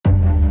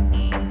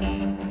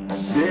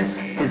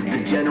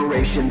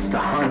Generations to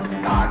Hunt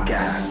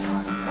podcast,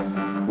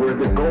 where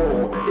the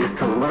goal is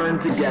to learn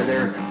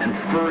together and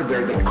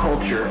further the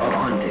culture of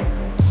hunting.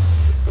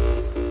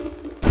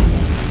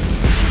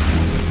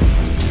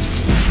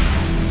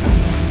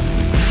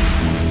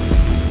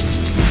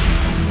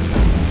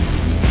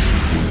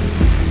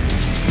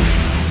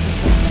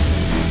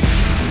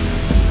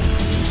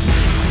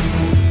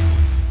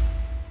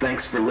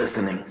 Thanks for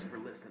listening.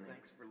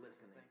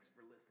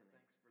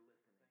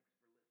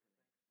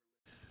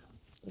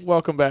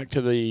 Welcome back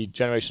to the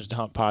Generations to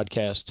Hunt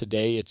podcast.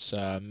 Today it's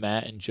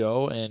Matt and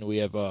Joe, and we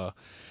have a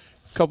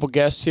couple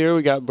guests here.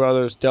 We got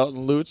brothers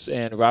Delton Lutz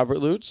and Robert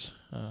Lutz.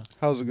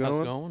 How's it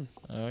going?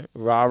 All right,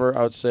 Robert,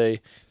 I would say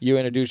you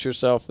introduce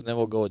yourself, and then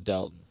we'll go with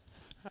Delton.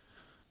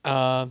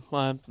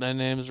 My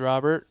name is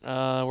Robert.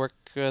 I work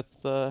at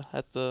the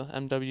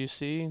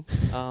MWC.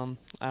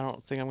 I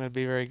don't think I'm going to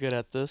be very good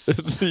at this.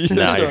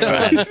 No, you're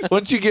fine.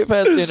 Once you get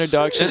past the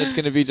introduction, it's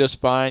going to be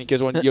just fine,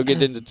 because when you'll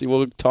get into,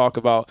 we'll talk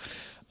about,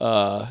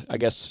 I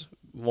guess,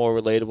 more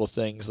relatable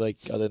things like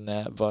other than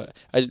that. But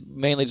I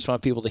mainly just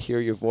want people to hear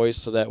your voice,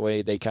 so that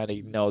way they kind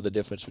of know the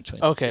difference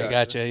between. Okay,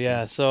 gotcha.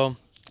 Yeah. So,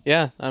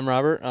 yeah, I'm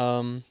Robert.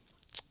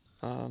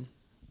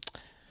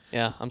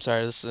 Yeah, I'm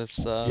sorry.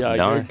 Yeah,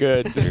 No. you're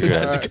good. You're good.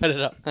 I have to cut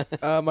it up.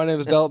 My name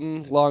is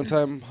Delton,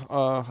 longtime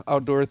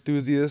outdoor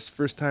enthusiast,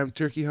 first-time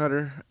turkey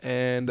hunter,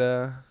 and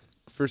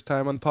first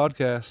time on the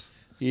podcast.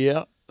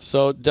 Yeah.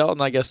 So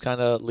Delton, I guess,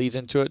 kind of leads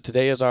into it.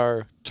 Today is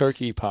our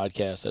turkey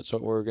podcast. That's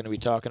what we're going to be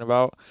talking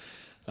about.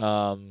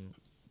 3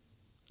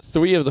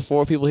 of the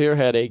 4 people here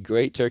had a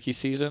great turkey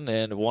season,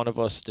 and one of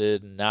us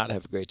did not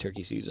have a great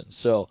turkey season.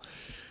 So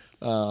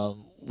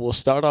we'll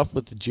start off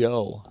with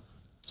Joe.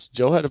 So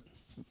Joe had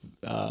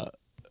a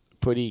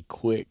pretty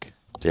quick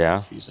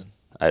season.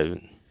 I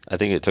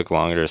think it took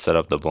longer to set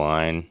up the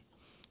blind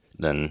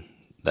than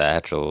the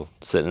actual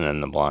sitting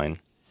in the blind.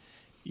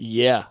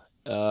 Yeah.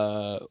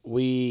 I'd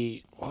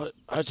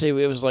say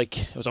it was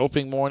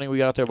opening morning. We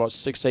got out there about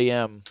 6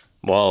 a.m.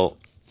 Well,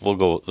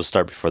 we'll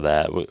start before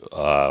that.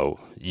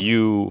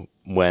 You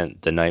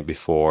went the night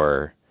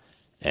before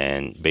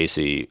and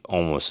basically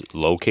almost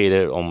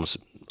located, It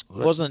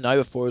wasn't the night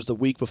before. It was the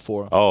week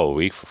before. a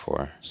week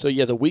before. So,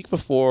 yeah, the week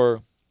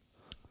before,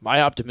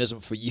 my optimism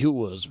for you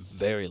was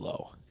very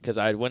low, because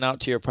I went out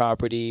to your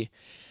property.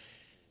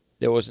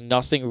 There was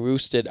nothing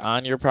roosted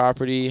on your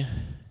property.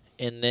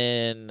 And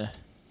then,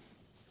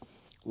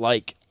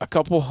 like, a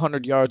couple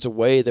hundred yards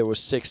away, there was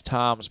 6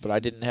 toms, but I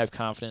didn't have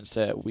confidence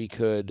that we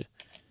could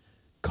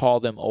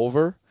call them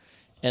over.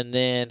 And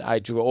then I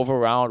drove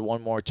around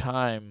one more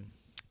time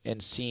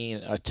and seen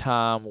a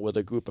tom with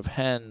a group of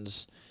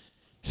hens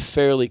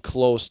fairly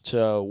close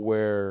to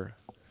where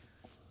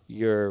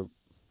your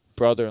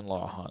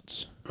brother-in-law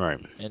hunts. Right.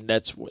 And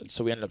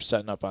so we ended up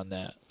setting up on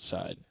that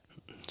side.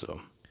 So.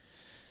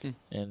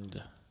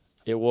 And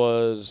it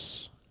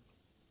was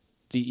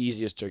the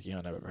easiest turkey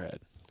hunt I've ever had.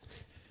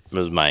 It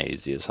was my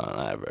easiest hunt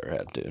I've ever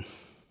had, dude.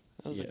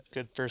 That was a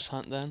good first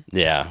hunt then.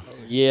 Yeah.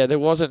 Yeah, there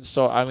wasn't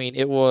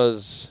it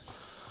was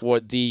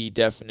what the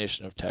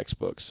definition of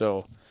textbook.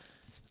 So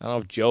I don't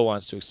know if Joe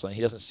wants to explain.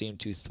 He doesn't seem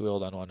too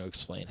thrilled on wanting to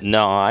explain it.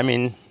 No, I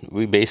mean,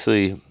 we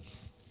basically...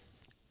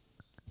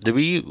 Did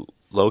we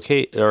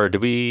locate, or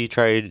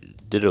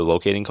did a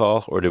locating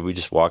call, or did we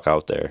just walk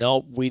out there?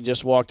 No, we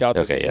just walked out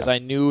there because I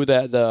knew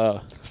that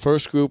the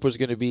first group was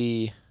going to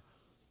be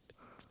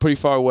pretty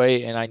far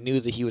away, and I knew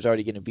that he was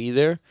already going to be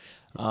there.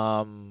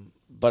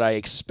 But I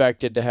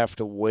expected to have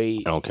to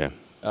wait. Okay.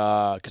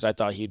 Because I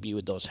thought he'd be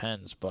with those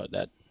hens, but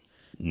that...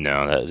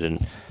 No, that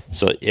didn't.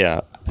 So,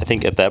 yeah, I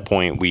think at that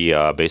point we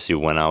basically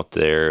went out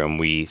there and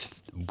we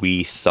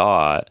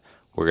thought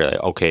we're like,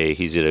 okay,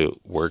 he's going to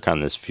work on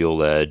this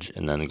field edge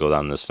and then go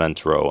down this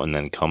fence row and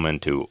then come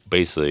into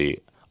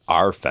basically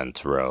our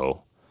fence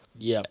row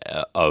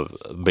of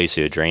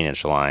basically a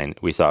drainage line.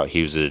 We thought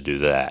he was going to do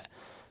that.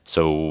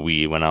 So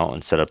we went out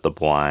and set up the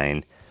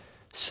blind,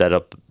 set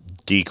up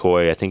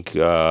decoy, I think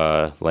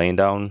laying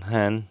down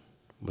hen.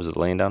 Was it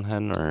laying down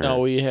hen? Or no,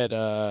 we had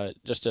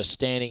just a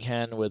standing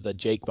hen with a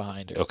Jake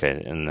behind her.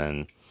 Okay, and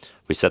then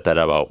we set that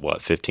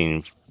about,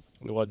 15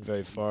 It wasn't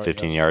very far.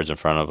 15 yards in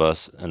front of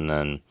us, and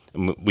then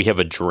we have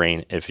a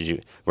drain.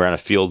 We're on a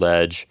field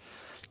edge,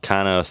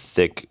 kind of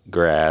thick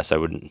grass. I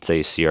wouldn't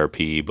say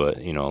CRP, but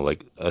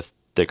like a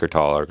thicker,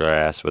 taller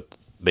grass with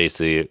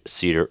basically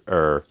cedar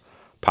or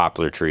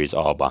poplar trees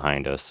all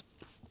behind us.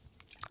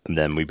 And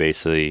then we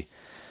basically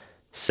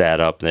sat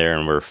up there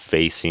and we're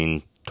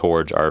facing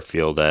towards our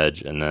field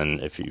edge, and then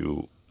if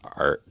you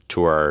are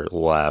to our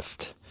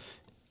left,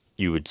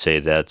 you would say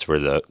that's where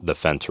the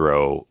fence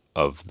row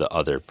of the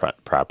other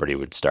property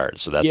would start.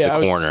 So that's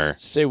the corner.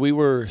 Say we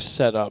were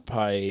set up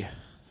by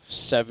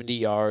 70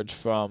 yards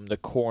from the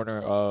corner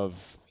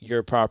of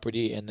your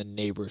property and the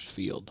neighbor's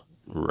field.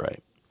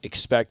 Right.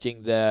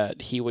 Expecting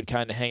that he would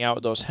kind of hang out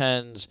with those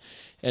hens,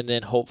 and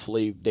then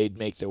hopefully they'd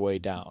make their way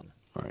down.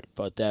 Right.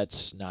 But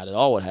that's not at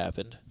all what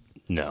happened.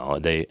 No,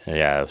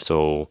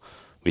 so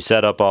we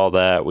set up all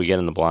that, we get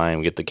in the blind,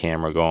 we get the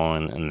camera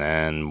going, and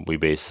then we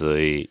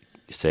basically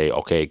say,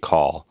 okay,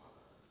 call.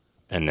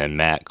 and then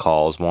Matt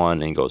calls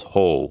one and goes,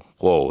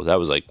 whoa, that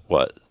was like,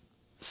 what,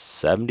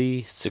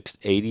 70,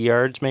 80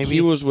 yards maybe?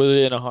 He was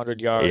within 100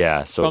 yards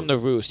Yeah, so- from the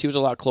roost. He was a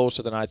lot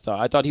closer than I thought.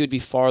 I thought he would be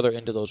farther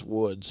into those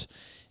woods.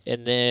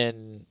 And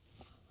then,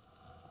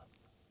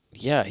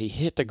 yeah, he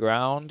hit the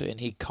ground, and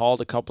he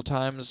called a couple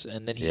times,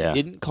 and then he Yeah.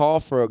 didn't call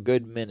for a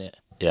good minute.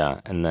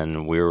 Yeah, and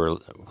then we were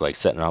like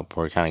setting up.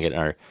 We're kind of getting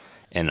our,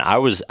 and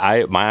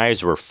my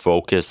eyes were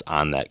focused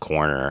on that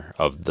corner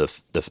of the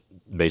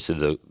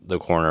basically the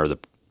corner of the.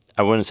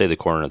 I wouldn't say the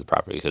corner of the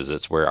property because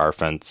it's where our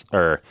fence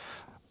or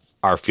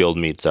our field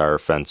meets our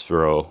fence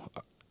row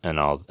and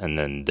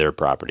then their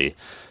property.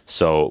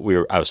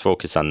 So I was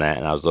focused on that,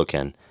 and I was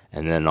looking,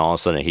 and then all of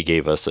a sudden he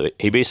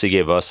basically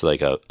gave us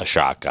like a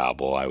shot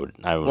gobble. I would.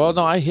 Well,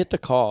 no, I hit the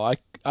call.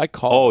 I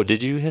called. Oh,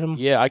 did you hit him?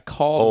 Yeah, I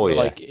called Oh,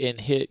 yeah.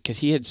 and hit because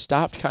he had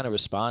stopped kind of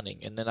responding,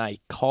 and then I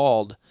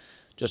called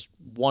just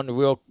one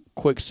real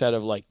quick set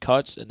of like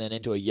cuts and then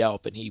into a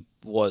yelp, and he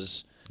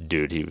was.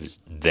 Dude, he was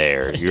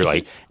there. You're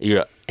like,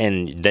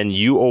 and then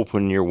you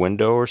open your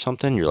window or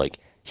something. You're like,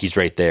 he's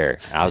right there.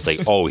 And I was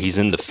like, oh, he's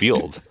in the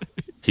field.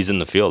 He's in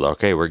the field.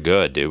 Okay, we're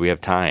good, dude. We have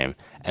time.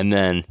 And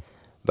then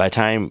by the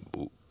time,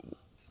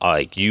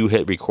 like, you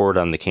hit record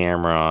on the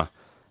camera,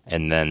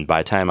 and then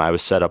by the time I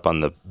was set up on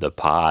the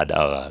pod,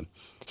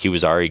 he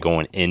was already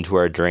going into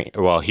our drain.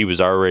 Well, he was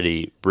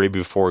already right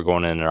before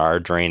going into our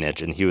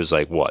drainage, and he was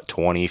like, what,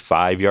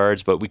 25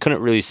 yards? But we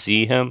couldn't really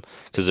see him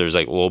because there's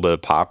like a little bit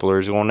of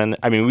poplars going in.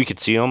 I mean, we could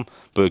see him,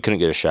 but we couldn't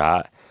get a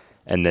shot.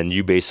 And then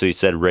you basically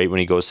said right when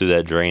he goes through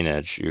that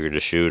drainage, you're going to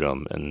shoot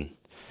him. And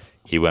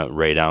he went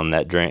right down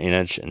that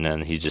drainage, and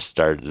then he just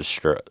started to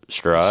strut.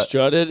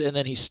 Strutted, and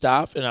then he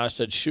stopped, and I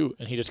said, "Shoot!"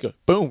 And he just goes,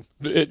 "Boom!"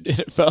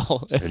 It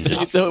fell. And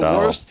just the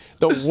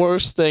fell.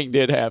 worst thing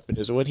did happen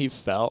is when he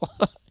fell.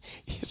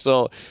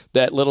 So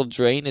that little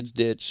drainage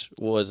ditch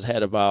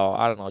had about,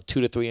 I don't know,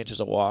 2 to 3 inches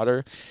of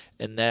water,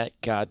 and that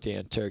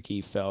goddamn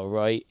turkey fell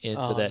right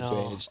into that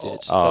drainage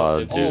ditch. Oh,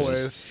 So dude.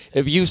 Always.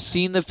 if you've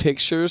seen the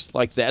pictures,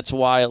 like that's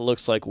why it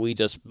looks like we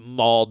just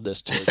mauled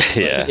this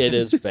turkey. Yeah. It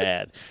is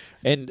bad.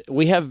 And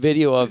we have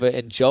video of it,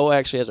 and Joe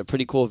actually has a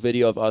pretty cool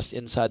video of us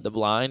inside the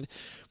blind.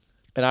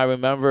 And I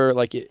remember,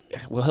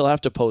 well, he'll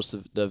have to post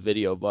the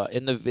video, but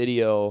in the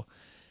video,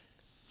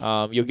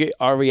 you'll get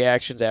our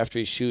reactions after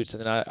he shoots.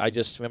 And then I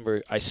just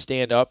remember I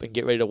stand up and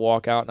get ready to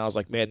walk out, and I was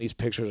like, man, these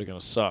pictures are going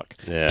to suck.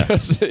 Yeah.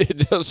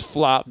 It just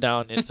flopped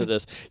down into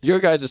this. Your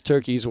guys'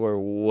 turkeys were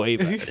way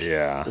better.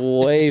 Yeah.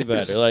 Way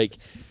better.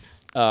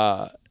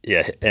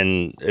 Yeah,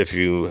 and if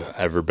you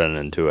ever been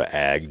into an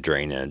ag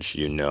drainage,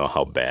 you know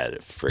how bad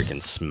it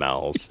freaking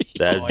smells.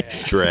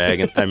 That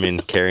dragon, I mean,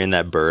 carrying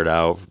that bird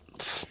out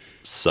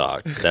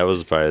sucked. That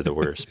was probably the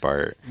worst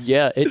part.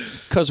 Yeah,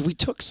 because we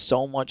took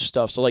so much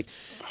stuff. So,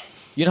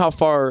 you know how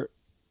far,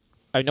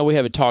 I know we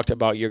haven't talked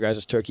about your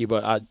guys' turkey,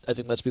 but I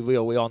think let's be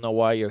real, we all know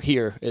why you're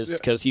here is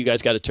because you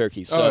guys got a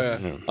turkey. So,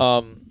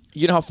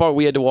 you know how far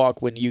we had to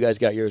walk when you guys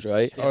got yours,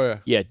 right? Oh, yeah.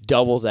 Yeah,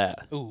 double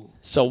that. Ooh.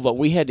 So, but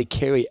we had to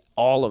carry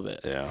all of it.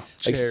 Yeah.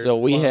 Chairs, So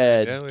we blind,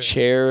 had yeah.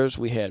 chairs,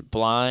 we had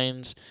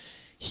blinds.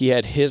 He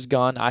had his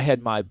gun. I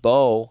had my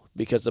bow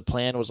because the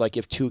plan was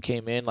if 2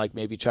 came in,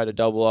 maybe try to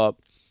double up.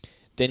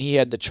 Then he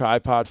had the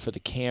tripod for the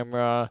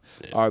camera,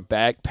 our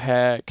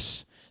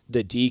backpacks,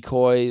 the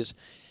decoys.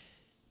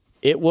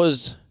 It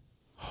was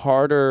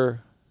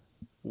harder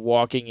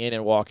walking in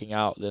and walking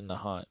out than the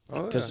hunt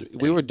because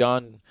we were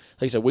done.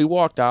 Like I said, we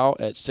walked out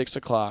at 6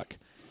 o'clock.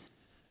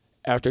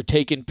 After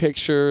taking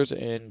pictures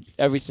and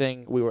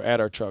everything, we were at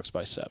our trucks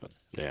by 7.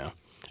 Yeah.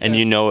 And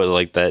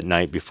that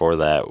night before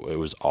that, it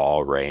was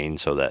all rain,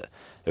 so that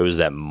it was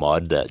that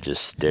mud that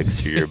just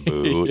sticks to your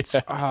boots.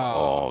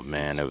 Oh,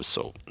 man, it was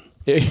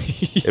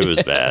it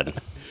was bad.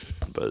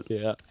 But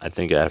Yeah. I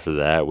think after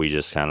that, we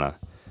just kind of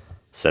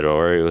said,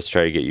 all right, let's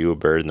try to get you a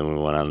bird. And then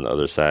we went on the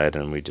other side,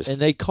 and we just...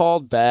 And they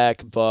called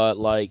back, but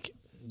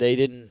they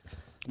didn't.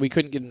 We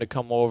couldn't get them to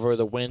come over.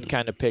 The wind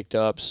kind of picked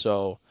up,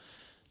 so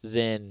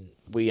then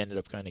we ended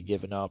up kind of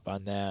giving up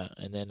on that.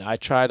 And then I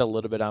tried a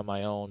little bit on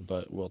my own,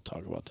 but we'll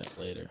talk about that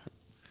later.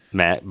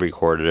 Matt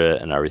recorded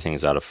it, and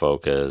everything's out of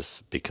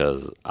focus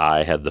because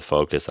I had the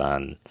focus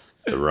on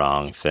the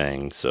wrong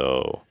thing,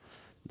 so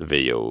the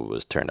video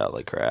was turned out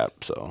like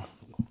crap. So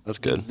that's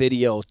The good.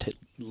 video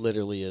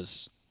literally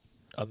is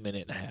a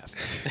minute and a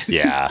half.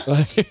 Yeah,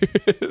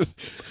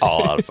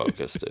 all out of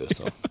focus too.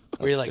 So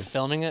Were you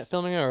filming it,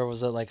 or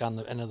was it on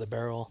the end of the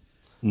barrel?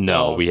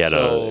 no, No, we had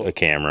so- a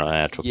camera, an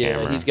actual Yeah,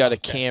 camera. he's got a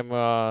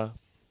camera,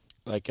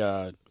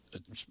 a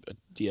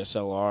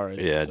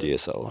DSLR. Yeah,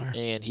 DSLR.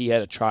 And he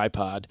had a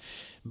tripod.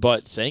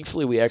 But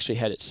thankfully, we actually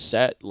had it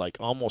set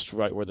almost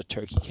right where the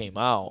turkey came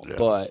out. Yeah.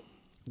 But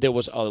there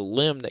was a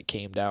limb that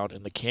came down,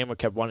 and the camera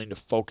kept wanting to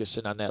focus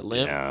in on that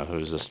limb. Yeah, it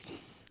was just.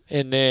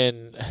 And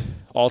then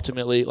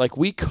ultimately,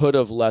 we could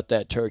have let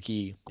that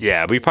turkey.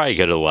 Yeah, we probably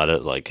could have let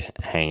it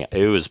hang.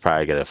 It was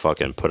probably gonna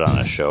fucking put on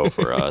a show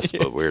for us,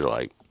 but we're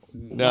like,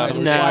 No,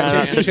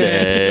 Nah,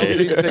 today.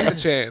 Take a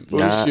chance.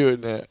 we're Nah.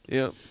 shooting it.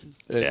 Yep.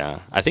 yeah.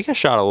 I think I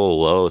shot a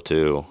little low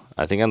too.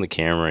 I think on the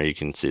camera you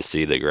can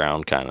see the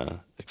ground kind of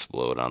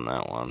explode on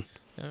that one.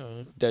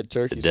 Dead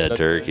turkey. The dead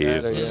turkey. Yeah.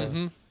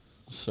 Mm-hmm.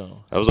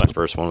 So That was my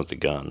first one with the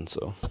gun,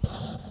 so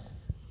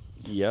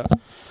yeah,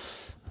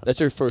 that's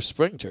your first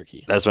spring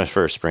turkey. that's my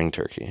first spring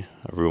turkey.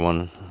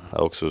 Everyone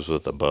else was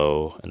with a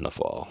bow in the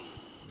fall.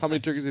 How many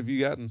turkeys have you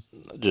gotten?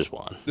 Just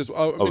one. Just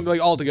I mean,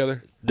 like all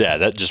together. Yeah,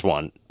 that just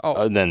one.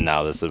 Oh. And then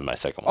now this is my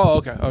second one. Oh,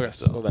 okay, okay.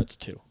 So So that's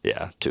 2.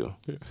 Yeah, 2.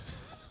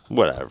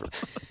 Whatever.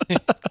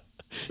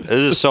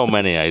 There's just so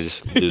many, I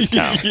just lose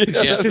count.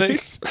 Yeah,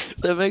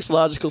 that makes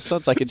logical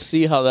sense. I can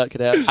see how that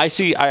could happen.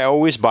 I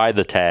always buy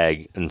the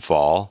tag in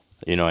fall.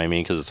 You know what I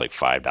mean? Because it's like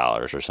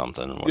 $5 or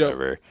something,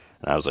 whatever.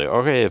 And I was like,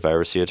 okay, if I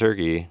ever see a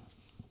turkey,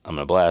 I'm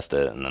gonna blast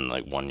it. And then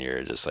like one year,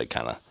 it just like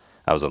kind of,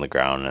 I was on the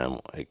ground and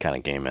it kind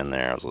of came in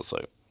there. I was just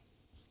like,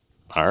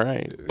 all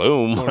right,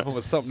 boom. going home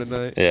with something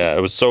tonight. Yeah,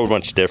 it was so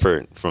much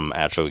different from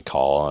actually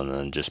calling and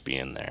then just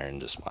being there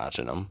and just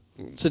watching them.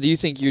 So do you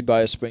think you'd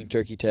buy a spring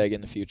turkey tag in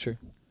the future?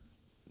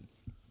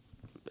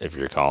 If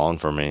you're calling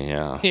for me,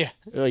 yeah. Yeah.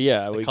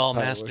 Yeah, The call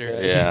could probably master.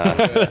 work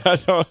that Yeah,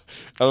 out. I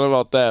don't know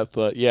about that,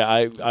 but yeah,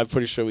 I'm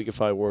pretty sure we could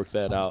probably work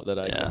that out.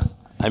 yeah.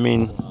 I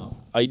mean,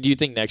 Do you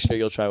think next year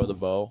you'll try with a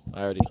bow?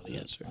 I already know the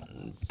answer.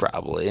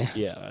 probably.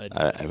 Yeah.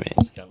 I mean,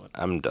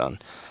 I'm done.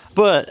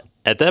 But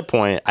at that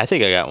point, I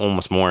think I got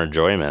almost more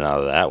enjoyment out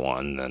of that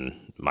one than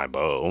my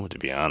bow, to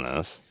be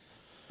honest.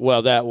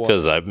 Well, that one.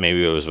 Because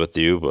maybe it was with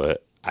you,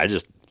 but I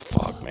just,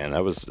 fuck, man,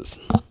 that was just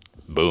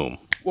boom.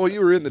 Well,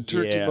 you were in the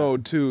turkey Yeah.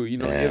 mode too. You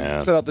know, you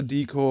Yeah. set out the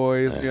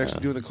decoys. You're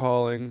actually doing the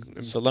calling.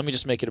 And So let me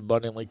just make it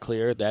abundantly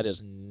clear that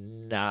is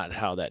not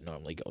how that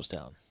normally goes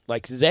down.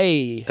 Like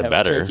they have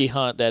better. a turkey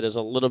hunt that is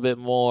a little bit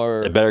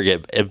more. It better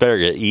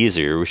get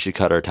easier. We should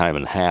cut our time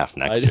in half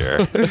next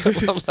year.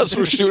 Unless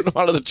we're shooting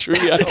them out of the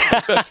tree, I don't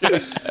think that's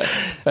gonna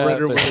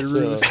Right away, happen.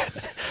 roost.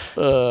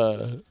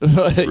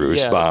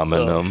 Roost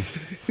bombing them.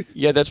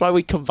 Yeah, that's why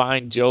we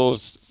combined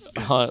Joe's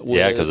hunt. With,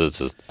 Yeah, because it's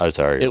just, I'm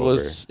sorry. it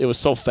was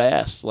so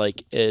fast.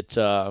 Like it's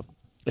not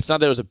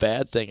that it was a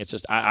bad thing. It's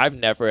just I've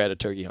never had a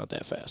turkey hunt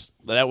that fast.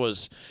 That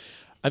was,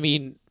 I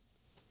mean,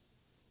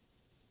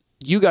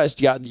 you guys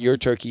got your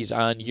turkeys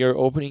on your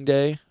opening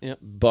day. Yep.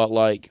 But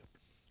like,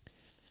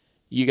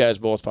 you guys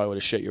both probably would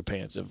have shit your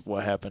pants if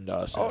what happened to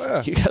us. Oh,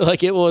 yeah. You guys,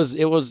 like it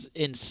was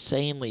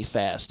insanely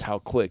fast how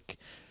quick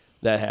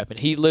that happened.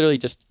 He literally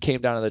just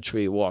came down to the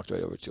tree, walked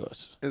right over to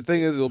us. And the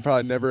thing is, it'll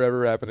probably never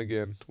ever happen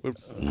again.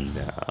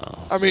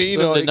 No. I mean, you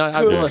So know, the- it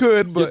no, I-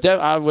 could, but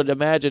I would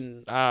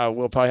imagine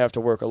we'll probably have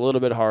to work a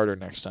little bit harder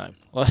next time.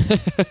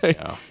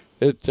 Yeah.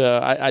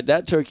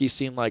 That turkey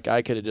seemed like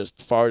I could have just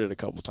farted a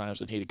couple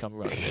times and he'd come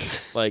running in.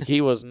 Like he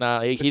was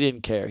not. He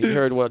didn't care. He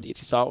heard what he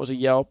thought was a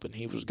yelp and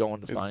he was going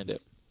to find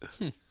it.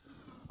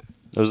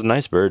 It was a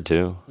nice bird,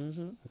 too.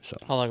 So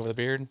How long with a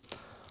beard?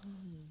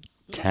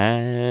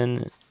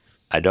 10,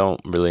 I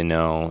don't really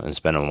know. It's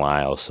been a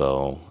while,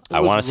 so It I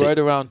was want to right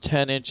say. around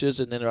 10 inches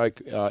and then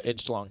like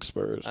inch long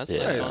spurs. That's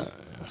Yeah. nice.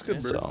 it's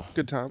good. Bird. So-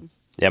 Good time.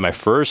 Yeah, my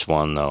first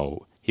one,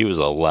 though, he was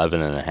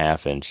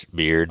 11.5-inch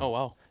beard. Oh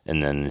wow.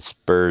 And then his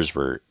spurs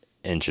were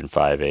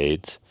 1.5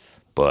 inches,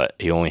 but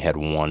he only had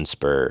one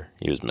spur.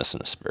 He was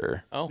missing a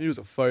spur. Oh. He was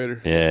a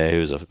fighter. Yeah, he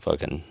was a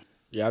fucking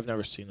Yeah, I've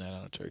never seen that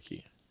on a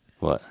turkey.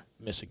 what?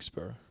 Missing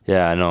spur.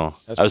 Yeah, I know.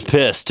 That's I was pretty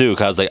pissed too,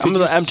 cause I was like, Could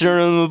you I'm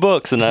turning the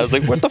books, and I was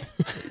like, what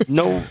the?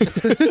 No,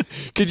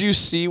 Could you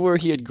see where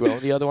he had grown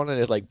the other one and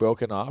it like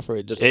broken off, or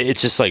it just?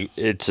 it's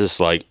just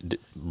like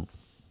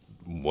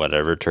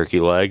whatever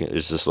turkey leg.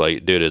 It's just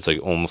like, dude, it's like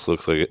almost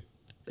looks like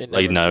it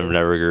like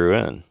never grew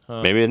in.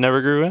 Huh. Maybe it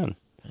never grew in.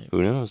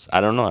 Who knows?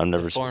 I don't know. I've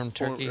never seen. Deformed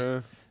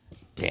turkey.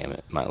 Damn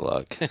it, my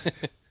luck.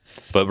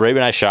 But right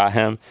when I shot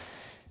him,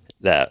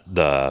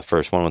 the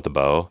first one with the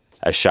bow,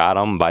 I shot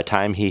him. By the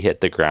time he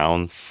hit the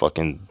ground,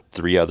 fucking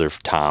 3 other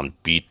toms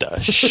beat the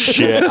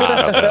shit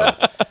out of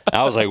him.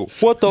 I was like,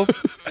 what the?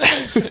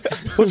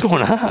 What's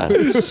going on?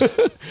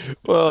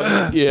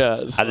 Well,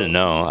 yeah. I didn't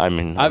know. I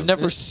mean, I've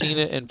never seen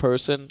it in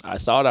person. I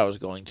thought I was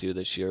going to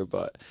this year,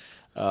 but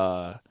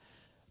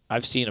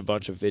I've seen a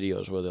bunch of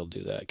videos where they'll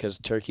do that because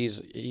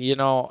turkeys. You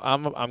know,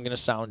 I'm gonna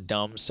sound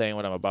dumb saying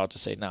what I'm about to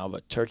say now,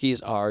 but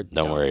turkeys are.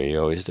 Don't dumb. worry, you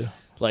always do.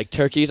 Like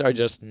turkeys are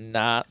just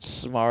not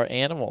smart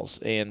animals,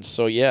 and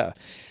so yeah,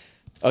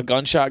 a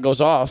gunshot goes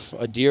off,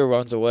 a deer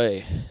runs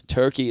away.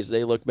 Turkeys,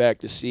 they look back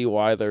to see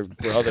why their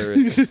brother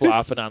is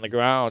flopping on the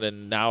ground,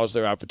 and now is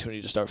their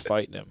opportunity to start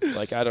fighting him.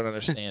 Like I don't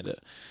understand it.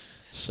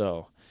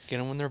 So Get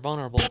them when they're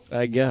vulnerable.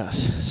 I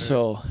guess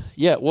so.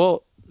 Yeah.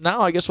 Well,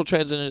 now I guess we'll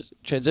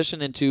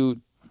transition into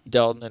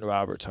Delton and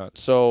Robert's hunt.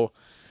 So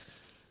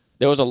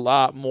there was a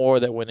lot more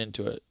that went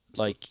into it.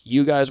 Like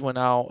you guys went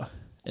out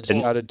and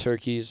scouted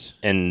turkeys.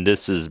 And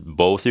this is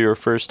both your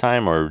first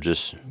time, or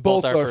just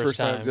Both our our first first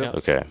time. time, Yeah. yep.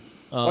 okay?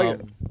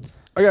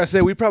 I gotta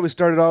say, we probably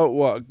started out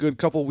a good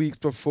couple weeks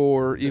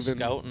before Just even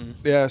scouting.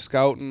 Yeah,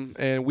 scouting,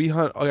 and we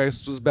hunt. Okay,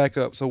 so let's back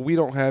up. So we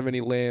don't have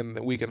any land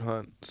that we can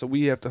hunt. So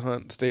we have to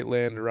hunt state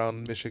land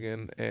around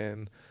Michigan,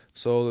 and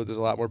so there's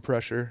a lot more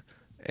pressure.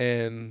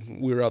 And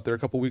we were out there a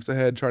couple weeks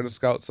ahead trying to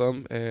scout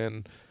some,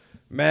 and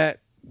Matt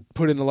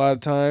put in a lot of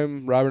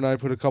time. Robert and I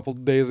put a couple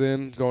days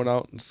in going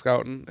out and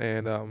scouting,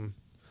 and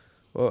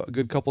a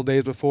good couple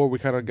days before. We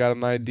kind of got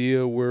an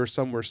idea where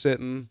some were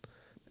sitting,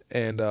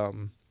 and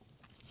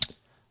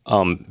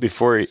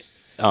Before,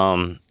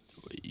 and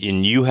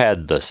you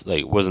had this,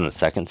 like, wasn't the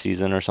second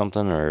season or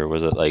something, or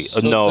was it like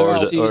So no,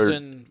 third or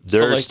season-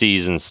 their so, like-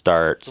 season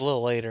starts It's a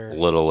little later. a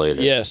little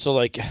later. Yeah, so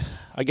like,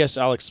 I guess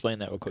I'll explain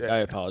that real quick. Yeah. I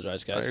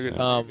apologize, guys. No, you're good.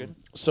 You're good.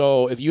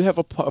 So if you have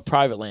a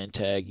private land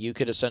tag, you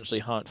could essentially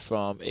hunt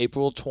from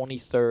April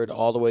 23rd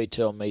all the way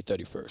till May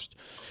 31st.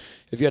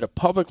 If you had a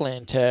public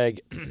land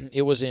tag,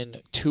 it was in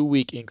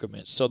 2-week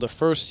increments. So the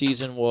first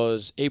season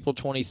was April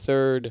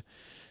 23rd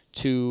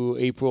to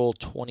April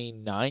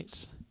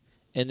 29th,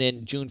 and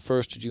then June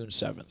 1st to June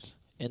 7th.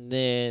 And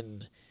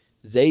then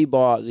they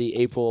bought the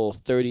April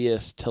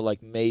 30th to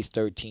like May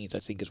 13th, I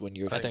think is when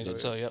yours I think ended.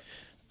 so. Yep.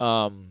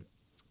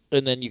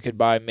 And then you could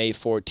buy May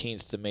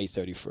 14th to May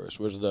 31st,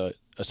 was the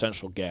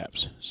essential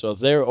gaps. So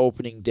their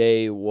opening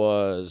day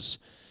was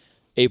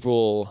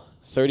April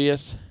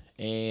 30th,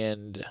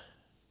 and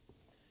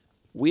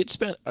we had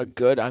spent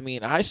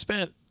I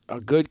spent a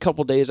good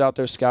couple days out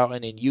there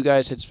scouting, and you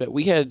guys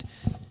we had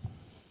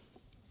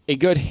a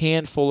good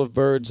handful of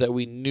birds that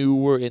we knew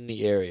were in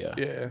the area.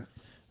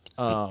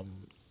 yeah.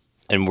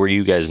 And were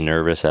you guys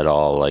nervous at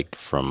all, like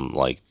from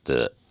like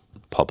the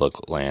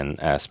public land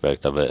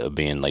aspect of it, of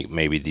being like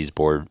maybe these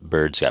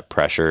birds got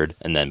pressured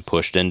and then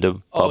pushed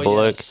into public?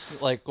 Oh, yes.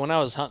 Like when I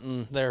was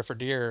hunting there for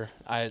deer,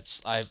 I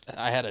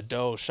had a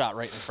doe shot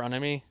right in front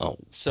of me. Oh.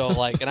 So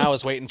like, and I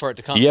was waiting for it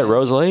to come. Yeah, in.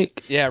 Rose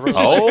Lake. Yeah, Rose Lake.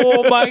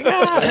 Oh my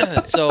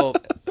god! So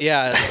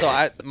yeah, so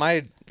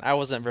I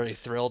wasn't very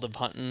thrilled of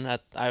hunting.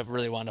 I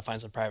really wanted to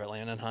find some private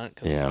land and hunt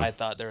because Yeah. I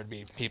thought there would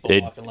be people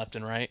walking left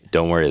and right.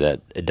 Don't worry,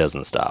 that it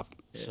doesn't stop.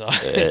 So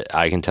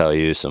I can tell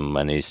you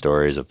many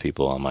stories of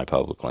people on my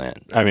public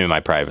land. I mean, my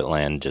private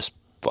land just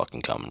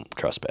fucking come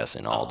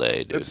trespassing all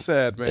day, dude. It's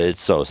sad, man.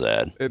 It's so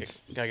sad.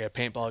 It's gotta get a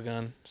paintball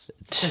gun.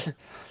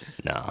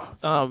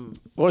 No.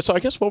 Well, so I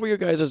guess what were your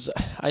guys'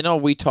 I know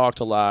we talked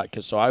a lot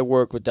because I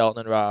work with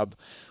Dalton and Rob.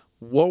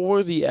 What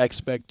were the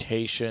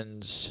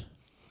expectations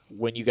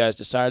when you guys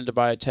decided to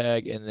buy a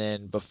tag, and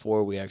then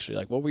before we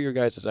actually what were your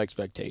guys'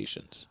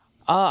 expectations?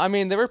 I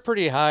mean, they were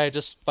pretty high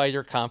just by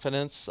your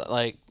confidence,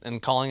 like in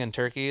calling in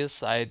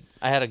turkeys. I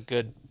had a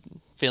good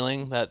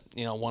feeling that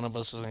one of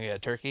us was gonna get a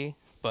turkey,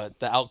 but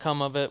the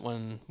outcome of it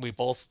when we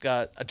both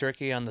got a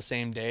turkey on the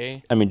same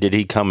day. I mean, did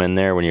he come in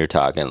there when you were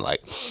talking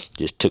like,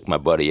 just took my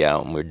buddy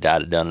out and we're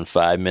done in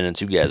 5 minutes?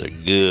 You guys are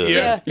good.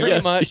 Yeah,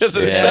 pretty much. Yes,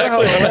 Yeah.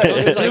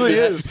 it really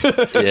is.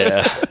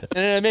 Yeah.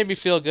 And it made me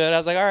feel good. I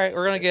was like, all right,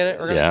 we're gonna get it.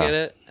 We're gonna Yeah. get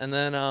it. And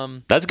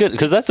then That's good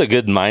because that's a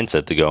good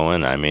mindset to go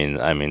in. I mean,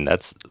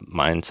 that's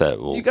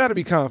mindset. You got to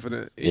be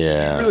confident.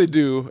 Yeah. You really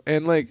do.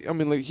 And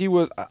he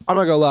was. I'm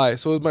not gonna lie.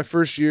 So it was my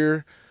first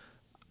year.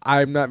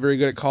 I'm not very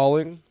good at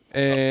calling,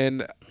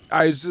 and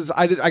I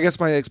guess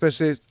my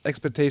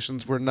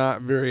expectations were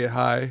not very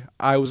high.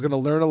 I was gonna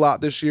learn a lot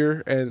this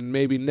year, and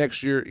maybe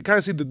next year you kind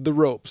of see the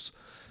ropes.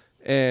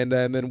 And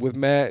then with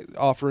Matt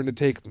offering to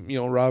take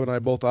Rob and I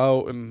both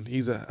out, and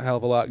he's a hell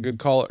of a lot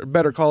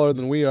better caller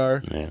than we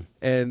are. Yeah.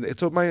 And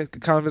so my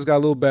confidence got a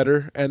little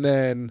better, and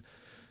then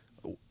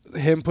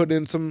him putting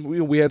in some.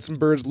 We had some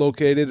birds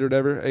located or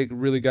whatever. It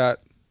really got.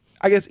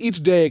 I guess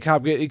each day it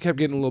kept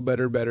getting a little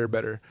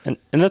better. And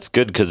that's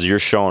good because you're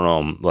showing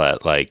them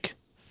that like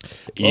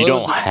you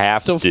don't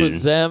have so to. for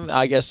them,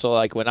 I guess so.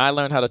 Like when I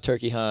learned how to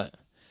turkey hunt,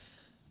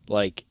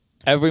 like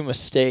every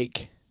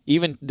mistake,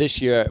 even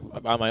this year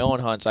on my own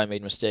hunts, I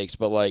made mistakes,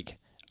 but like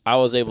I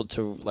was able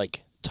to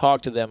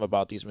talk to them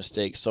about these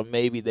mistakes, so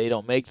maybe they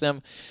don't make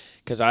them.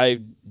 Because I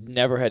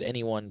never had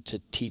anyone to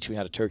teach me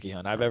how to turkey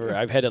hunt.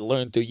 I've had to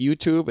learn through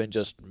YouTube and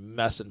just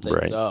messing things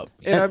Right. up.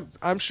 And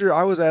I'm sure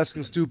I was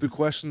asking stupid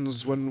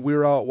questions when we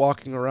were out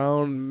walking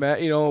around.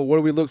 Matt, what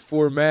do we look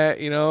for, Matt?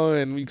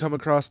 And we come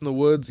across in the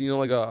woods,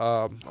 like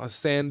a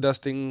sand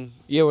dusting.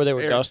 Yeah, where they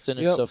were Air- dusting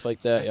and Yep. stuff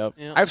like that. Yep.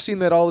 yeah. I've seen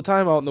that all the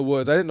time out in the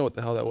woods. I didn't know what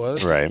the hell that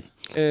was. Right.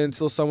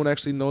 Until someone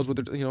actually knows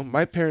what they're.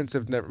 My parents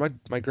have never.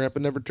 My grandpa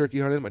never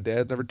turkey hunted. My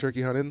dad never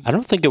turkey hunted. I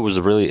don't think it was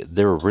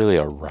they were really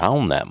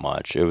around that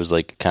much. It was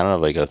like kind of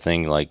like a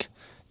thing like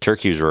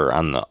turkeys were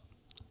on the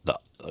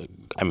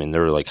I mean they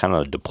were like kind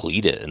of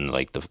depleted in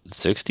like the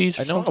 60s.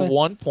 I know something. at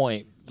one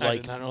point, I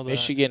did not know that.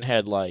 Michigan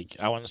had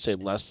I want to say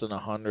less than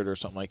 100 or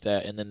something like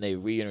that, and then they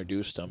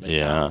reintroduced them. And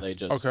Yeah. now they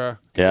just Okay.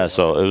 Yeah,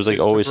 so it was like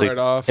Just took always right like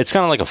off. it's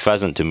kind of like a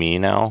pheasant to me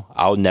now.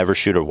 I'll never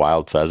shoot a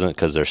wild pheasant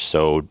because they're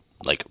so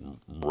like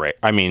rare.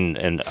 I mean,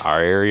 in our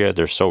area,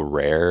 they're so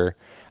rare.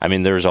 I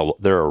mean, they're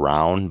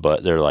around,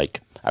 but they're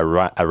like I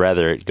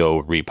rather go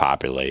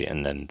repopulate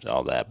and then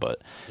all that.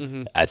 But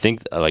I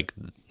think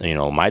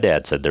my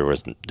dad said there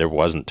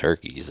wasn't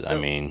turkeys. I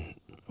mean,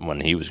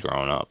 when he was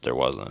growing up, there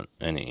wasn't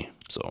any.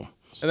 So.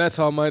 And that's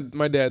how my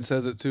dad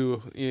says it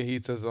too. He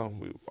says,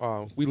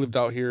 we lived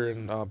out here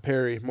in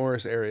Perry,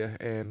 Morris area,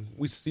 and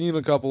we seen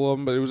a couple of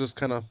them, but it was just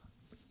kind of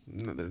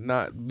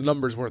not the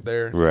numbers weren't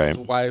there. Right.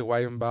 So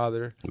why even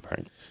bother?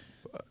 Right.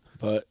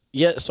 But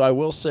yeah, so I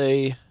will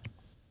say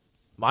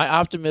my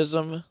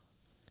optimism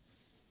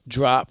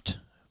dropped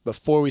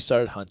before we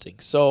started hunting.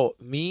 So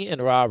me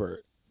and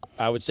Robert,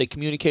 I would say,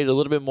 communicated a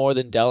little bit more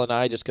than Dell and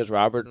I, just because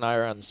Robert and I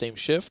are on the same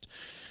shift.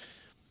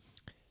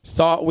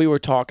 Thought we were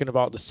talking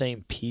about the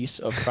same piece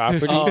of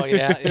property. Oh,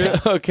 yeah.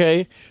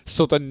 Okay.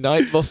 So the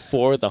night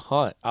before the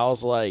hunt, I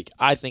was like,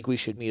 I think we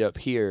should meet up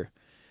here.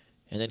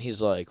 And then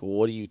he's like,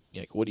 what are you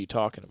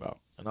talking about?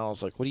 And I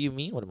was like, what do you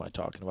mean? What am I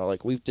talking about?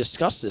 Like, we've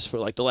discussed this for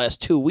like the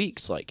last 2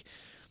 weeks. Like,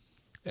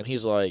 and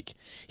he's like,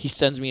 he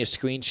sends me a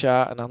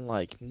screenshot, and I'm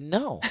like,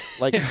 no,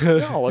 like,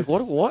 no, like,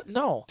 what?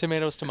 No.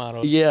 Tomatoes.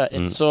 Yeah.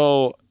 And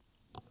so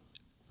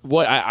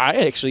what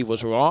I actually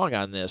was wrong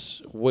on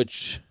this,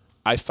 which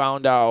I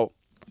found out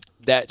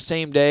that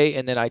same day,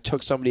 and then I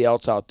took somebody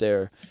else out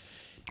there,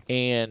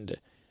 and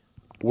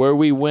where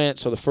we went,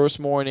 so the first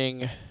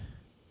morning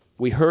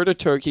we heard a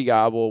turkey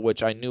gobble,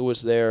 which I knew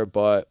was there,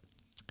 but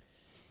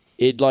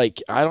it,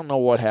 like, I don't know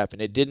what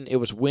happened. It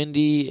was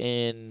windy,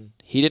 and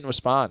he didn't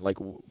respond. Like,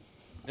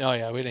 Oh,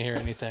 yeah, we didn't hear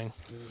anything.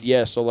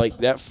 yeah, so like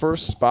that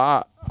first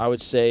spot, I would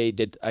say,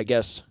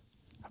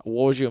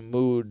 what was your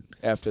mood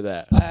after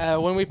that?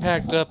 When we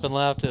packed up and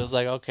left, it was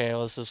like, okay,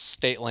 well, this is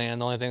state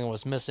land. The only thing that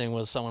was missing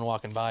was someone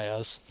walking by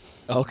us.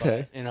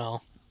 Okay. You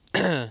know,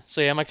 so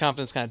yeah, my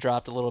confidence kind of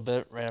dropped a little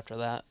bit right after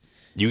that.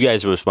 You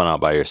guys were spun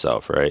out by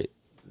yourself, right?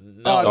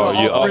 No, Oh, Oh,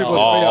 no, you, all three of us-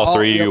 all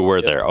three of you yeah.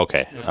 were there.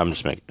 Okay, I'm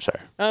just making sorry.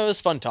 It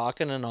was fun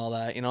talking and all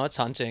that. You know, it's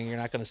hunting. You're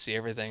not going to see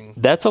everything.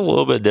 That's a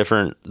little bit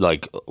different.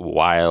 Like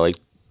why I like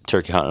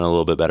turkey hunting a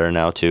little bit better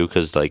now too,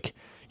 because like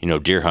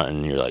deer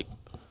hunting, you're like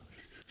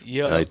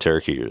Yeah, like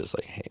turkey, you're just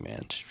like, hey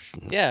man,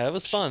 yeah, it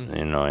was fun.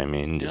 you know what I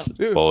mean, just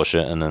Yeah.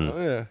 bullshit, and then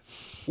Oh, yeah.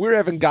 We were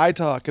having guy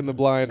talk in the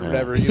blind or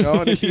whatever, and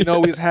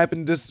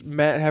if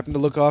Matt happened to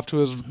look off to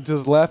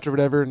his left or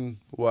whatever, and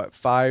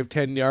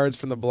 5-10 yards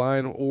from the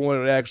blind,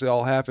 when it actually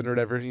all happened or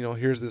whatever,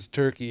 here's this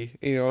turkey,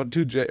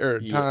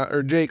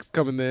 Jake's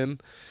coming in,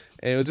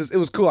 and it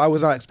was cool. I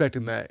was not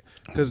expecting that,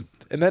 because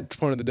in that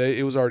point of the day,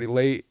 it was already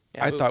late.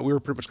 Yeah, I thought we were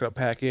pretty much gonna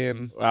pack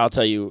in. I'll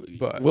tell you,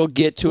 But we'll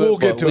get to it,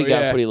 but we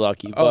got pretty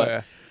lucky. Oh But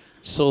yeah.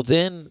 so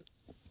then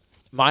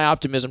my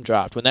optimism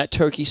dropped. When that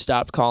turkey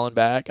stopped calling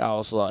back, I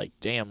was like,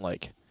 damn,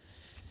 like,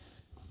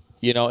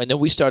 and then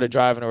we started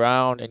driving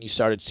around, and you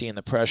started seeing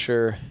the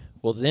pressure.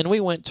 Well, then we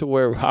went to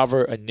where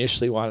Robert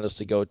initially wanted us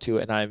to go to,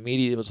 and I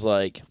immediately was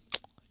like,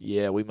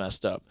 yeah, we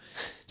messed up.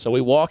 So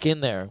we walk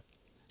in there,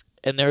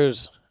 and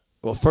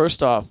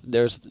first off,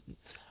 there's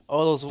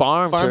Oh, those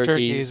Farm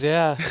turkeys, turkeys.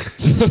 yeah.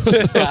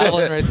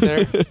 Gobbling right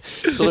there.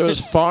 So there was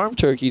farm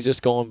turkeys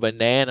just going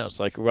bananas,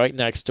 like right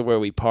next to where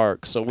we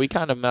park. So we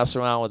kind of mess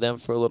around with them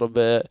for a little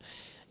bit,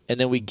 and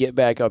then we get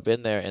back up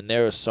in there, and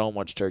there was so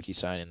much turkey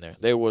sign in there.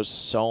 There was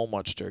so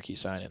much turkey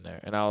sign in there,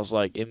 and I was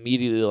like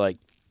immediately like,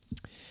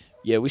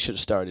 yeah, we should have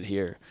started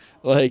here.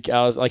 Like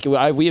I was like,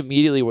 we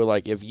immediately were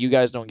like, if you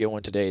guys don't get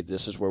one today,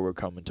 this is where we're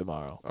coming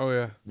tomorrow, Oh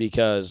yeah.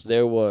 because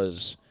there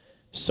was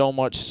so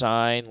much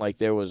sign. Like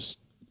there was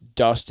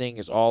dusting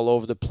is all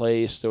over the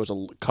place. There was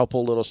a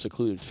couple little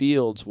secluded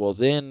fields. Well,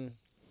 then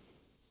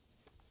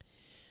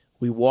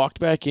we walked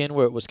back in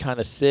where it was kind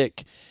of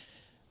thick,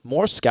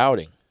 more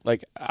scouting.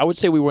 Like I would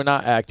say we were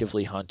not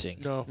actively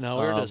hunting. No. No,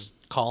 we were just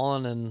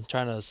calling and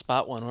trying to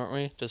spot one, weren't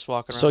we? Just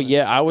walking around. So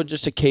yeah, I would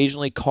just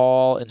occasionally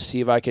call and see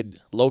if I could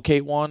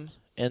locate one,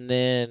 and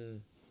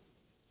then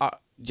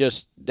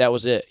just that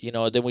was it.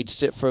 Then we'd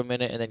sit for a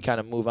minute and then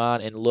kind of move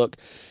on and look.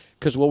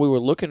 Because what we were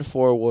looking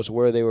for was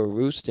where they were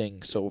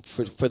roosting, so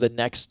for the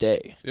next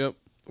day. Yep.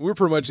 We were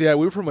pretty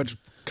much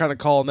kind of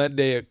calling that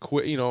day a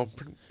quit,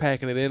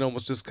 packing it in,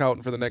 almost just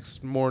counting for the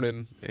next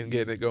morning and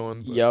getting it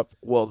going. But Yep.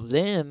 Well,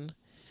 then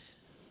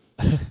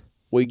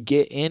we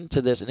get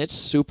into this, and it's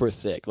super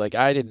thick. Like,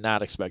 I did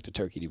not expect the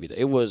turkey to be there.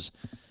 It was,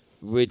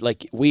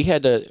 like, we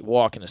had to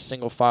walk in a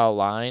single file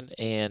line,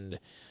 and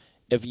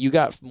if you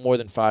got more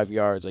than 5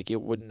 yards, like,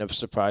 it wouldn't have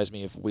surprised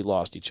me if we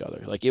lost each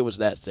other. Like, it was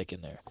that thick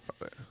in there.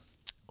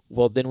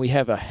 Well, then we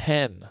have a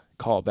hen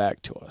call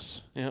back to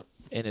us. Yep.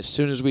 And as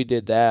soon as we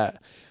did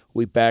that,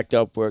 we backed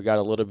up where it got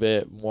a little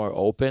bit more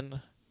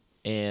open,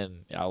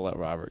 and I'll let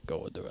Robert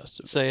go with the rest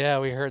of it. So yeah,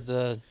 we heard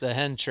the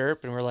hen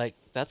chirp, and we're like,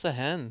 that's a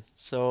hen.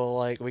 So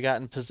like we got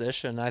in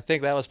position. I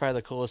think that was probably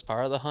the coolest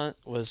part of the hunt,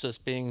 was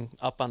just being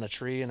up on a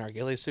tree in our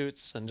ghillie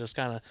suits, and just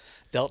kind of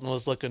Delton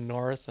was looking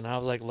north, and I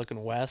was like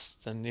looking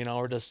west, and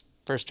we're just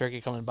first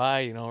turkey coming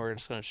by, we're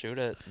just gonna shoot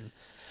it. And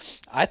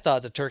I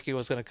thought the turkey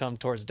was gonna come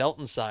towards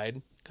Delton's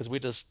side,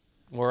 because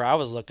where I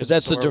was looking. Because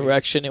that's the to where we-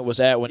 direction it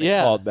was at when it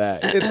Yeah. called back.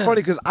 it's funny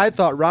because I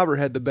thought Robert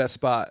had the best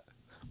spot.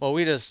 Well,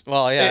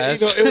 yeah.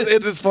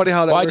 It's just funny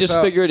how that. Well, I works just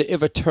out. figured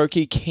if a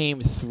turkey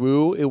came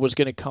through, it was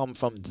going to come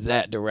from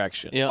that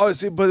direction. Yeah. Oh,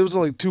 see, but it was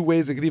only two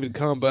ways it could even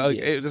come. But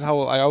Yeah. it's just how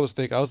I always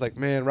think. I was like,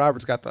 man,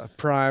 Robert's got the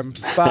prime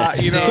spot.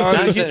 I'm sitting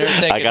there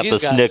thinking, I got the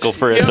he's snickle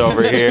fritz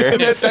over here.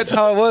 That's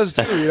how it was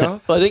too.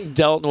 Well, I think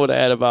Delton would have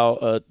had about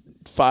a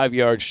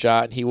 5-yard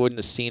shot, and he wouldn't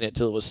have seen it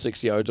till it was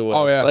 6 yards away.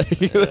 Oh, yeah. Like,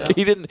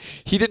 he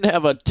didn't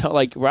have a ton.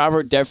 Like,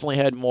 Robert definitely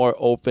had more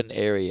open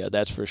area.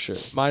 That's for sure.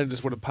 Mine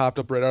just would have popped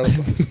up right out of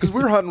because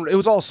we were hunting. It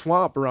was all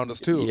swamp around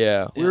us too.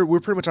 Yeah. We're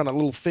pretty much on a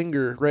little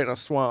finger right in a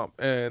swamp,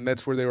 and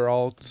that's where they were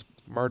all just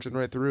marching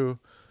right through.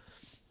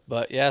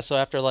 But yeah, so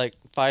after like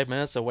 5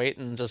 minutes of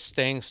waiting, just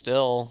staying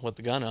still with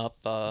the gun up,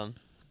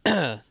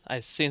 I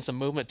seen some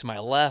movement to my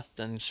left,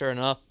 and sure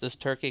enough, this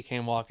turkey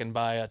came walking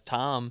by.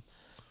 Tom,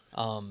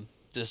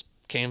 just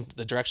came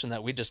the direction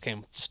that we just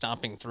came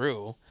stomping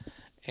through,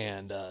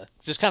 and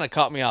just kind of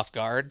caught me off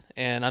guard.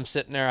 And I'm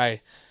sitting there,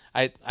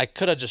 I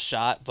could have just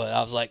shot, but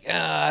I was like,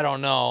 I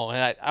don't know.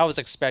 And I was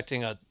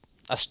expecting a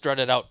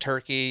strutted out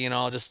turkey,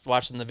 just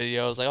watching the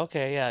videos, like,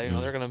 okay, yeah,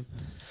 they're gonna.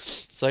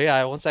 So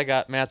yeah, once I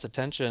got Matt's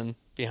attention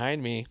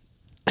behind me,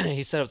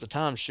 he said it was a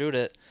Tom, shoot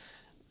it.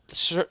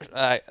 Sure,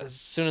 as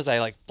soon as I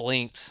like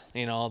blinked,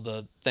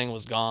 the thing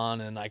was gone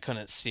and I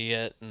couldn't see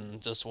it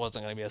and just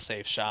wasn't going to be a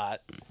safe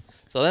shot.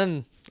 So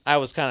then I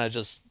was kind of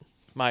just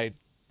my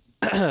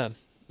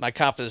my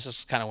confidence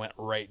just kind of went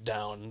right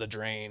down the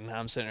drain.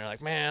 I'm sitting there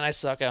like, man, I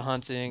suck at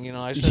hunting.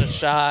 I should have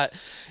shot.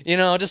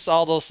 Just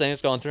all those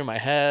things going through my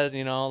head.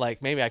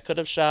 Like maybe I could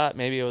have shot.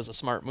 Maybe it was a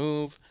smart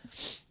move.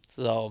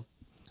 So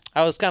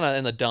I was kind of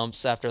in the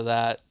dumps after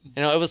that.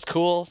 It was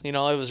cool. It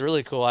was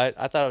really cool. I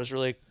thought it was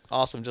really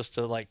awesome just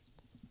to like,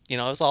 it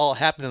was all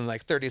happening in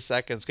like 30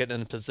 seconds, getting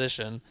in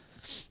position.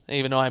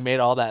 Even though I made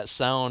all that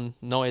sound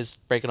noise,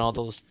 breaking all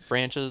those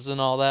branches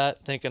and all that,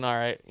 thinking, all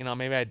right,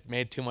 maybe I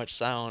made too much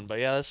sound. But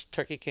yeah, this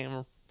turkey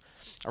came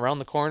around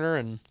the corner,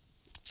 and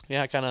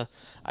yeah,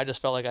 I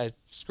just felt like I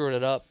screwed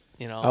it up.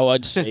 Oh,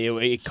 I'd say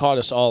it caught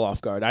us all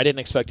off guard. I didn't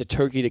expect a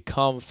turkey to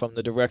come from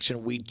the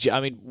direction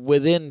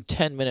within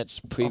 10 minutes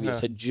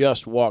previous, had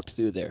just walked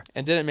through there.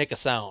 And didn't make a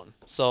sound.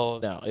 So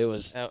no, it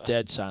was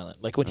dead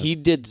silent. Like when he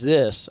did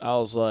this, I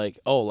was like,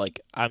 oh,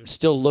 like I'm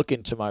still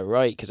looking to my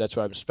right because that's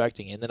what I'm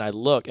expecting. And then I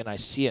look and I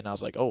see it, and I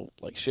was like, oh,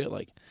 like shit,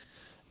 like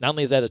not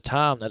only is that a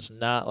Tom, that's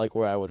not like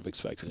where I would have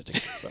expected it to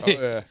come from.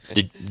 Yeah.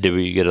 Did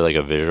we get like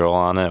a visual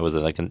on it? Was it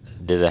like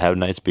did it have a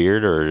nice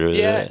beard or?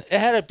 It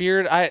had a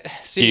beard.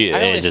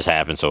 It just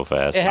happened so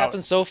fast. It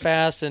happened so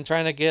fast, and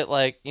trying to get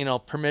like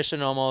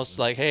permission, almost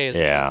like, hey,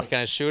 can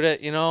I shoot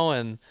it?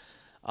 And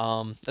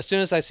as soon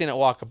as I seen it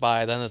walk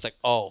by, then it's like,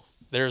 oh,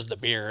 there's the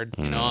beard.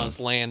 It's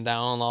laying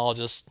down, all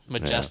just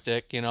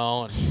majestic. And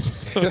I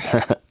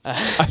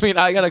mean,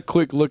 I got a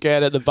quick look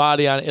at it. The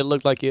body on it, it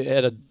looked like it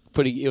had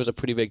it was a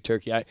pretty big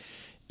turkey.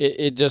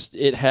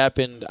 It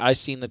happened. I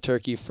seen the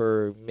turkey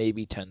for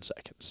maybe 10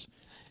 seconds.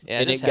 Yeah,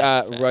 and it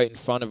got right in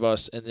front of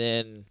us, and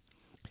then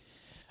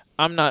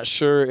I'm not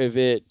sure if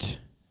it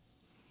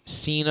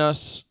seen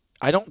us.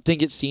 I don't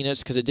think it seen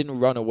us because it didn't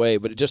run away,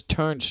 but it just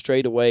turned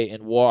straight away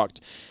and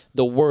walked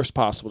the worst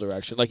possible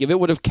direction. Like if it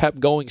would have kept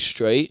going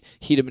straight,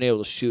 he'd have been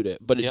able to shoot it.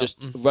 But it just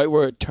right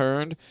where it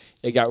turned,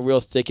 it got real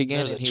thick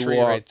again, and he walked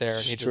right there,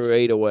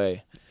 straight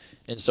away.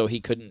 And so he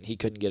couldn't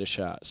get a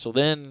shot. So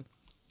then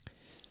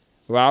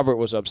Robert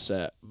was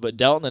upset, but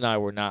Delton and I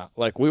were not.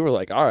 Like we were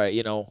like, all right,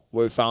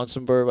 we found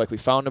some bird. Like we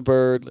found a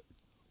bird.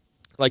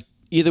 Like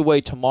either way,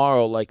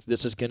 tomorrow, like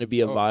this is going to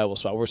be a viable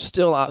spot. We're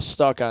still not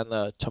stuck on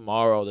the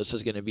tomorrow. This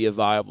is going to be a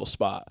viable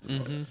spot.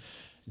 Mm-hmm.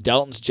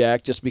 Delton's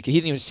jacked just because he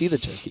didn't even see the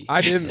turkey.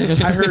 I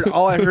didn't.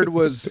 All I heard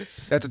was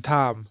that's a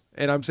Tom.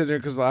 And I'm sitting there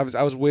because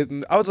I was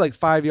waiting. I was like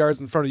 5 yards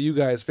in front of you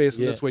guys,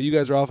 facing this way. You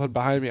guys are off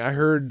behind me. I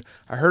heard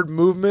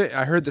movement.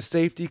 I heard the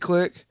safety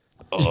click,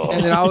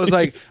 and then I was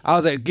like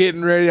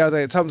getting ready. I was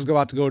like, something's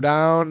about to go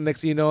down.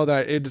 Next thing you know,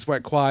 it just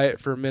went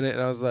quiet for a minute,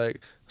 and I was like,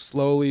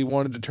 slowly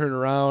wanted to turn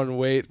around and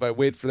wait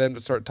for them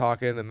to start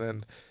talking, and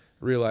then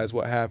realize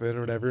what happened or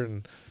whatever.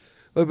 And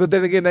but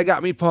then again, that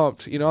got me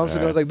pumped. I'm sitting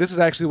there, I was like, this is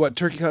actually what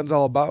turkey hunting's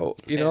all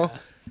about.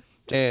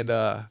 And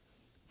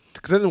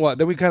then what?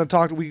 Then we kind of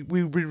talked. We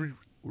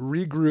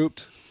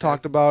regrouped,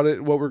 talked about it,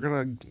 what we're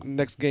gonna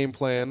next game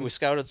plan. We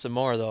scouted some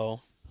more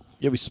though.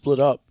 Yeah, we split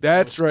up.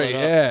 That's right.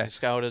 Yeah, we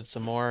scouted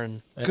some more,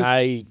 and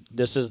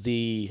this is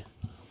the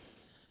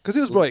because it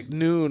was like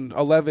noon,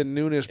 11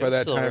 noonish by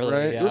that time, early,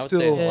 right? Yeah, it was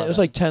still. It was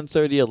like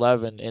 10:30,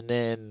 11, and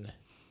then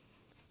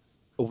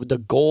the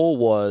goal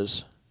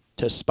was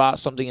to spot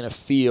something in a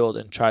field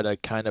and try to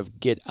kind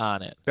of get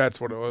on it. That's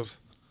what it was.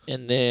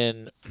 And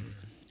then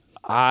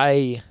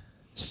I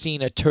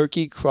seen a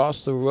turkey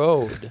cross the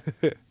road.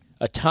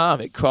 A Tom,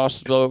 it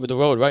crossed the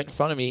road right in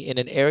front of me in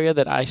an area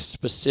that I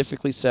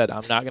specifically said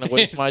I'm not going to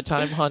waste my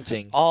time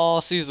hunting. All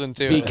season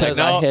too. Because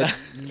I had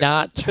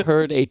not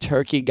heard a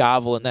turkey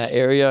gobble in that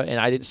area, and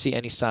I didn't see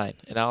any sign.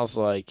 And I was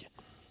like,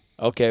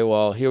 okay,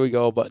 well, here we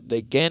go. But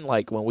again,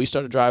 like when we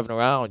started driving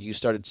around, you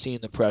started seeing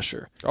the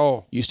pressure.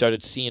 Oh. You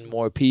started seeing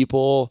more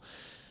people.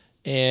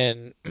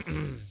 And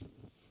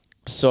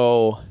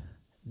so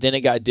then it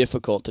got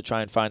difficult to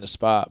try and find a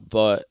spot.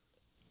 But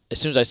as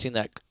soon as I seen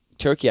that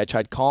turkey, I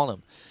tried calling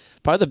him.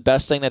 Probably the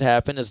best thing that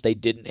happened is they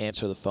didn't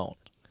answer the phone.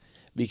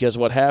 Because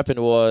what happened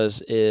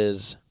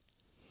is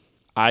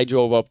I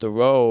drove up the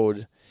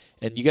road,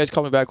 and you guys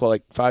called me back,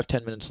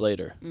 5-10 minutes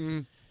later. Mm-hmm.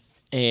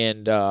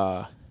 And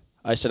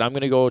I said, I'm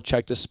going to go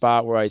check the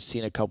spot where I'd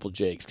seen a couple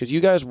jakes. Because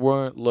you guys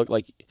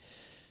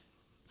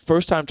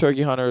first-time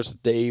turkey hunters,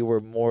 they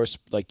were more,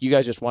 you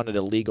guys just wanted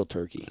a legal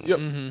turkey. Yep.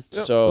 Mm-hmm.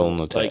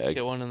 So,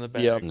 get one in the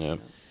bag. Yep.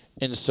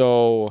 And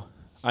so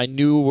I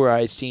knew where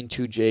I'd seen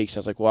two jakes. I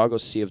was like, well, I'll go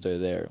see if they're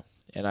there.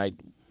 And I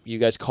you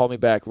guys called me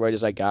back right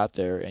as I got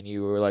there, and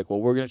you were like,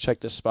 well, we're going to check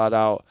this spot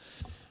out.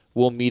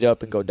 We'll meet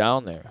up and go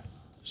down there.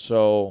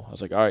 So I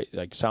was like, all right,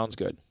 like, sounds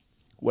good.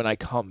 When I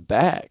come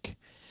back,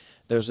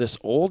 there's this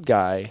old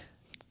guy,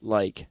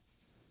 like,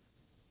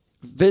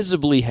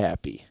 visibly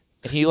happy.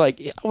 And he, like,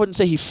 I wouldn't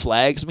say he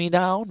flags me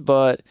down,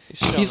 but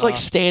he's like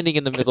standing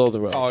in the middle of the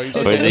road. Oh,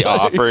 But is he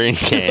offering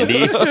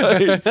candy?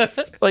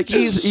 Like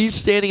he's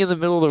standing in the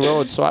middle of the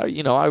road. So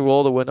I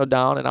rolled the window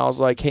down and I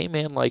was like, hey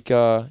man, like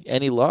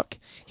any luck?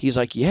 He's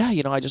like, yeah,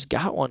 I just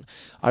got one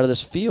out of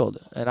this field.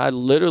 And I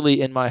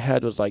literally in my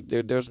head was like,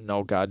 there's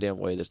no goddamn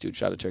way this dude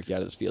shot a turkey out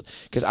of this field.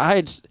 Because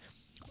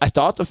I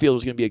thought the field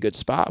was going to be a good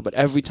spot, but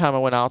every time I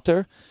went out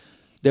there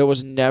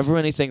was never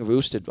anything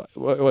roosted.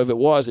 Well, if it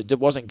was, it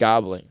wasn't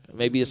gobbling.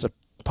 Maybe it's a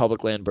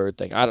public land bird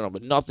thing. I don't know,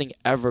 but nothing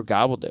ever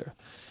gobbled there.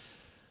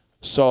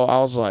 So I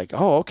was like,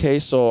 oh, okay.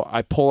 So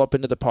I pull up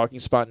into the parking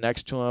spot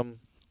next to him,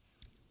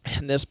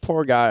 and this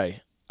poor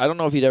guy, I don't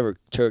know if he'd ever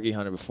turkey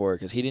hunted before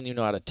because he didn't even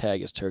know how to tag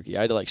his turkey.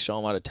 I had to like show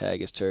him how to tag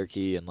his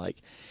turkey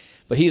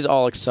but he's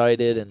all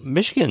excited and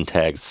Michigan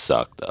tags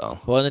suck though.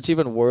 well, and it's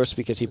even worse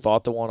because he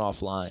bought the one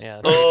offline.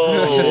 Yeah.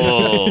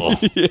 Oh,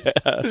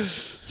 Yeah.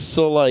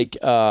 So like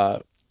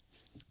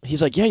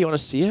he's like, yeah, you want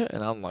to see it?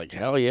 And I'm like,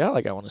 hell yeah,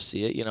 like I want to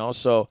see it,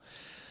 So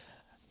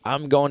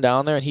I'm going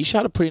down there and he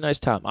shot a pretty nice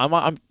time.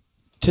 I'm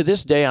to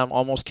this day I'm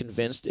almost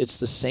convinced it's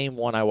the same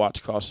one I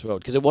watched cross the road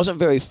because it wasn't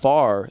very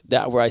far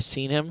where I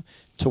seen him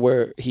to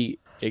where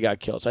it got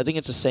killed. So I think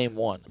it's the same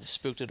one.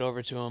 Spooked it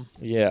over to him.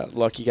 Yeah,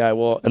 lucky guy.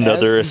 Well,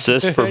 another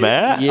assist for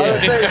Matt. Yeah. I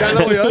was saying,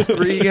 not only us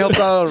three, he helped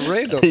out on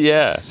random.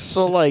 Yeah.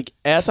 So like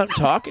as I'm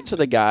talking to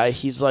the guy,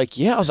 he's like,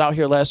 yeah, I was out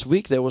here last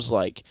week. There was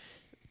like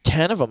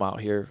 10 of them out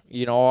here,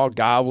 all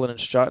gobbling and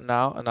strutting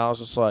out. And I was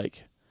just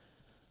like,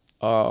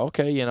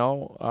 okay,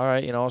 all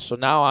right, So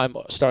now I'm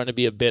starting to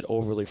be a bit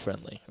overly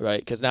friendly, right?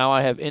 Because now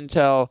I have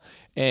intel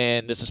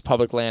and this is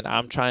public land.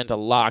 I'm trying to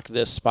lock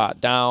this spot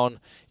down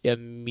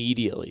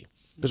immediately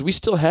because we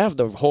still have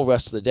the whole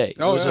rest of the day.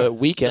 Oh, it was yeah. a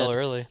weekend. Still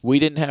early. We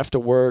didn't have to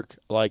work.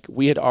 Like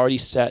we had already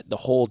set the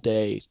whole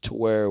day to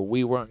where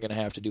we weren't going to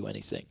have to do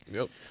anything.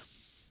 Yep.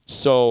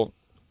 So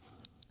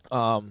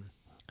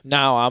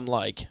now I'm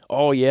like,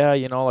 oh, yeah,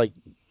 like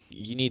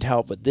you need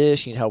help with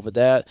this, you need help with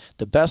that.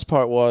 The best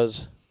part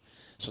was,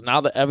 so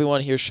now that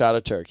everyone here shot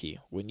a turkey,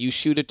 when you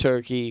shoot a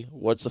turkey,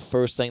 what's the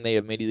first thing they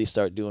immediately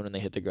start doing when they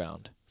hit the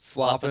ground?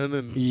 Flopping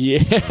and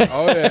Yeah.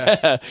 oh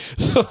yeah.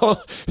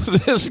 So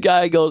this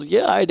guy goes,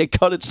 yeah, I had to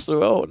cut its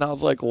throat. And I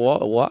was like,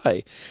 what?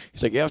 Why?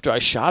 He's like, after I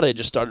shot it, it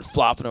just started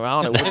flopping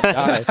around. It wouldn't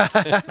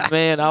die.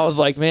 Man, I was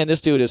like, man, this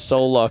dude is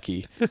so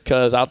lucky.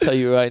 Because I'll tell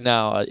you right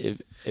now,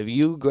 if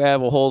you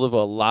grab a hold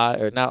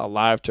of not a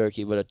live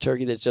turkey, but a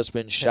turkey that's just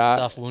been shot,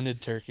 Stuff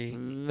wounded turkey.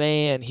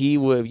 man,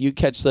 you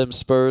catch them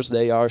spurs,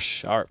 they are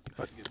sharp.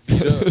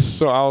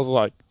 So I was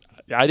like,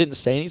 I didn't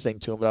say anything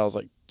to him, but I was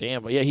like,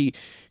 damn. But yeah, he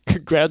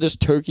grabbed this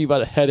turkey by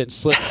the head and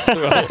slit his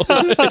throat.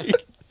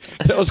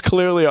 That was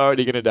clearly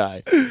already going to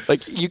die.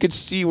 Like, you could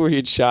see where he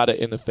had shot it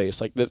in the face.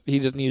 Like, he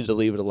just needed to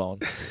leave it alone.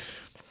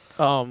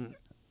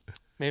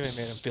 Maybe it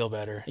made him feel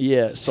better.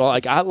 Yeah, so,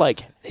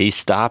 He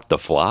stopped the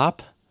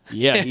flop?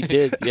 yeah, he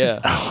did, yeah.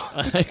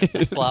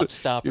 Flop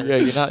stopper. Yeah,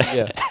 you're not,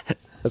 yeah.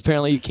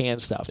 Apparently you can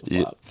stop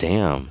the flop.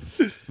 Damn.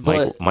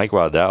 But- Mike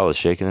Waddell is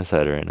shaking his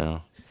head right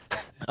now.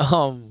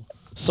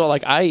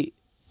 So,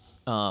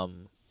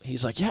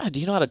 he's like, yeah, do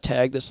you know how to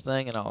tag this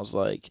thing? And I was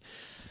like,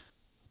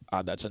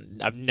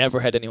 I've never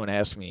had anyone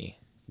ask me,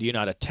 do you know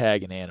how to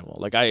tag an animal?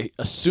 Like, I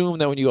assume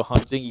that when you go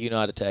hunting, you know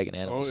how to tag an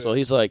animal. Oh, yeah. So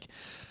he's like,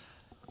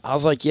 I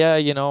was like, yeah,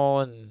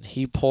 and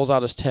he pulls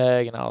out his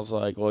tag, and I was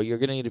like, well, you're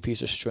going to need a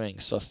piece of string.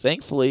 So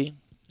thankfully,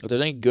 if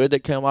there's any good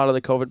that came out of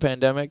the COVID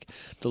pandemic,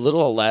 the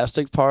little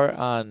elastic part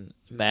on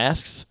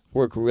masks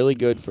work really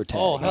good for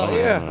tagging. Oh, hell Oh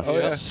yeah. Oh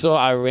yeah. So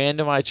I ran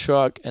to my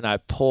truck and I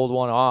pulled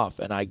one off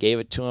and I gave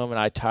it to him and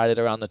I tied it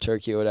around the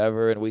turkey or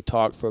whatever, and we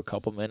talked for a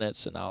couple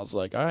minutes and I was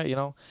like, all right,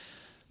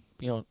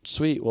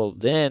 sweet. Well,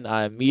 then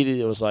I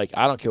immediately was like,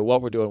 I don't care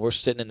what we're doing. We're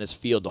sitting in this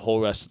field the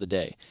whole rest of the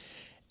day.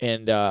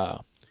 And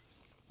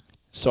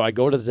so I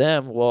go to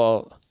them.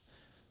 Well,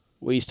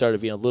 we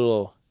started being a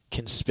little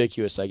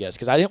conspicuous, I guess,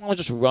 because I didn't want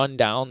to just run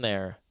down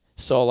there.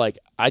 So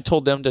I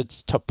told them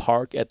to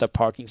park at the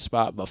parking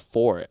spot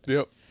before it.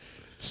 Yep.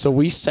 So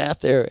we sat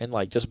there and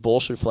just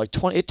bullshit for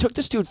 20. It took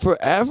this dude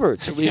forever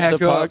to leave Pack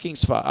the up. parking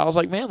spot. I was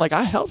like, man,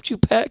 I helped you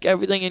pack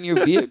everything in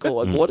your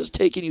vehicle. What is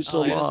taking you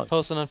so He was long?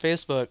 posting on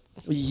Facebook.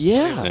 What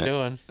Yeah. he's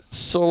doing.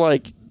 So I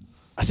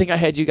think I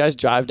had you guys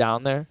drive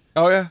down there.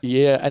 Oh yeah.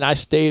 Yeah, and I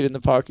stayed in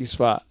the parking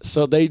spot.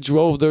 So they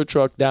drove their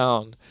truck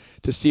down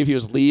to see if he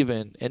was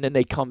leaving, and then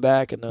they come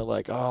back and they're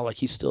like, oh,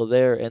 he's still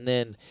there. And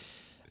then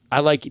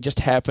I just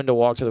happened to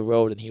walk to the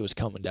road and he was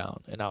coming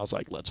down, and I was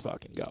like, let's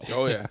fucking go.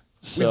 Oh yeah.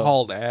 So We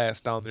hauled ass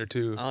down there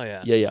too. Oh,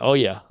 yeah. yeah, oh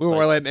yeah. We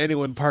weren't letting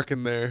anyone park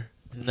in there.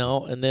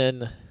 No, and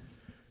then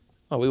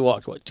Oh, we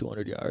walked,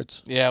 200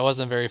 yards? Yeah, it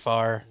wasn't very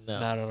far. No.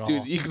 Not at all.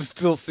 Dude, you can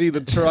still see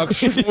the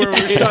trucks where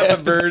we shot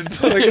the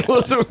birds. Like, It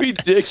was a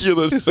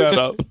ridiculous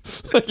setup.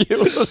 Like, it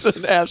was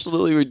an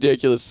absolutely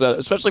ridiculous setup,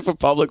 especially for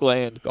public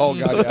land. oh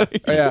god,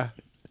 yeah,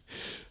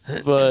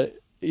 But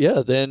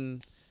yeah,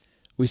 then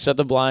we set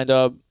the blind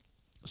up,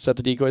 set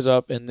the decoys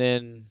up, and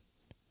then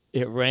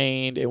it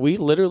rained, and we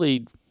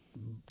literally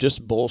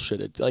just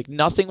bullshitted. Like,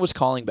 nothing was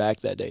calling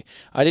back that day.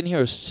 I didn't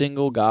hear a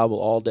single gobble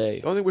all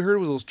day. The only thing we heard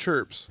was those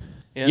chirps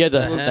Yeah,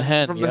 the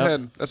hen. from the yep.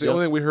 hen. That's the Yep.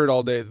 only thing we heard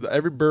all day.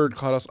 Every bird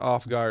caught us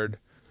off guard.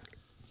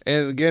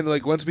 And again,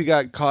 like once we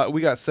got caught,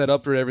 we got set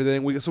up for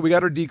everything. We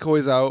got our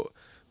decoys out.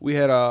 We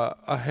had a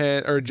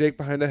hen or a Jake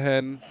behind a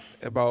hen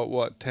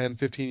about 10,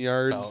 15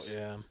 yards Oh,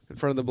 yeah. in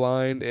front of the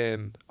blind.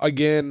 And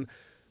again,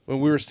 when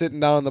we were sitting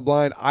down on the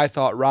blind, I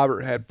thought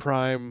Robert had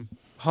prime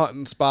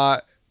hunting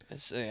spot.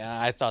 Yeah,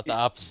 I thought the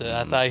opposite.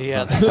 I thought he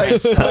had the prime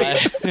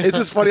spot. It's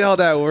just funny how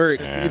that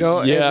works, you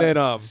know. Yeah. And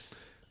then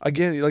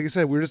again, like I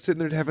said, we were just sitting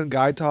there having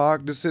guy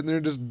talk, just sitting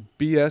there just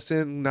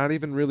BSing, not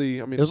even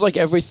really. I mean, It was like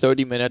every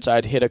 30 minutes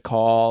I'd hit a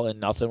call and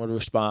nothing would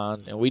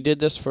respond. And we did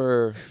this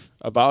for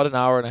about an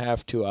hour and a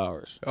half, 2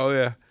 hours. oh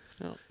yeah.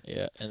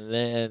 Yeah. And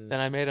then, Then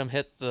I made him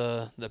hit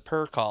the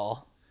purr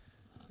call.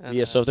 And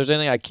yeah, so if there's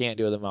anything I can't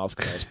do with a mouth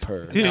call, it's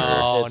purr.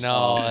 No, It's no.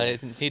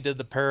 awful. He did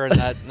the purr, and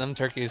them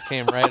turkeys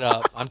came right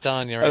up. I'm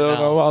telling you right I don't now.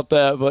 know about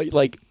that, but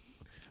like,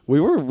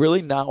 we were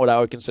really not what I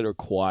would consider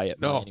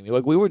quiet. by No. any means.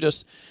 Like, we were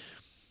just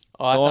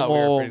Oh, I thought we were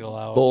normal pretty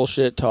loud.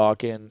 bullshit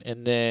talking,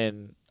 and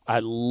then I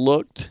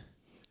looked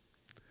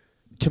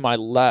to my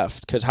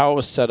left because how it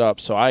was set up.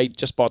 So I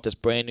just bought this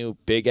brand new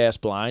big ass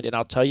blind, and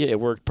I'll tell you, it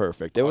worked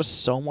perfect. There was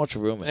so much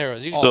room in There it.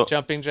 was you So-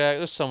 jumping jack.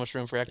 There's so much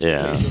room for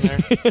Yeah. activities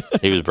in there.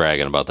 He was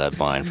bragging about that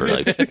blind for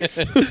like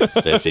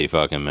 50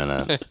 fucking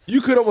minutes.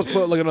 You could almost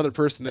put like another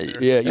person in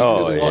there. Yeah, if you you Oh,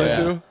 really yeah. wanted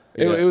to.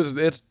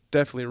 Yeah. It's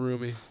definitely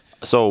roomy.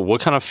 So, what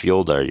kind of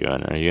field are you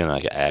in? Are you in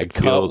like an ag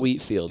Cut field? wheat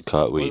field.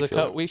 Cut Was wheat it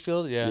field. cut wheat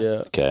field? Yeah. Yeah.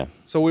 Okay.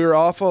 So we were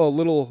off a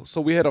little. So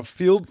we had a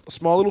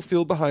small little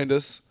field behind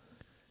us,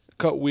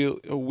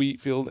 wheat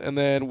field, and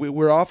then we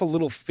were off a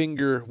little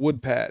finger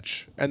wood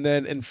patch, and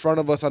then in front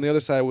of us on the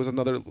other side was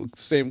another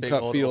same Big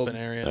cut old field.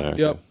 open area. Alright.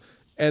 Yep.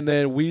 And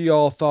then we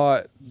all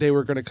thought they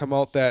were going to come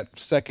out that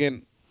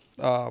second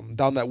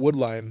down that wood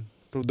line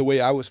the way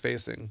I was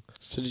facing.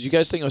 So did you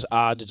guys think it was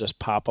odd to just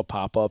pop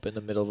up in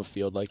the middle of a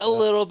field like that? A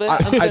little bit. I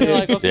I'm thinking did.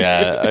 like, okay.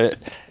 Yeah.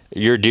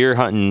 Your deer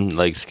hunting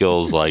like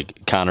skills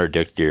like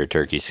contradict your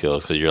turkey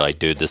skills because you're like,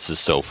 dude, this is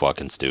so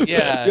fucking stupid.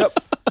 Yeah. Yep.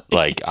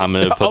 Like, I'm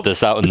gonna put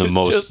this out in the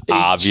most Just a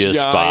obvious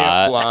giant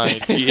spot.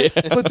 blind. Yeah.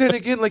 But then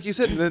again, like you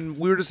said, and then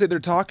we were just sitting there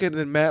talking, and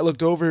then Matt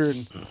looked over,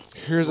 and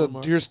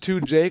here's two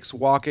Jakes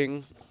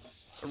walking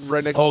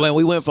right next. Oh man,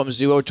 we went from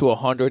 0 to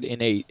 100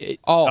 in a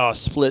Oh.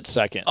 split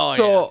second.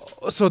 Oh,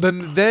 So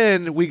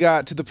then we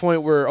got to the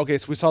point where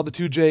so we saw the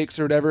two Jakes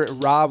or whatever.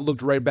 Rob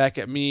looked right back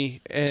at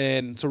me,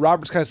 and so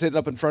Robert's kind of sitting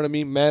up in front of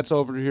me. Matt's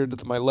over here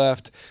to my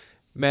left.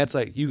 Matt's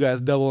like, "You guys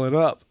doubling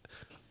up."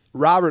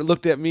 Robert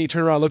looked at me,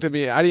 turned around, looked at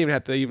me. I didn't even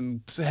have to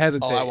even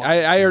hesitate. Oh,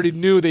 I already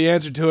knew the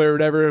answer to it or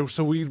whatever.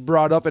 So we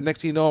brought up, and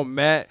next thing you know,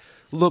 Matt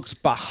looks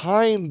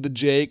behind the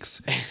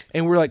Jakes,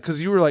 and we're like, because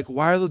you were like,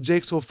 "Why are the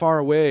Jakes so far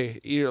away?"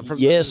 You know,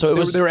 Yeah, so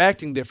they were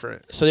acting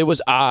different. So it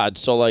was odd.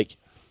 So like,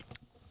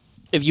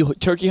 if you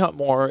turkey hunt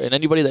more, and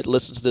anybody that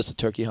listens to this at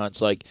turkey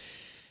hunts, like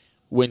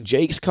when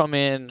Jakes come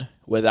in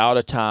without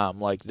a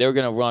tom, like they're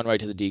gonna run right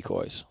to the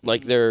decoys.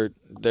 Like they're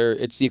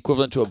it's the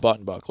equivalent to a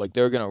button buck. Like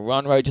they're gonna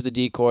run right to the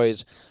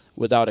decoys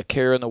without a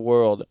care in the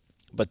world.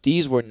 But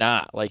these were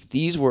not. Like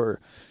these were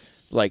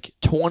like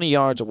 20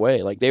 yards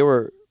away. Like they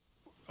were.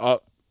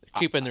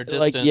 keeping their distance.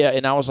 Like yeah,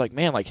 and I was like,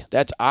 man, like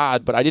that's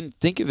odd, but I didn't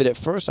think of it at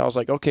first. I was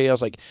like, okay, I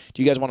was like,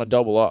 do you guys want to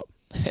double up?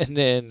 And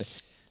then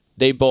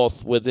they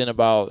both within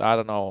about I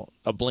don't know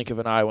a blink of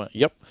an eye went,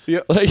 yep.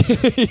 Yep. Like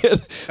yeah,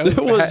 And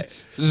there was Matt-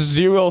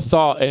 zero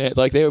thought in it.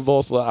 Like they were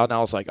both, and I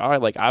was like, all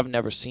right, like I've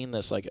never seen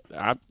this. Like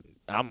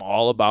I'm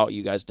all about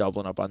you guys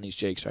doubling up on these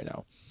Jakes right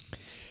now.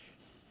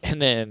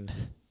 And then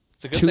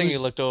it's a good thing you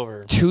looked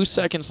over. 2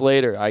 seconds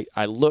later,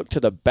 I looked to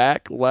the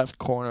back left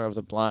corner of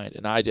the blind,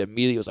 and I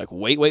immediately was like,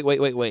 wait.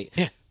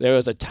 Yeah. There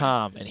was a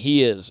tom, and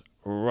he is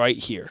right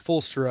here.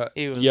 Full strut.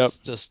 He was Yep.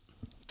 just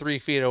 3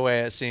 feet away,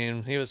 it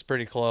seemed. He was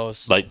pretty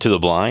close. Like to the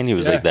blind, he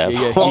was like that.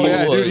 Oh,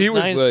 yeah, dude, he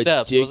was 9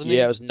 steps, wasn't he?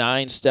 Yeah, it was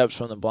 9 steps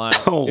from the blind.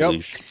 Holy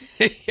Yep.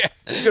 shit.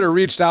 You could have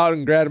reached out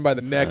and grabbed him by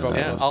the neck. Yeah,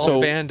 almost. all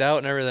So- fanned out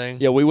and everything.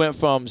 Yeah, we went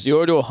from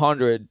 0 to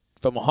 100,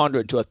 from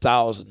 100 to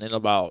 1,000 in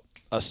about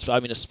a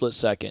split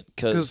second.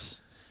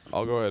 Because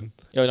I'll go ahead.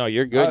 oh no,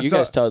 you're good. You so-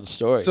 guys tell the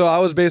story. So I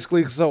was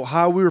basically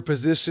how we were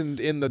positioned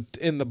in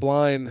the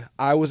blind.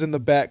 I was in the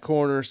back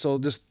corner, so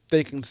just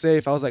thinking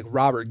safe. I was like,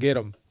 Robert, get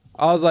him.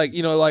 I was like,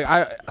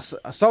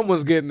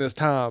 someone's getting this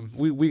Tom.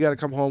 We got to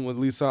come home with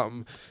at least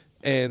something.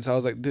 And so I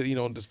was like,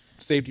 just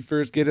safety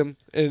first, get him.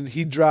 And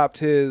he dropped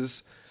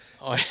his.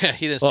 Oh yeah,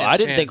 he didn't. well, stand a I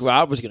didn't think chance.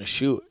 Rob was gonna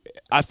shoot.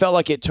 I felt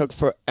like it took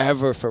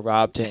forever for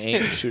Rob to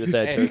aim and shoot at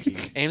that Hey,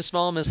 turkey. aim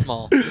small, miss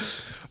small.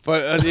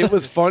 But it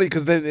was funny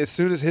because then as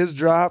soon as his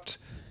dropped,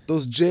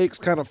 those jakes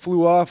kind of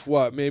flew off,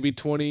 maybe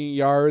 20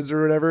 yards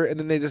or whatever, and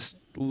then they just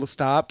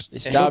stopped. They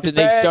stopped and Looked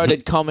they back.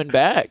 started coming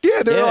back.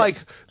 Yeah, they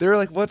were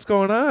like, "What's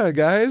going on,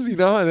 guys?" And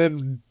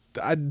then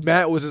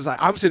Matt was just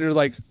like, I'm sitting there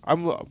like,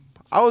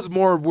 I was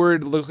more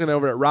worried looking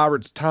over at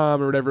Robert's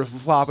Tom or whatever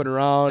flopping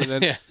around, and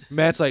then Yeah.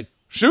 Matt's like,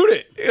 "Shoot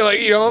it!" Yeah,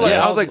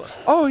 I was like,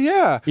 "Oh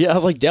yeah." Yeah, I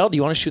was like, Dale, do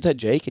you want to shoot that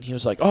Jake? And he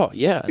was like, oh,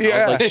 yeah. And I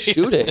Yeah. was like,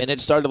 shoot it. And it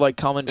started, like,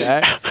 coming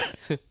back.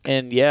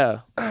 And, yeah.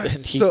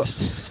 And he So-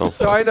 just- So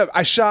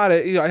I shot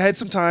it. I had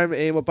some time to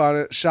aim up on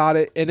it, shot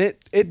it, and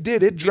it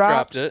did. It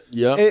dropped. Dropped it.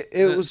 yeah.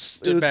 It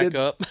Stood back did-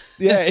 up.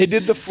 Yeah, it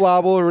did the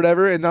flobble or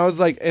whatever, and I was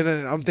like, and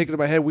then I'm thinking in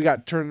my head, we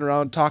got turning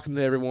around talking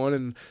to everyone,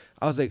 and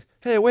I was like,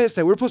 hey, wait a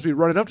second, we're supposed to be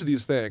running up to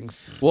these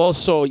things. Well,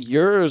 so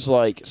yours,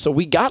 like, so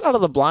we got out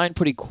of the blind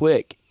pretty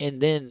quick.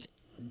 And then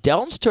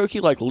Delton's turkey,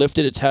 like,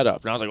 lifted its head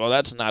up. And I was like, well,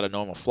 that's not a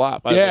normal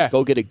flop. I was Yeah. like,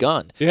 go get a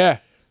gun. Yeah.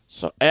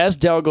 So as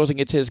Del goes and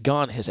gets his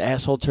gun, his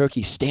asshole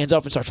turkey stands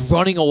up and starts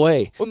running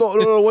away. Well,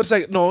 no, 1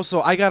 second. No,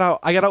 so I got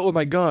out with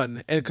my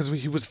gun, and because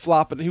he was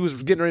flopping, he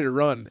was getting ready to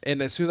run,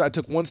 and as soon as I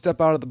took one step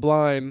out of the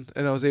blind,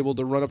 and I was able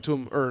to run up to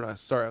him,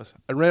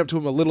 I ran up to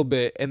him a little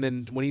bit, and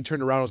then when he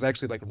turned around, I was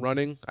actually like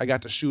running. I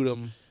got to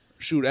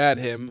shoot at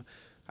him.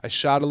 I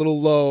shot a little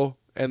low,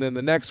 and then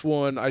the next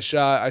one I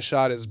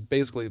shot his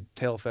basically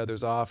tail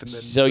feathers off, and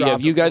then. So, yeah, if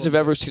dropped you him guys a have little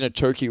ever seen a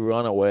turkey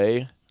run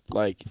away,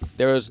 like,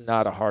 there is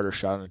not a harder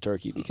shot on a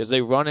turkey because they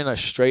run in a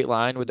straight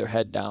line with their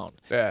head down.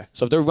 bit. Yeah.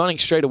 So if they're running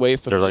straight away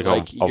from They're like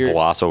a you're-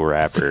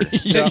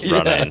 velociraptor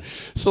running.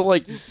 So,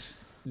 like,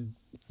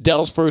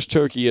 Dell's first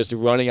turkey is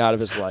running out of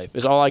his life.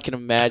 Is all I can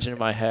imagine in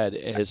my head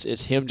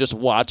is him just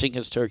watching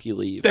his turkey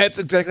leave. That's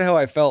exactly how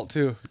I felt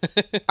too.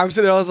 I'm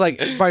sitting there, I was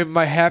like,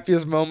 my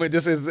happiest moment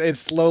just is it's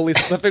slowly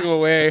slipping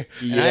away.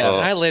 And Yeah.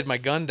 I laid my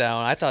gun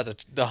down. I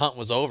thought the hunt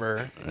was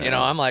over.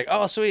 I'm like,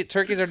 oh, sweet,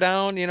 turkeys are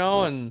down,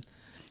 and,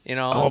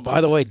 Oh,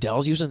 by the way,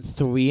 Dell's using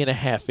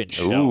 3.5 inch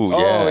shells. Ooh,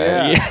 Oh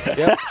yeah. yeah.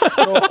 Yep.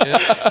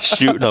 So,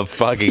 Shooting a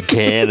fucking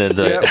cannon,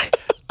 Yep.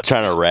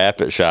 trying to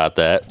rapid shot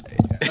that.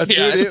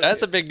 dude,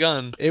 that's a big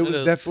gun. it was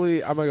is.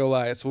 definitely. I'm not gonna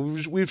lie. So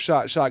we've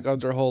shot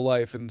shotguns our whole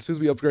life, and as soon as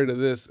we upgraded to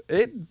this,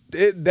 it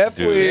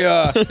definitely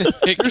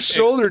your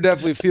shoulder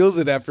definitely feels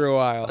it after a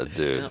while.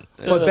 Dude.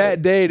 But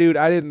that day, dude,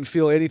 I didn't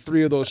feel any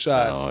 3 of those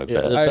shots. Oh, I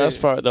Yeah, bet. the I-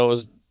 best part, though,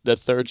 was the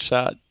third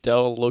shot.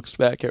 Dell looks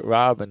back at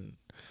Rob, and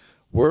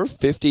we're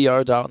 50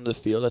 yards out in the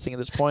field, I think, at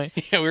this point.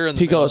 Yeah, we were in the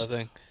He middle goes, of the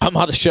thing. I'm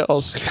out of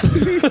shells. And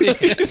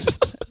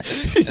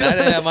I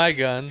didn't have my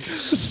gun.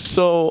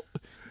 So,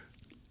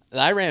 And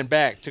I ran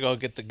back to go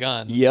get the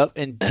gun. yep,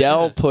 and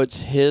Dell puts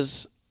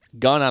his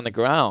gun on the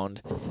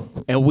ground,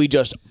 and we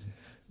just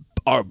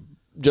are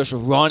just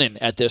running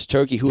at this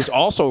turkey who's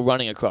also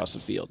running across the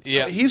field.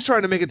 Yeah. He's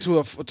trying to make it to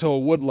a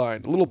wood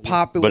line, a little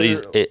popular. But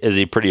is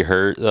he pretty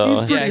hurt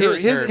though? He's Yeah, he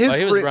was His- hurt, his but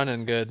he was ri-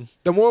 running good.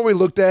 The more we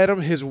looked at him,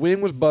 his wing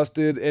was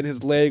busted, and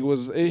his leg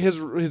was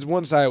his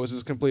one side was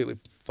just completely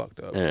fucked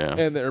up, Yeah.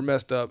 and they're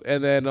messed up.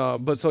 And then,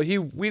 but so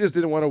we just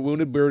didn't want a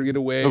wounded bird to get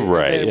away,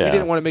 Right, And yeah. we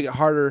didn't want to make it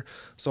harder.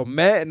 So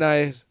Matt and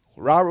I,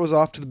 Robert was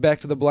off to the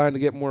back to the blind to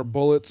get more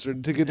bullets or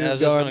to get I was his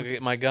just gun. going to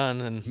get my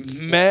gun,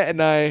 and Matt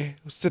and I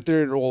sit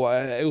there, and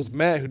it was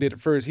Matt who did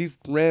it first. He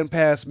ran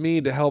past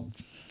me to help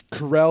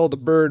corral the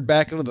bird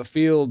back into the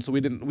field so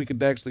we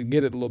could actually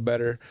get it a little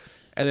better.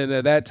 And then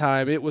at that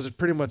time, it was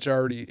pretty much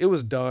it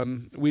was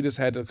done. We just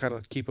had to kind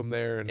of keep him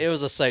there. And it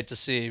was a sight to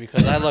see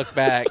because I look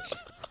back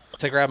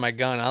to grab my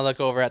gun. I look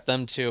over at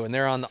them two, and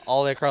they're all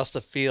the way across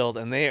the field,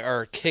 and they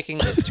are kicking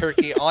this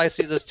turkey. All I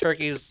see is this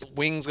turkey's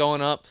wings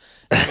going up.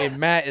 I mean,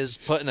 Matt is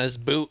putting his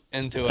boot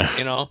into it,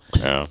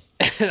 Yeah.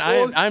 And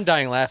I'm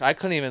dying laughing. I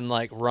couldn't even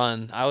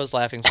run. I was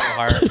laughing so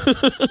hard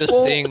just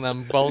seeing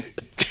them both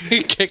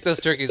kick this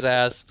turkey's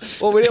ass.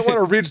 Well, we didn't want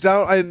to reach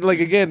down.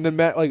 Then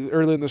Matt,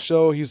 early in the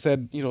show, he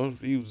said, he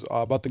was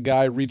about the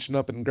guy reaching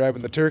up and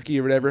grabbing the turkey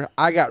or whatever.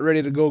 I got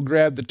ready to go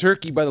grab the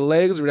turkey by the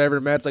legs or whatever.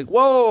 And Matt's like,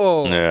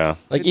 whoa. Yeah.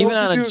 Like, Hey, even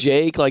don't on you a do-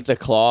 Jake, like, the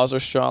claws are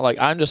strong. Like,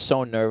 I'm just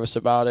so nervous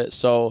about it.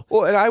 So,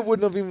 Well, and I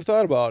wouldn't have even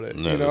thought about it,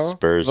 No, you the know?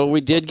 Spurs. but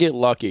we did get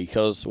lucky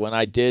because when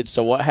I did,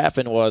 so what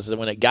happened was that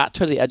when it got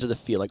to the edge of the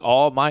field, like,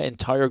 all my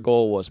entire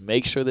goal was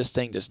make sure this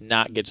thing does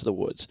not get to the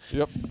woods.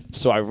 Yep.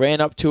 So I ran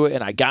up to it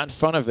and I got in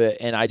front of it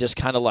and I just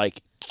kind of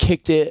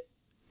kicked it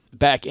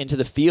back into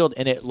the field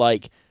and it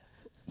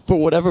for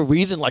whatever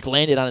reason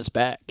landed on its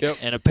back. Yep.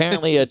 And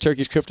apparently a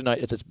turkey's kryptonite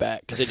is its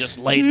back because it just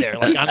laid there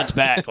on its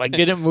back,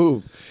 didn't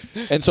move.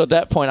 And so at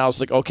that point I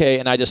was like, okay,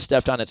 and I just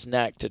stepped on its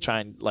neck to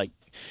try and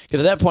because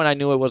at that point I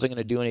knew it wasn't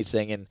going to do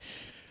anything and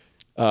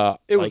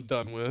It was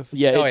done with.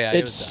 yeah, Oh, it, yeah, it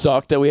it was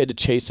sucked that we had to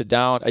chase it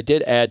down. I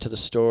did add to the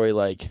story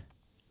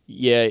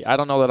yeah, I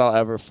don't know that I'll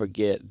ever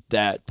forget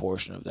that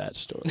portion of that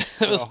story.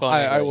 It was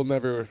funny. I will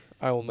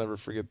never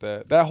forget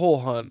that. That whole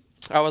hunt.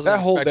 I wasn't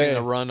that whole expecting day.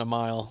 to run a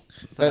mile.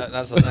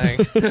 That's the thing.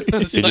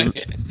 It's Can you, like-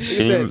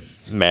 can you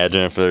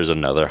imagine if there's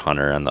another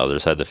hunter on the other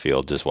side of the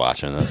field just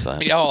watching this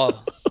thing? Yo,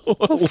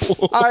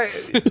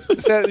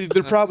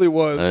 There probably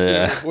was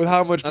Yeah. too, with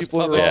how much That's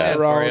people public were ad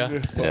for around. ya.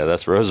 Yeah,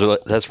 that's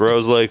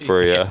Rose Lake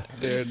for you.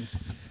 Dude.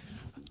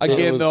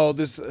 Again, was- though,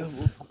 this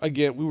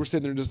again, we were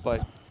sitting there just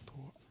like,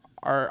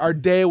 our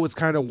day was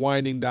kind of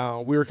winding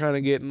down. We were kind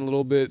of getting a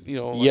little bit,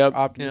 like, Yep.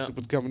 optimistic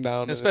was coming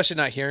down. and Especially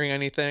not hearing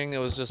anything. It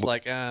was just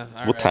like, all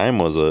What right. time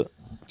was it?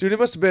 dude, it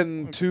must have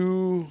been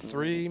 2.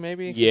 3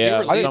 maybe?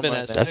 Yeah, We were leaving something at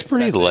like that. That's 6,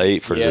 pretty I think.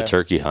 late for Yeah. the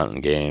turkey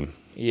hunting game.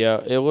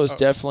 Yeah, it was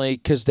definitely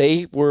because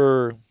they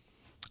were.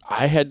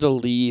 I had to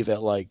leave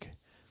at like,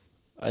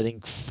 I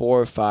think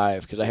 4 or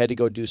 5 because I had to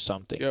go do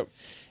something. Yep.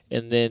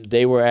 And then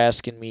they were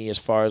asking me as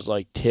far as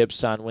like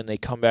tips on when they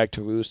come back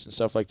to roost and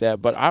stuff like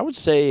that. But I would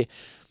say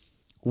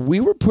we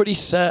were pretty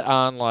set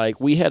on like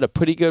we had a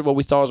pretty good what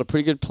we thought was a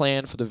pretty good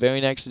plan for the very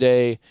next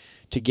day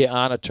to get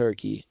on a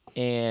turkey,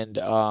 and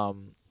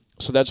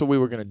so that's what we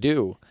were gonna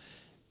do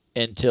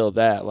until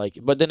that. Like,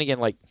 but then again,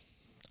 like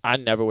I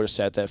never would have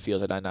sat that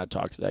field had I not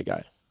talked to that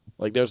guy.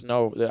 Like, there's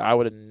no, I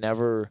would have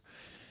never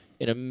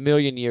in a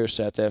million years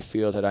sat that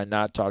field had I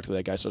not talked to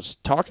that guy. So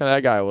talking to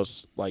that guy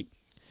was like,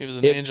 He was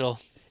an It- angel.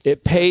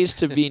 it pays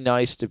to be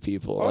nice to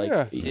people. Oh, like,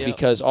 yeah. Yeah.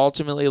 because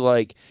ultimately,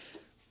 like,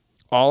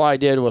 all I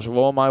did was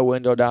roll my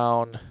window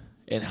down,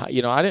 and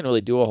I didn't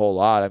really do a whole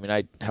lot. I mean,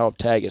 I helped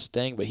tag his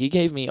thing, but he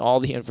gave me all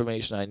the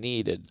information I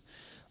needed.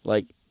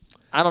 Like,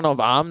 I don't know if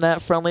I'm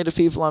that friendly to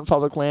people on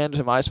public land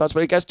in my spots,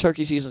 but I guess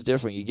turkey season's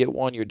different. You get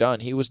one, you're done.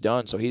 He was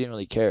done, so he didn't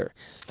really care.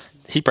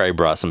 He probably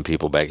brought some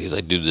people back. He's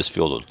like, dude, this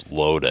field was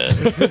loaded.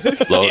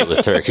 Loaded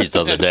with turkeys the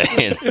other day.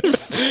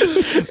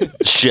 And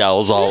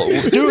shells all.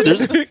 Dude,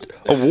 there's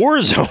a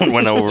war zone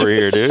went over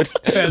here, dude.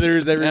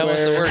 Feathers That was the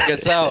everywhere. word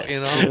gets out,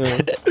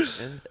 and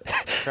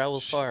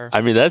travels far.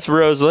 I mean, that's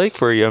Rose Lake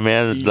for you,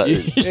 man.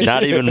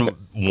 Not even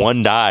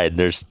one died.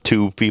 There's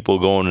 2 people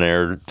going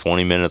there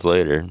 20 minutes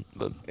later.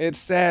 But It's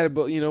sad,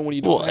 but when you don't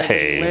Well, have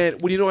hey.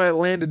 land, when you don't have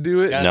land to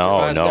do it, Yeah. no,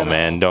 survive no, that.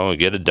 man, don't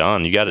get it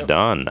done. You got it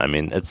done. I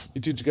mean,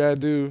 you do what you gotta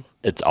do.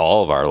 it's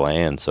all of our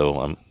land, so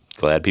I'm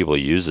glad people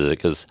use it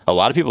because a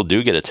lot of people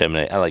do get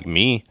intimidated. Like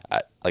me,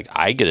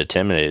 I get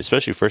intimidated,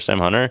 especially first time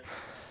hunter.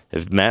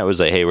 If Matt was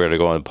like, "Hey, we're gonna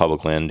go on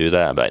public land and do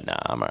that," I'm like, "Nah,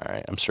 I'm all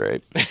right. I'm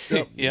straight."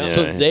 Yeah. Yeah.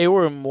 So they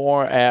were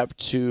more apt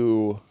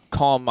to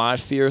calm my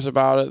fears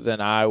about it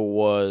than I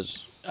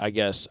was, I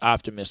guess,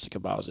 optimistic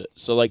about it.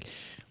 So like,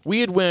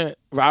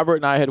 Robert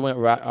and I had went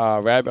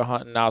rabbit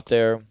hunting out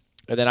there,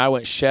 and then I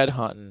went shed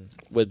hunting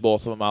with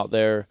both of them out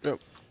there. Yep.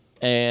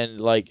 And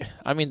like,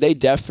 I mean, they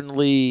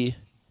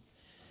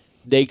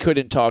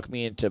couldn't talk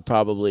me into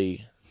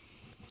probably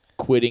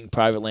quitting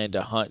private land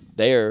to hunt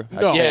there.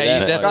 I'd No. say Yeah, that you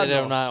much. definitely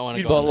God, do not want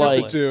to You go. But, on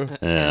like- public.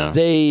 to. Yeah.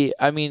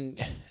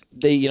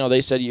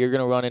 They said you're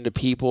gonna run into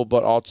people,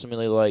 but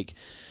ultimately, like,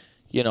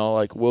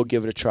 we'll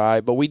give it a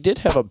try. But we did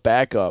have a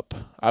backup.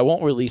 I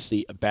won't release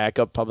the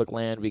backup public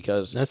land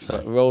because That's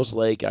fine. Rose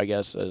Lake, I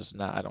guess, is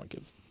not. I don't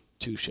give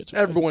 2 shits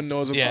about it. Everyone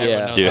knows about Yeah, it.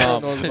 everyone knows Dude.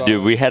 Everyone knows about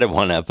Dude, it. we had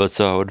one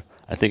episode.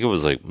 I think it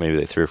was like maybe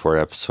like 3 or 4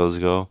 episodes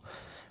ago.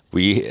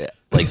 We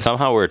like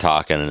somehow we were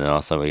talking, and then all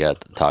of a sudden we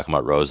got talking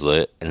about Rose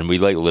Lake, and we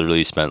like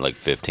literally spent like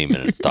 15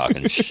 minutes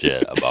talking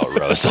shit about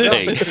Rose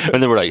Lake,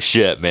 and then we're like,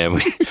 "Shit, man,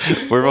 we're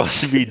supposed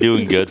to be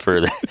doing good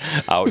for the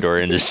outdoor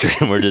industry,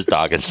 and we're just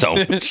talking so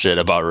much shit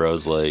about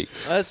Rose Lake,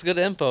 That's good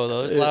info,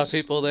 though. There's a lot of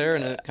people there,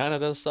 and it kind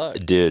of does suck.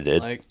 dude."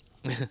 Like,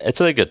 It's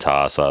like a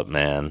toss up,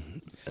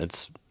 man.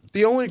 It's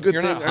The only good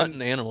you're thing, not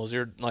hunting animals.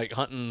 You're like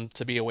hunting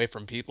to be away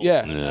from people. Yeah.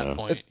 At Yeah. that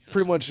point. it's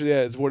pretty much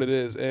it's what it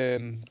is.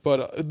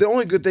 But the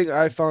only good thing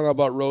I found out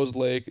about Rose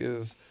Lake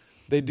is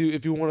they do,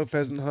 if you want a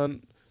pheasant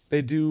hunt,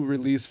 they do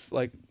release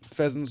like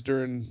pheasants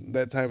during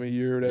that time of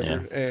year or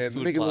whatever, and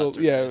Food make it a plots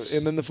little are nice.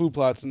 and then the food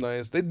plots are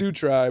nice. They do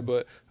try,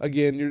 but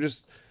again,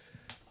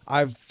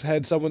 I've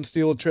had someone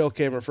steal a trail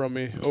camera from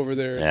me over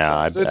there. and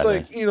Yeah, stuff. So I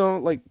it's bet.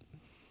 like like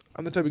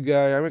I'm the type of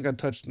guy I ain't gonna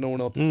touch no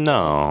one else's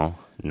no.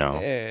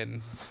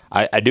 and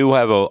I do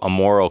have a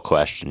moral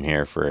question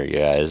here for you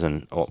guys,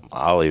 and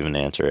I'll even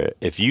answer it.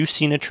 If you've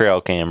seen a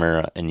trail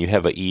camera and you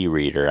have an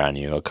e-reader on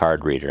you, a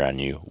card reader on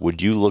you,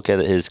 would you look at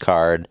his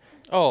card?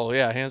 Oh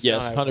yeah, hands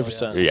Yes, down. I will,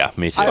 100%. yeah. Yeah,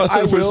 me too.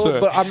 I will,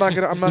 100%. but I'm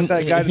not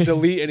that guy to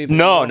delete anything.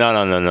 No.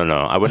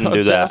 I wouldn't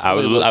do that. I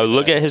would Definitely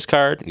look at his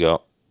card and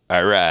go,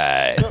 all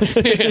right, Put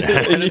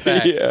it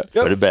back. Yeah.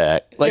 put it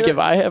back. Like, if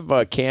I have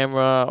a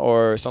camera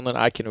or something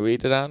I can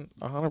read it on,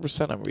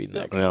 100% I'm reading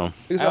that. You know,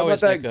 Because I I'm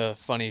always not that make a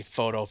funny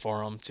photo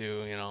for them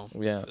too.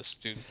 Yeah. This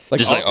dude. Like,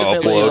 just like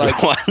ultimately, upload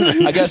like,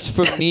 one. I guess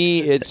for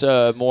me, it's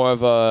more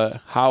of a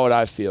how would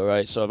I feel,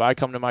 right? So if I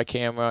come to my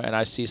camera and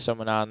I see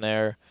someone on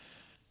there,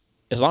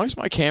 as long as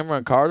my camera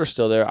and card are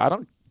still there, I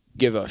don't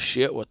give a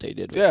shit what they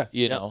did. With Yeah. it,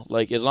 you Yep. know,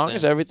 like as long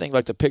as Same. everything,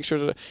 like the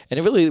pictures, and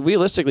it really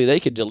realistically, they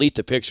could delete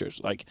the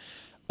pictures. Like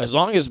as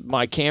long as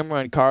my camera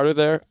and card are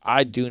there,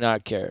 I do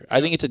not care.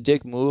 I think it's a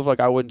dick move. Like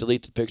I wouldn't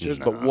delete the pictures,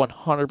 but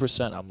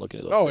 100% I'm looking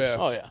at those. Oh pictures.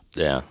 yeah. Oh yeah.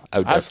 Yeah, I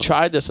would I've definitely.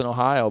 tried this in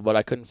Ohio, but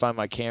I couldn't find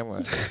my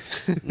camera.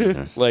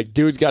 Like,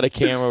 dude's got a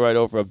camera right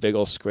over a big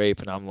old scrape,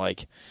 and I'm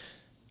like,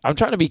 I'm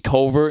trying to be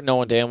covert,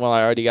 knowing damn well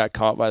I already got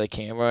caught by the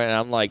camera, and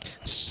I'm like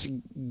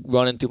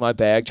running through my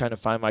bag trying to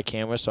find my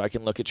camera so I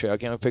can look at trail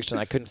camera pictures, and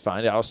I couldn't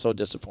find it. I was so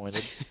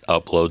disappointed.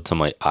 Upload some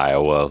like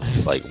Iowa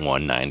like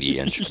 190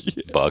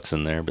 inch bucks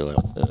in there. Be like,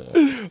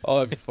 Oh,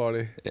 that'd be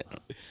funny.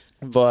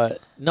 But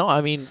no,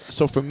 I mean,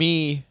 so for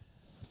me,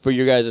 for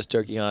your guys'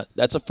 turkey hunt,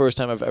 that's the first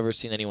time I've ever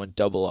seen anyone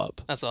double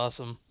up. That's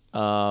awesome.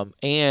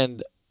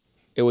 And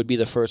it would be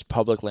the first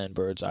public land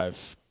birds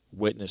I've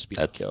witnessed being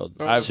That's killed.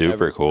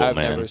 super cool, I've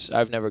man.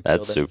 I've never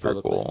That's killed any super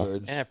public land cool.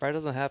 birds. Yeah, it probably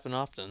doesn't happen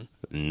often.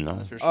 No,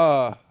 That's for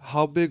sure.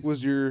 How big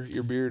was your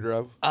beard,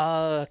 Rob?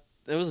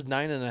 It was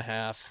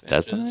 9.5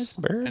 That's a inches. nice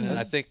bird. And then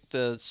I think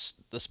the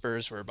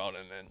spurs were about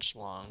an inch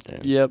long.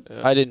 Yep.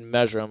 Yeah. I didn't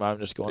measure them. I'm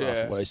just going off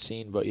Yeah. of what I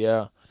seen. But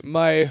yeah.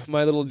 My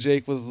little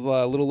Jake was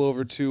a little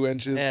over 2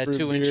 inches. Yeah, for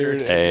 2 beard.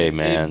 incher. Hey, It-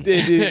 man. It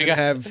didn't even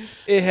have.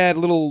 It had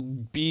little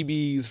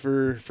BBs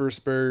for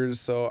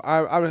spurs. So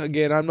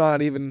I'm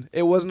not even.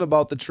 It wasn't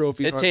about the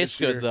trophy. It hunt tastes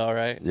this year. good though,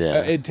 right?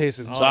 yeah. It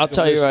tasted. So I'll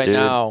tell you right Dude,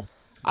 now,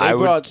 they I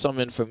would- brought some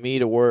in for me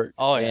to work.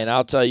 Oh, yeah. And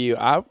I'll tell you,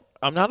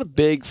 I'm not a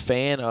big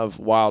fan of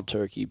wild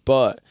turkey,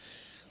 but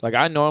like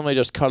I normally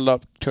just cut it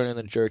up, turn it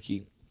into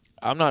jerky.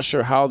 I'm not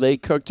sure how they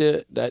cooked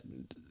it. That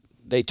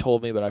they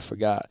told me, but I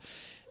forgot.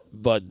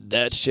 But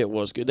that shit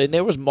was good. And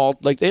there was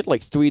they had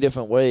like 3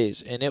 different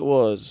ways, and it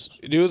was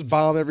It was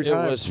bomb every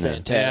time. it was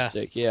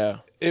fantastic. Yeah.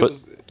 It But-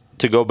 was.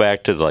 To go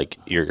back to like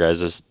your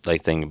guys'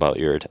 like thing about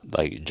your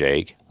like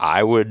Jake,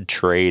 I would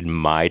trade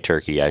my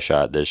turkey I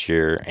shot this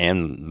year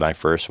and my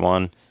first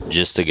one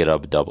just to get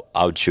up a double.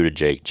 I would shoot a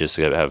Jake just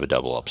to have a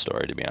double up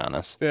story. To be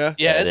honest. Yeah.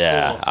 Yeah, it's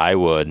yeah, cool. I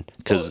would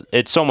because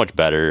it's so much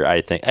better.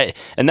 I think,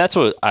 and that's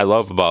what I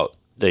love about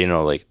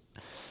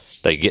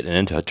like getting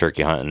into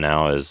turkey hunting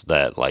now is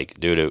that like,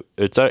 dude,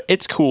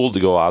 it's cool to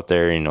go out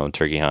there,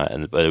 turkey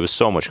hunt, but it was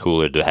so much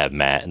cooler to have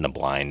Matt in the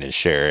blind and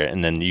share it,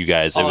 and then you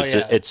guys,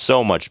 Yeah. it's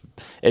so much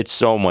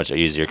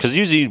easier because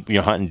usually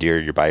you're hunting deer,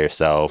 you're by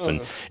yourself,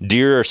 and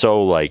deer are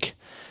so like.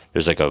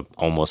 There's like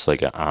almost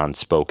like an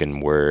unspoken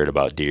word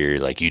about deer.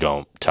 Like you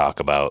don't talk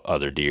about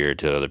other deer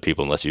to other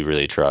people unless you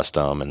really trust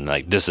them. And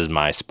like, this is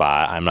my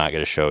spot. I'm not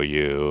going to show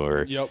you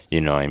or, Yep. you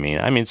know what I mean?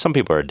 I mean, some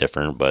people are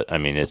different, but I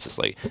mean, it's just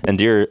like, and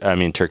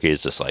turkey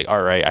is just like,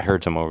 all right, I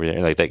heard some over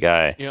there. Like that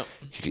guy. Yep.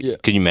 Yeah.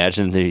 Could you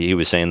imagine that he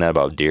was saying that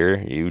about deer?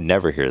 You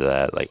never hear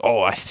that. Like,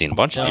 oh, I've seen a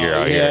bunch of deer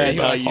out yeah, here.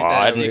 no, Like, you oh,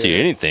 I never didn't see hear.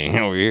 anything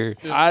over here.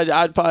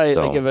 I'd probably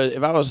So-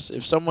 like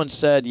if someone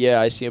said,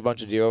 yeah, I see a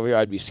bunch of deer over here,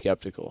 I'd be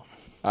skeptical.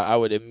 I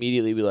would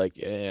immediately be like,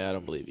 yeah, I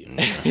don't believe you.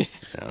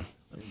 Yeah.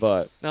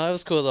 But No, it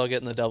was cool though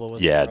getting the double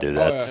with Yeah, him. dude, Oh,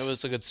 that's. yeah. It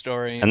was a good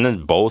story. And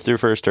then both your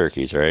first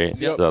turkeys, right?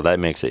 Yep. So that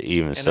makes it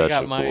even And I such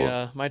got a my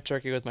cool. my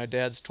turkey with my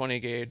dad's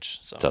 20 gauge.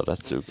 So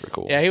that's super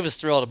cool. Yeah, he was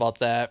thrilled about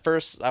that.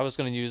 First, I was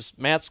going to use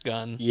Matt's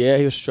gun, yeah,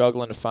 he was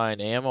struggling to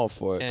find ammo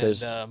for it and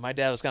because my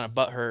dad was kind of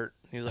butthurt.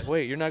 He was like,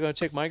 "Wait, you're not going to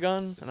take my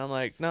gun?" And I'm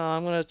like, "No,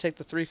 I'm going to take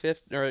the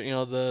 350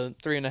 or the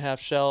 3.5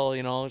 shell.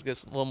 It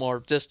gets a little more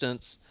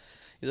distance."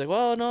 He's like,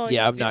 "Well, no."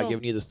 yeah, I'm not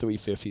giving you the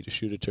 350 to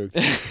shoot a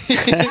turkey.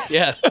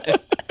 Yeah.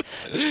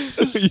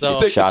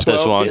 So Shot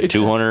this 12 one gauge.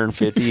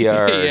 250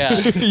 yards. yeah,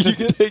 you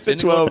can take the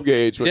Didn't go- 12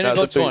 gauge, but didn't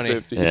not the go 20.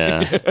 350.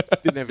 Yeah.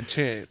 Didn't have a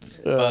chance.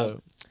 Uh,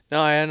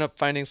 no, I ended up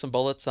finding some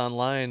bullets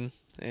online,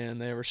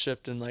 and they were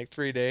shipped in like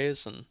 3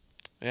 days. And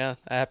yeah,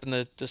 I happened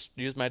to just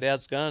use my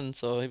dad's gun,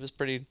 so he was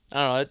pretty. I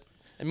don't know.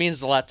 It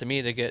means a lot to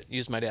me to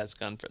use my dad's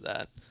gun for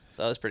that.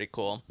 So that was pretty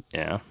cool.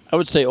 Yeah. I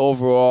would say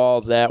overall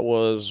that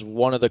was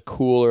one of the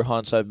cooler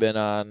hunts I've been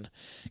on.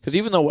 Because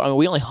even though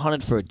we only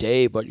hunted for a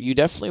day, but you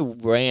definitely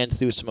ran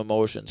through some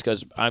emotions.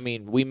 Because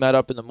we met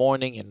up in the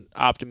morning and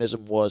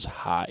optimism was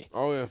high,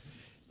 Oh yeah.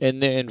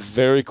 and then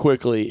very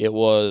quickly it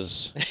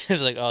was It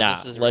was like, oh, nah,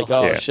 this is like real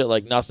oh Yeah. shit,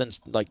 like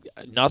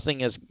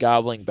nothing is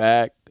gobbling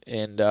back,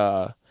 and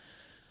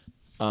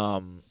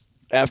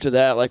after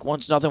that, like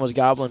once nothing was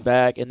gobbling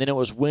back, and then it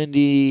was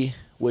windy,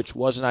 which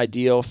wasn't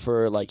ideal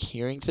for like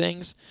hearing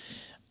things.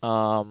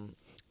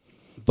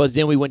 But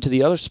then we went to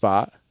the other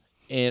spot,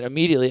 and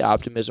immediately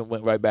optimism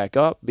went right back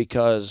up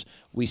because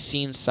we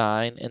seen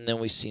sign, and then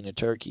we seen a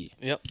turkey.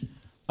 Yep.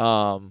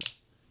 And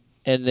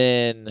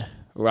then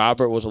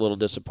Robert was a little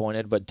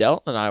disappointed, but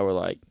Delton and I were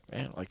like,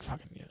 man, like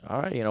fucking,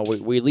 all right,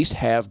 we at least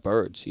have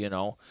birds,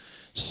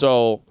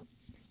 So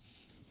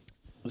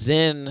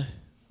then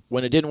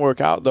when it didn't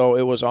work out, though,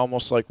 it was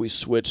almost like we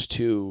switched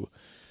to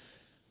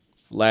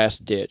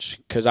last ditch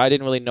because I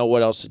didn't really know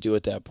what else to do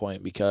at that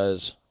point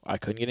because I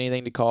couldn't get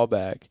anything to call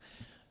back.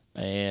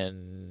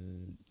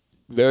 And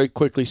very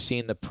quickly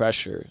seeing the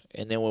pressure.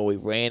 And then when we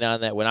ran on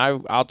that,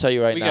 I'll tell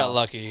you right We now. got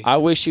lucky. I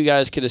wish you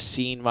guys could have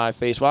seen my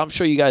face. Well, I'm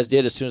sure you guys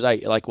did as soon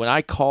as when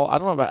I call, I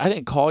don't know I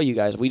didn't call you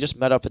guys. We just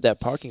met up at that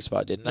parking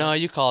spot, didn't No, I?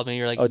 you called me.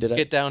 You're like, Oh, did I?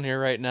 get down here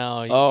right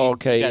now. Oh,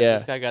 okay, yeah.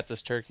 This guy got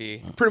this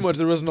turkey. Pretty much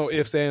there was no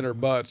ifs, and or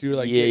buts. You were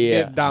like,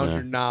 Yeah. get down Yeah.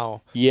 here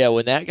now. Yeah,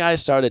 when that guy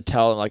started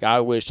telling,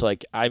 I wish,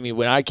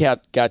 when I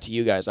got to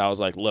you guys, I was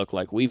like, look,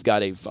 we've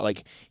got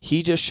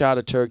he just shot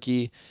a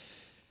turkey,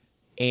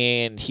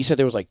 and he said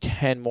there was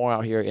 10 more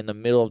out here in the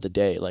middle of the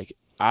day.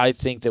 I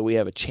think that we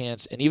have a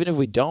chance, and even if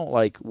we don't,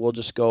 we'll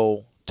just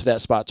go to that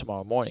spot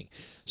tomorrow morning.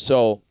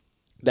 So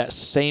that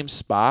same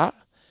spot,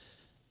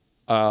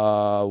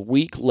 a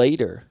week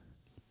later,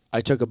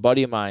 I took a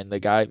buddy of mine, the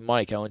guy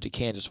Mike I went to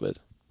Kansas with.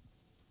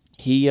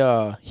 He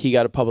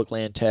got a public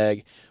land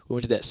tag. We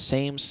went to that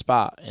same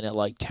spot, and at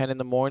like 10 in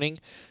the morning,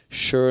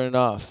 sure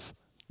enough,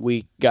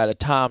 we got a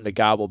tom to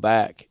gobble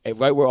back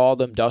right where all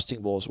them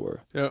dusting bulls were.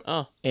 Yep.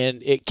 Oh,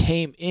 And it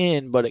came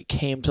in, but it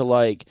came to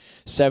like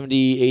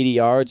 70, 80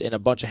 yards, and a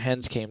bunch of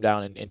hens came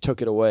down and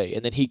took it away.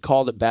 And then he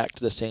called it back to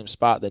the same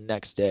spot the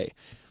next day.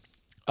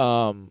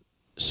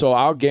 So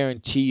I'll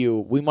guarantee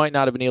you, we might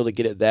not have been able to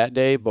get it that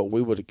day, but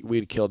we'd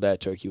have killed that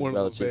turkey with One of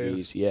those relative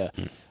days. ease. Yeah.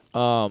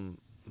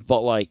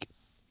 But like,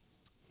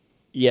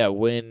 yeah,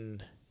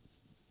 when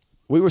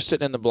we were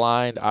sitting in the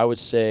blind, I would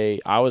say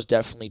I was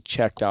definitely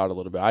checked out a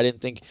little bit. I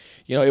didn't think,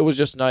 it was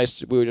just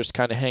nice. We were just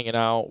kind of hanging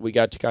out. We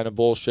got to kind of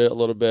bullshit a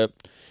little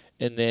bit.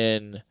 And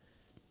then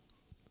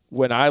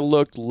when I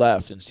looked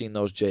left and seen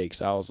those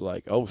jakes, I was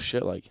like, oh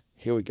shit, like,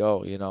 here we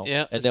go, yeah,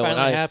 And it's then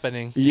finally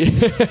happening.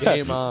 Yeah.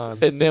 Game on.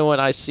 And then when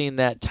I seen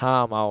that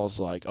tom, I was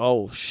like,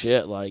 oh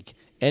shit, like,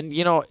 and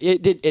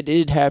it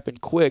did happen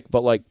quick,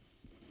 but like,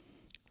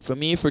 for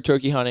me, for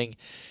turkey hunting,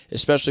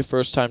 especially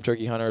first time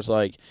turkey hunters,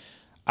 like,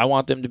 I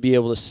want them to be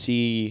able to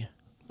see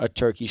a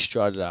turkey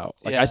strutted out.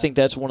 Like, Yeah. I think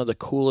that's one of the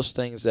coolest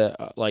things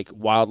that like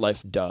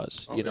wildlife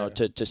does.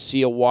 To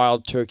see a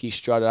wild turkey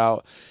strutted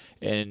out,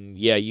 and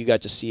yeah, you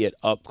got to see it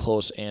up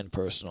close and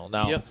personal.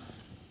 Now, Yep.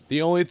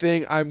 The only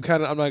thing I'm not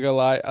gonna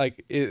lie,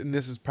 like, and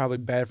this is probably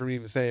bad for me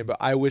even saying, but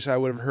I wish I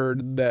would have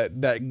heard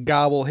that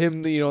gobble,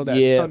 that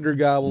Yeah. thunder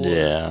gobble.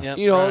 Yeah. Yep,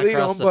 Running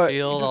across the but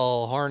field, just-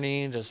 all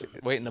horny, just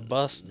waiting to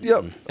bust.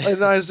 Yep.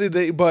 And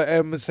honestly, but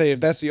I'm gonna say if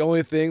that's the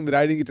only thing that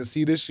I didn't get to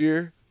see this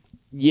year,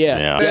 Yeah,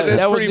 Yeah. that, That's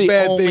that was pretty the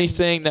bad only thing.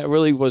 thing that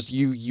really was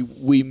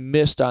we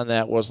missed on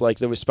that was like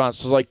the response.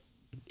 So like,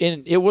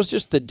 and it was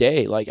just the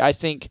day. Like, I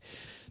think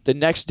the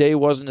next day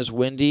wasn't as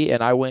windy,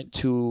 and I went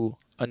to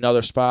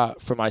another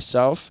spot for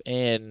myself,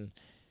 and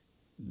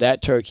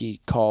that turkey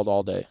called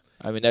all day.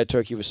 I mean, that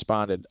turkey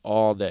responded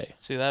all day.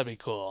 See, that'd be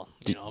cool.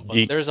 But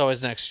you- there's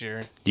always next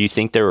year. Do you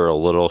think they were a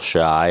little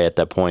shy at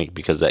that point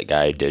because that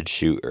guy did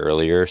shoot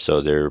earlier?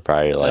 So they were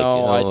probably like, No,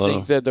 a I little-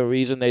 think that the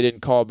reason they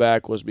didn't call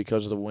back was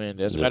because of the wind.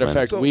 As a The matter of wind.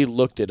 fact, So- we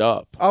looked it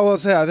up. I will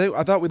say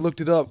I thought we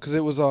looked it up because it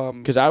was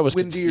Because I was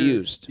windier.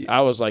 confused. I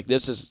was like,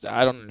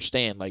 I don't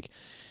understand. Like,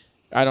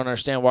 I don't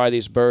understand why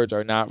these birds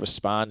are not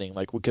responding.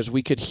 Like, because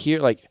we could hear,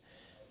 like,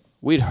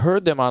 we'd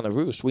heard them on the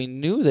roost. We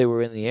knew they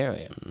were in the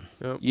area.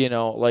 Yep.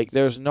 Like,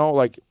 there's no,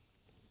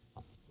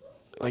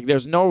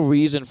 there's no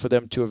reason for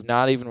them to have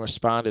not even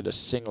responded a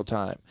single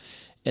time.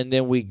 And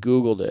then we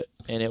Googled it,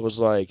 and it was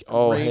like,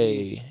 oh,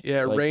 Rainy- hey.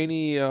 Yeah, like,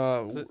 rainy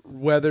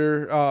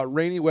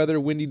weather,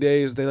 windy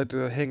days. They like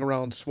to hang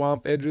around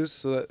swamp edges.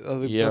 So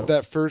that, Yeah.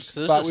 that first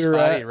This spot was we were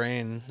spotty at.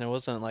 rain. It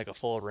wasn't like a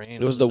full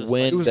rain. It was the just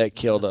wind It was- that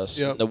killed us.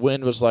 Yep. The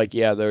wind was like,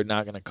 yeah, they're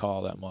not going to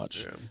call that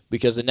much. Yeah.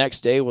 Because the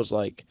next day was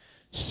like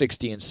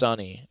 60 and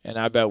sunny, and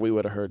I bet we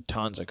would have heard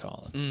tons of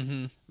calling.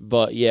 Mm-hmm.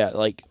 But yeah,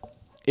 like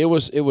it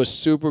was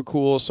super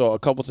cool. So a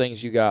couple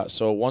things you got.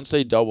 So once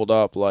they doubled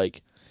up,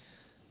 like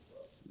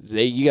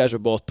you guys were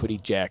both pretty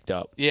jacked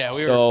up. Yeah,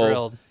 we So, were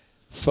thrilled.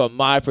 From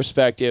my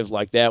perspective,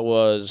 like that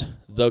was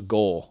the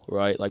goal,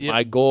 right? Like Yep.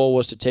 my goal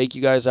was to take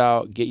you guys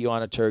out, get you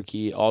on a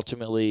turkey.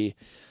 Ultimately,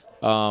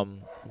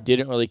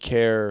 didn't really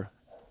care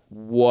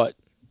what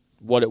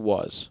it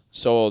was.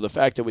 So the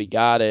fact that we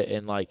got it,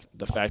 and like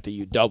the fact that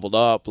you doubled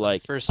up,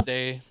 like First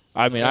day.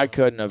 I mean, I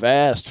couldn't have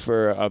asked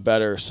for a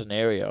better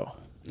scenario.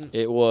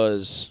 It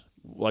was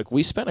like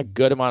we spent a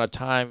good amount of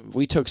time.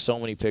 We took so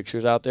many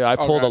pictures out there. I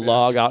Oh, pulled a God, yeah.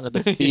 log out into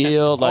the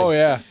field. Like, Oh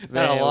yeah, Not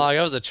man, a log.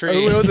 It was a it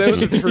tree. was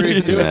a tree.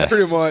 It was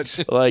pretty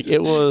much. like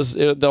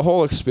the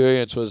whole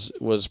experience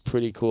was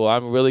pretty cool.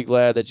 I'm really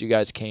glad that you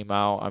guys came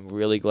out. I'm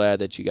really glad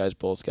that you guys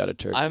both got a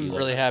turkey. I'm Like,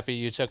 really happy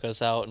you took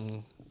us out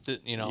and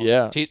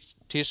Yeah.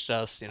 teach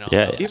us.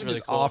 Yeah. It's Even really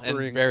just cool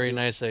offering- and very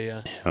nice of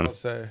you. I'll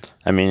say.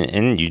 I mean,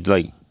 and you'd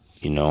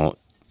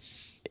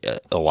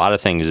a lot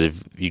of things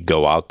if you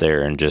go out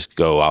there and just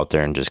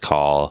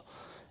call,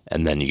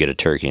 and then you get a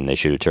turkey and they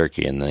shoot a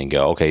turkey and then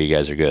go, okay, you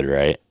guys are good,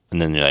 right? And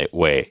then you're like,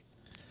 wait.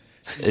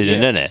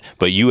 Isn't it?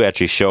 But you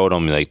actually showed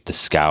them like the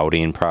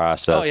scouting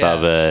process Oh, yeah.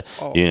 of it.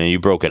 Oh. You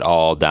broke it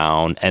all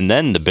down, and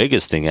then the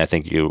biggest thing I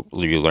think you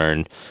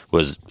learned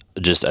was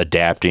just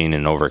adapting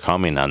and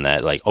overcoming on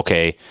that. Like,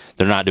 okay,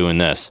 they're not doing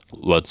this.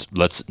 Let's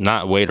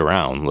not wait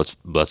around.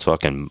 Let's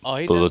fucking. Oh,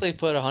 he let's- definitely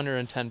put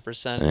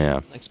 110%. Yeah.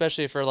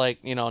 Especially for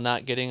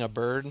not getting a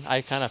bird.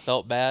 I kind of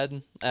felt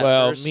bad at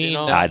well, first. me you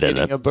know? not I didn't.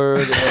 getting a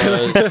bird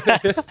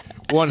was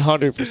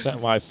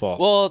 100% my fault.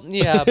 Well,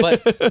 yeah,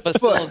 but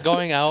still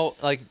going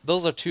out, like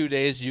those are 2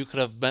 days you could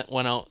have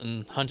went out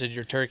and hunted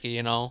your turkey,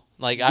 you know?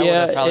 Like I would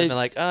Yeah, have probably it- been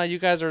like,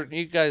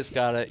 you guys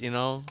got it, you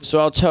know? So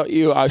I'll tell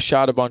you, I've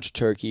shot a bunch of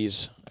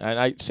turkeys, and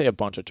I say a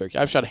bunch of turkeys.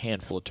 I've shot a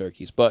handful of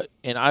turkeys,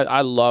 and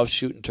I love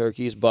shooting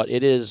turkeys, but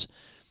it is.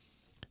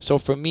 So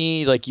for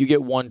me, like you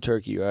get one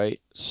turkey, right?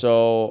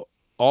 So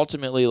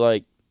ultimately,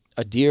 like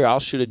a deer, I'll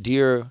shoot a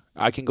deer.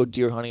 I can go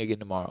deer hunting again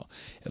tomorrow.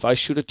 If I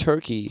shoot a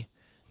turkey,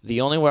 the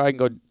only way I can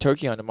go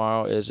turkey hunt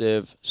tomorrow is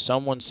if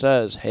someone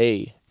says,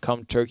 "Hey,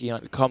 come turkey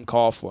hunt, come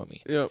call for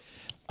me." Yep.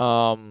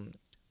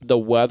 The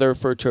weather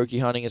for turkey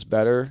hunting is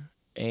better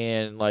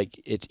and like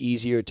it's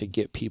easier to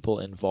get people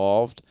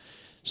involved.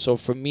 So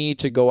for me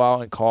to go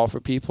out and call for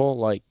people,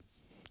 like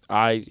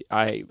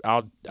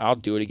I'll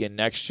do it again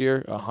next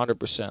year,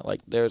 100%.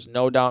 Like there's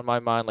no doubt in my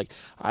mind. Like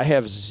I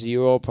have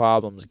zero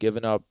problems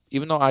giving up,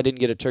 even though I didn't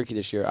get a turkey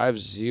this year. I have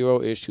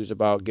zero issues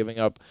about giving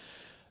up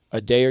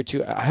a day or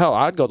two. Hell,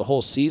 I'd go the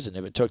whole season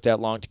if it took that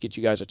long to get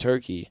you guys a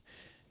turkey,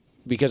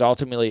 because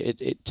ultimately,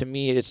 it to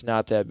me, it's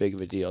not that big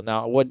of a deal.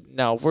 Now,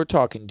 if we're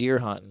talking deer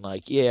hunting,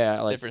 like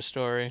like Different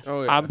story.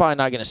 Oh yeah. I'm probably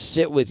not gonna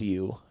sit with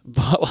you,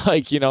 but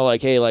like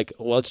like hey, like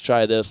let's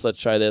try this,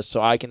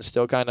 so I can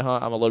still kind of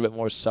hunt. I'm a little bit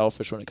more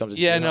selfish when it comes to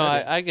Yeah, deer no,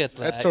 hunting. I get that.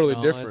 That's totally you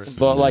know, different. it's-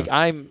 But like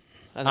I think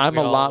I'm we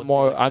a all lot would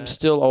more. like I'm that.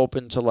 still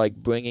open to like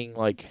bringing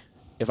like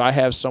if I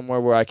have somewhere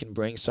where I can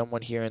bring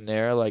someone here and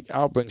there, like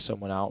I'll bring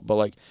someone out. But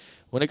like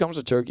when it comes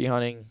to turkey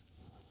hunting,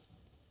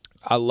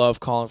 I love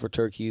calling for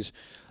turkeys.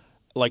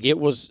 Like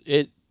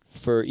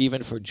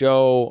for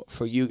Joe,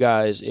 for you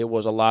guys, it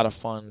was a lot of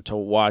fun to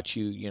watch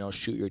you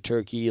shoot your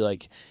turkey.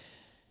 Like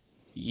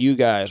you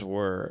guys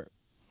were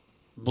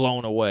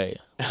blown away.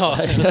 Oh,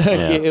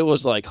 It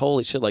was like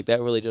holy shit, like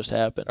that really just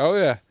happened. Oh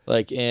yeah.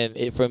 Like,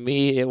 and for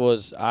me, it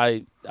was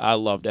I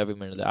loved every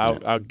minute of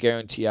that. I'll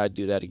guarantee I'd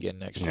do that again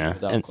next year Yeah.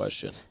 without And-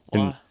 question.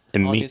 And,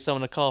 I'll me, need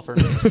someone to call for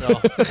me, so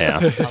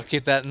yeah. I'll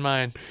keep that in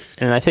mind.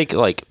 And I think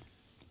like,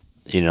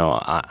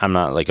 I'm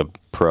not like a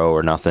pro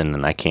or nothing,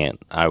 and I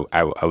can't.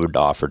 I would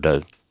offer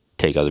to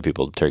take other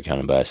people to turkey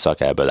hunting, but I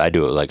suck at it. But I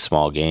do it like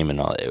small game and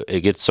all.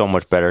 It gets so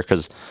much better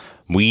because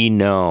we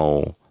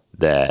know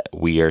that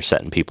we are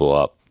setting people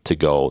up to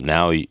go.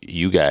 Now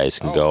you guys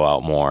can go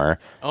out more,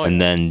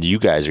 and then you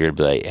guys are gonna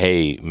be like,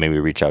 hey, maybe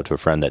reach out to a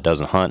friend that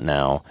doesn't hunt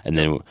now, and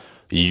then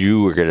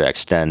you are gonna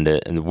extend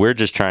it, and we're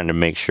just trying to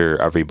make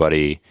sure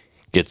everybody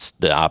gets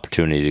the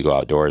opportunity to go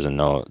outdoors and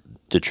know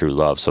the true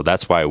love. So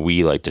that's why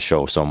we like to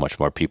show so much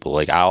more people.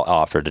 Like I'll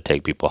offer to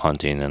take people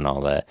hunting and all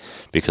that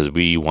because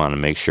we want to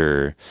make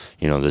sure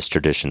this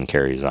tradition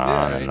carries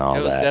on and all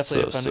It was that.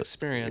 definitely a fun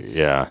experience.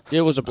 Yeah,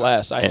 It was a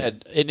blast.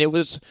 And it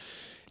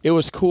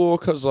was cool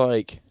because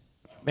like,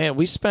 man,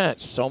 we spent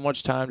so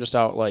much time just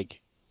out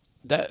like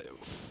that.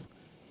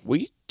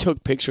 We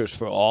took pictures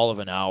for all of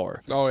an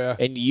hour. Oh yeah.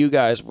 And you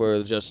guys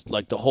were just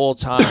like the whole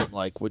time,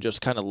 like would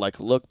just kind of like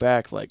look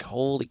back, like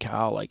holy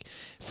cow! Like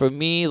for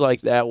me,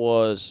 like that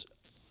was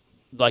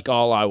like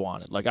all I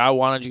wanted. Like I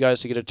wanted you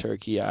guys to get a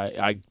turkey.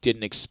 I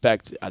didn't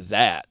expect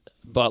that,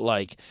 but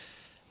like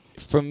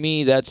for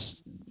me,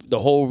 that's the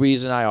whole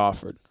reason I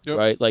offered. Yep.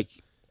 Right? Like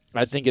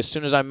I think as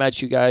soon as I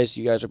met you guys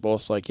are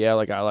both like, yeah,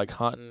 like I like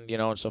hunting,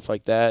 and stuff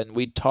like that. And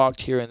we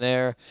talked here and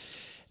there,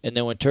 and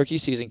then when turkey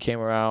season came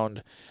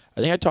around, I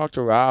think I talked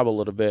to Rob a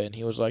little bit, and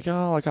he was like,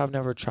 "Oh, like I've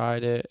never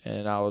tried it,"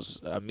 and I was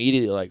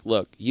immediately like,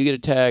 "Look, you get a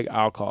tag,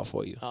 I'll call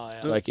for you, Oh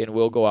yeah. like, and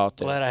we'll go out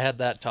there." Glad I had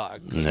that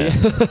talk. yeah.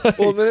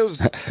 Well, then it was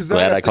because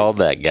Glad I called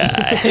that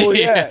guy. Well,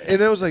 yeah,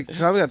 and it was like I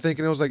got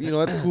thinking, it was like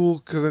that's cool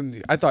because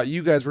then I thought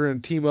you guys were gonna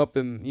team up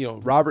and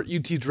Robert, you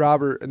teach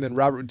Robert, and then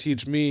Robert would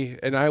teach me,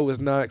 and I was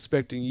not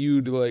expecting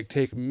you to like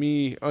take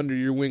me under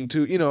your wing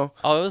too.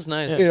 Oh, it was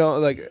nice.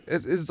 Like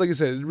it's like I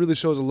said, it really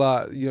shows a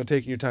lot.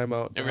 Taking your time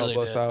out to It really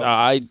help us did.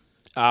 out.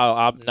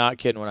 I'm not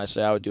kidding when I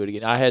say I would do it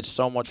again. I had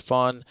so much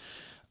fun,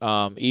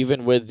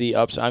 even with the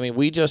ups. I mean,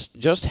 we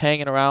just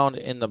hanging around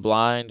in the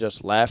blind,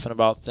 just laughing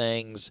about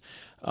things.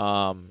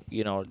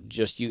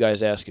 Just you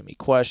guys asking me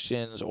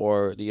questions,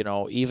 or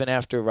even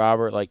after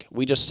Robert, like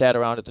we just sat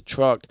around at the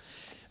truck,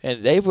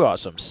 and they brought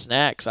some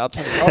snacks. I'll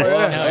tell you. Oh, yeah.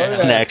 what, Oh, yeah.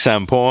 Snacks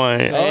on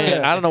point.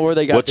 man, I don't know where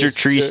they got. What's your this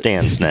tree jer-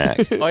 stand snack?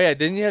 Oh yeah,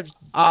 didn't you have?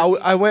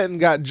 I went and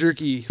got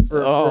jerky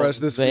for us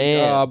this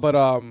man. week. But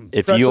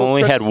If you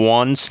only had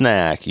one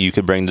snack you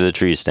could bring to the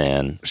tree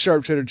stand.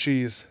 sharp cheddar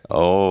cheese.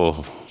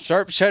 Oh,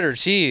 Sharp cheddar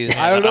cheese.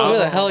 I don't know. Who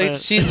the hell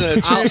eats cheese in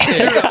a tree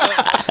stand?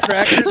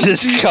 Crackers.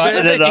 just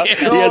cutting it up.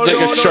 He No, has like no,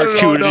 a no,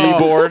 charcuterie no, no.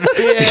 board.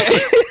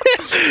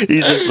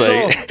 He's just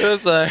like, It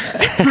was a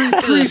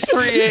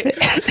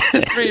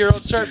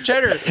 3-year-old sharp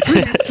cheddar.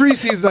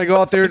 Pre-season, I go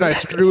out there and I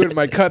screw in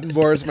my cutting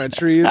boards, my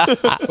trees.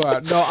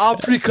 But no, I'll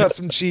pre-cut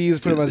some cheese,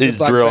 put them in he's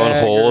Ziploc drilling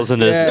bag holes in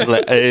his. yeah.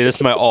 Like, hey, this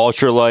is my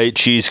ultralight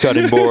cheese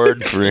cutting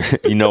board for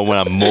when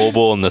I'm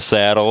mobile in the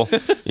saddle.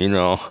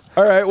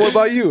 All right, what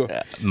about you?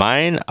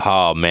 Mine.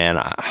 Oh man,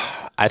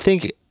 I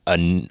think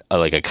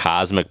like a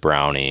cosmic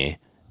brownie.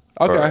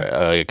 Okay,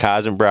 Or a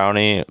cosmic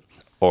brownie,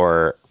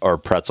 or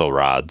pretzel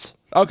rods.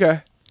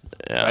 okay.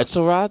 Yeah.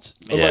 Pretzel rods?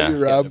 What Yeah. about you,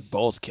 You guys Rob? are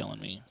both killing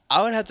me.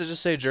 I would have to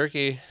just say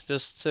jerky,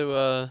 just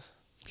to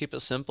keep it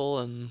simple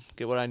and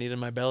get what I need in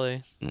my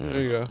belly. There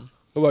you go.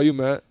 What about you,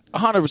 Matt?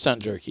 100%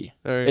 jerky.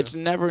 There you It's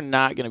never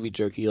not going to be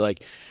jerky.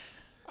 Like,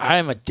 I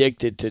am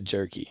addicted to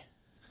jerky.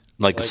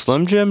 Like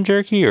Slim Jim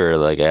jerky or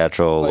like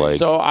actual like.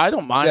 So I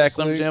don't mind Jack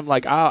Slim Link. Jim.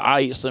 Like,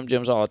 I eat Slim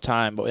Jims all the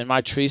time, but in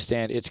my tree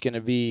stand, it's going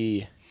to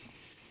be,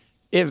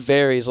 it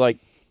varies. Like,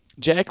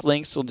 Jack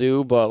Links will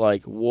do, but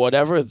like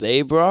whatever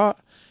they brought.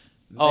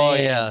 Oh,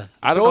 man, yeah.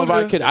 I don't know if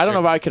I Told could. you. I don't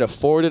know if I could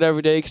afford it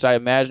every day because I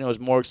imagine it was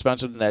more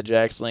expensive than that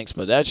Jack's Links.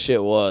 But that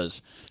shit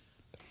was.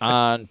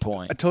 On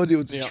point. I told you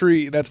it was a Yeah.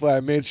 treat. That's why I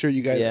made sure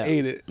you guys Yeah.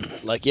 ate it.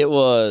 Like it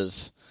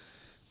was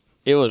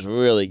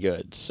really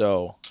good.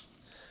 So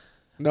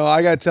No,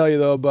 I gotta tell you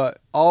though, but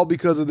all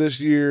because of this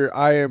year,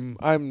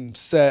 I'm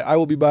set. I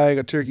will be buying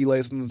a turkey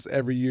license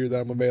every year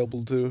that I'm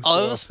available to. Oh,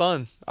 so it was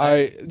fun.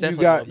 you definitely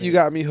got will be. you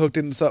got me hooked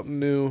into something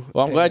new.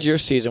 well, I'm glad and- your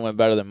season went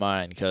better than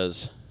mine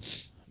because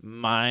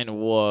mine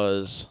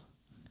was.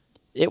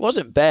 It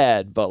wasn't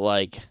bad, but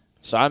like,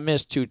 so I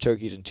missed 2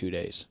 turkeys in 2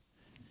 days.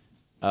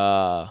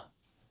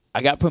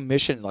 I got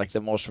permission, like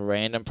the most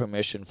random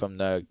permission from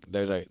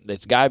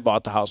this guy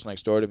bought the house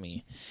next door to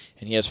me,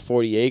 and he has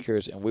 40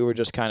 acres, and we were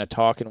just kind of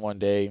talking one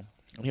day,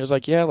 and he was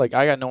like, yeah, like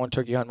I got no one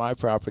turkey on my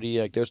property,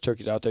 like there's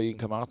turkeys out there, you can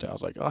come out there. I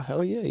was like, oh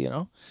hell yeah, you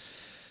know.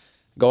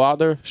 Go out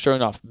there, sure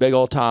enough, big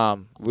old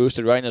Tom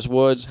roosted right in his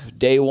woods.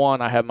 Day one,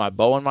 I have my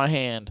bow in my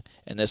hand,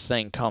 and this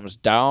thing comes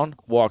down,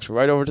 walks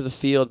right over to the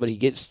field, but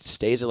he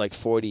stays at like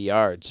 40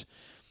 yards,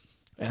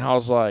 and I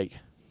was like,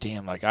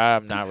 damn, like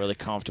I'm not really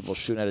comfortable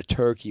shooting at a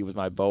turkey with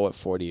my bow at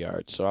 40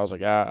 yards. So I was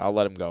like, I'll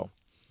let him go.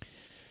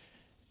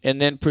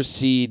 And then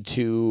proceed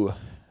to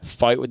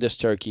fight with this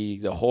turkey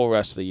the whole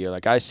rest of the year.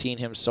 Like I seen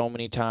him so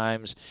many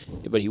times,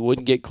 but he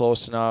wouldn't get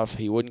close enough.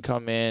 He wouldn't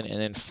come in.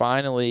 And then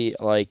finally,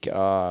 like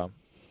I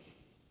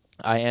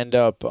end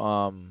up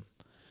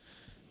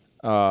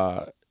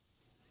the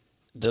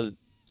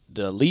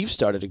leaves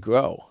started to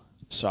grow.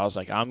 So I was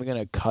like, I'm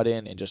gonna cut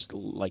in and just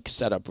like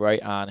set up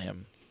right on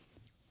him.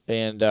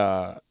 And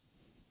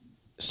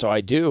so I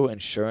do, and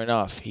sure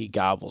enough, he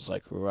gobbles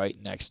like right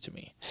next to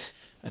me.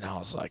 And I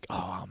was like,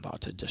 oh, I'm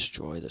about to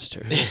destroy this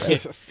turkey.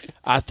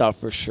 I thought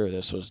for sure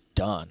this was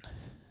done.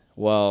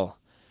 Well,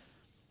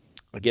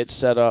 I get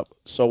set up.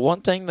 So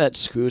one thing that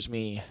screws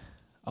me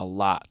a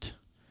lot,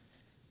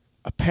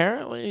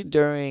 apparently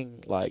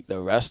during like the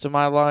rest of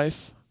my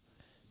life,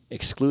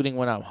 excluding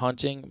when I'm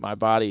hunting, my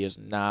body is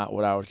not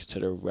what I would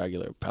consider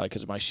regular, probably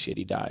because of my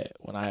shitty diet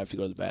when I have to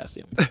go to the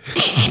bathroom.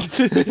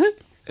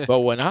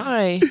 But when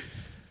I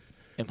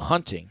am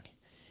hunting,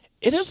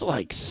 it is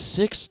like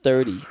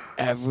 6:30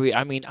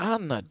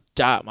 on the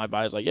dot, my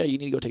body's like, yeah, you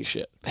need to go take a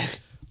shit.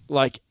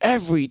 Like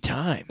every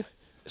time.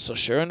 So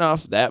sure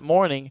enough, that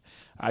morning,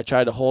 I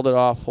tried to hold it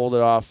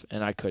off,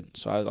 and I couldn't.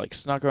 So I like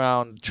snuck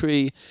around the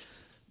tree,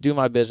 do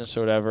my business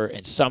or whatever,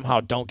 and somehow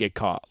don't get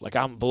caught. Like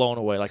I'm blown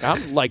away. Like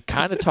I'm like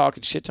kind of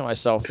talking shit to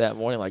myself that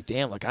morning. Like,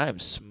 damn, like I am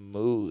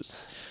smooth.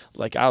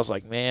 Like I was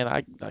like,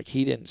 man,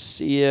 he didn't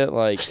see it.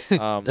 Like He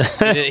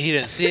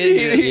didn't see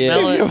it. He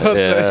didn't smell it.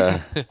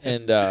 Yeah.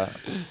 and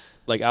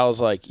like I was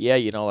like, yeah,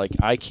 you know, like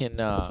I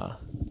can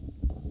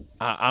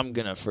I'm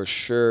gonna for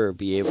sure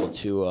be able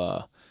to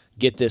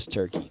get this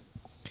turkey.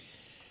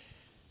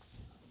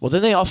 Well,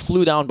 then they all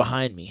flew down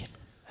behind me,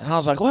 and I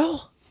was like,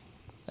 well,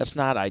 that's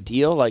not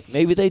ideal. Like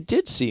maybe they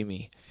did see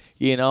me,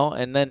 you know.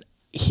 And then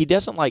he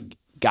doesn't like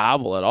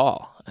gobble at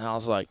all, and I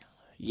was like,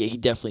 yeah, he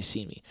definitely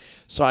seen me.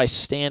 So I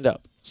stand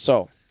up.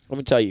 So let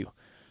me tell you,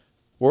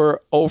 we're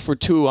 0 for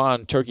 2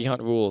 on turkey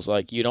hunt rules.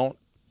 Like you don't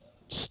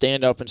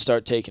stand up and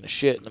start taking a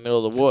shit in the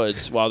middle of the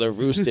woods while they're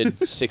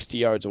roosted 60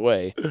 yards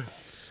away.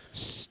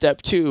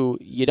 Step 2,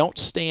 you don't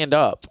stand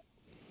up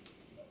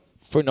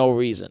for no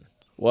reason.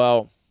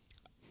 Well,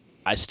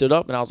 I stood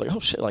up and I was like, oh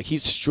shit, like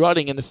he's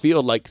strutting in the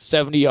field like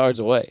 70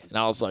 yards away. And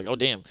I was like, oh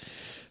damn.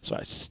 So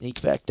I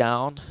sneak back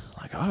down,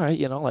 like, all right,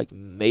 you know, like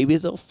maybe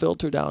they'll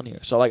filter down here.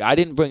 So like I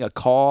didn't bring a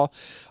call.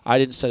 I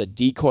didn't set a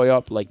decoy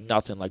up, like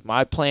nothing. Like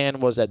my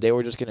plan was that they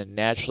were just going to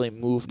naturally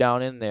move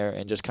down in there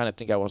and just kind of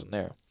think I wasn't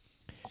there.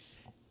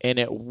 And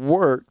it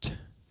worked.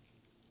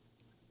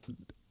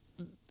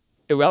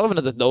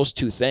 Irrelevant to those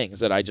 2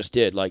 things that I just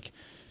did. Like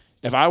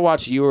if I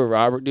watched you or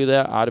Robert do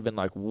that, I'd have been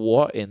like,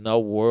 what in the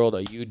world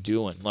are you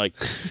doing? Like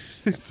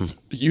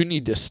you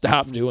need to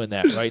stop doing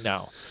that right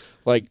now.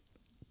 Like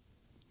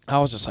I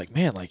was just like,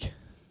 man, like,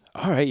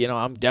 all right, you know,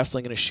 I'm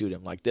definitely going to shoot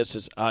him. Like, this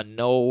is a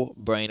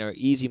no-brainer,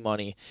 easy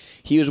money.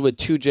 He was with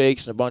 2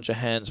 jakes and a bunch of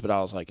hens, but I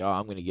was like, oh,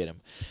 I'm going to get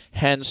him.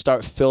 Hens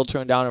start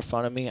filtering down in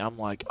front of me. I'm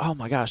like, oh,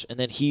 my gosh. And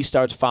then he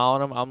starts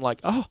following him. I'm like,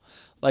 oh,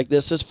 like,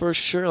 this is for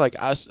sure. Like,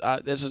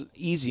 this is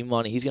easy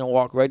money. He's going to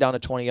walk right down to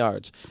 20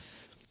 yards.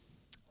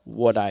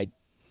 What I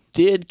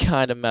did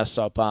kind of mess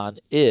up on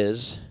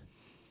is,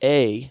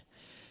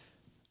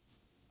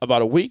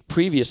 about a week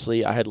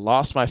previously, I had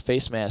lost my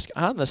face mask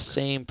on the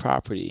same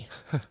property.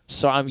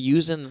 So I'm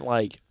using,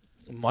 like,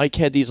 Mike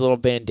had these little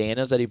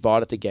bandanas that he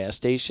bought at the gas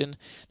station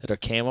that are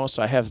camo.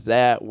 So I have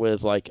that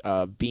with, like,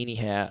 a beanie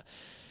hat.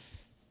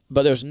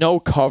 But there's no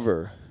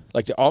cover.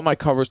 Like, all my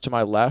cover's to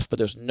my left, but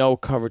there's no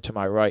cover to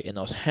my right. And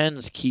those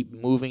hens keep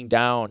moving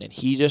down, and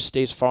he just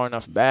stays far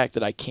enough back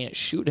that I can't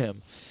shoot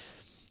him.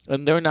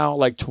 And they're now,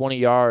 like, 20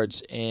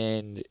 yards,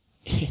 and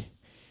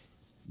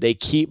they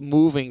keep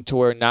moving to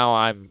where now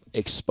I'm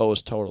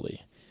exposed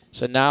totally.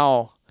 So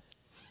now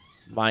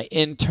my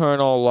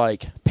internal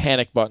like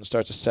panic button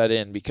starts to set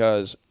in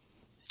because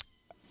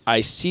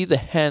I see the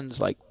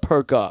hens like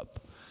perk up,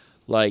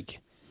 like,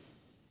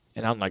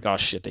 and I'm like, oh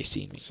shit, they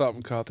see me.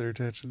 Something caught their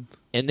attention.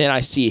 And then I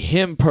see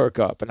him perk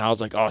up, and I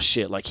was like, oh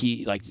shit, like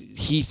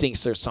he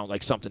thinks there's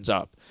something's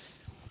up.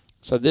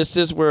 So this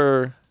is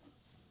where,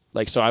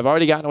 like, so I've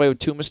already gotten away with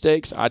 2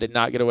 mistakes. I did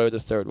not get away with the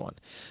third one.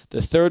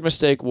 The third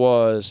mistake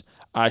was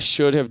I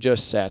should have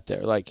just sat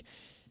there, like,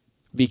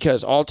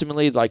 because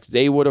ultimately, like,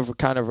 they would have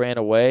kind of ran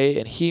away,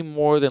 and he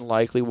more than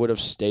likely would have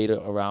stayed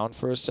around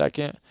for a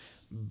second.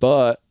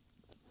 But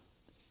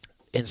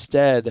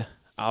instead,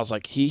 I was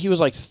like, he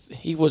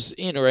was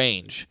in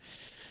range.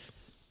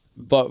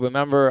 But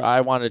remember,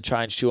 I wanted to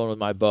try and shoot him with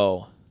my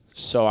bow.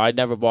 So I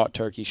never bought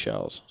turkey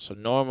shells. So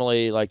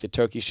normally, like, the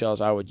turkey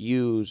shells I would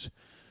use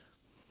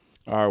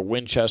are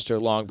Winchester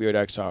Longbeard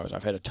XRs.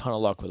 I've had a ton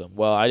of luck with them.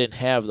 Well, I didn't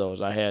have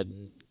those. I had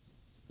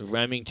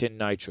Remington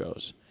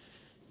Nitros.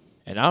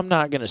 And I'm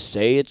not going to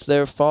say it's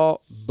their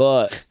fault,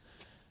 but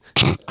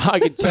I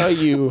can tell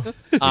you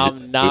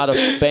I'm not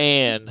a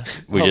fan.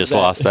 We just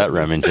lost that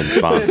Remington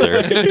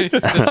sponsor.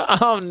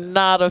 I'm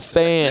not a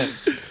fan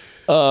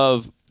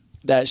of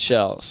that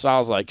shell. So I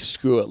was like,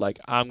 screw it. Like,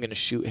 I'm going to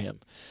shoot him.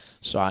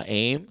 So I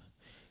aim.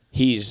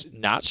 He's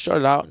not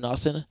started out,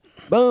 nothing.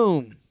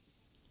 Boom.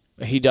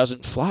 He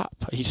doesn't flop.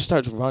 He just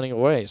starts running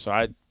away. So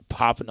I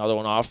pop another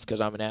one off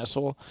because I'm an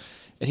asshole.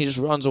 And he just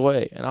runs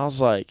away. And I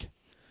was like,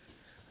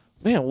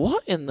 man,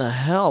 what in the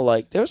hell?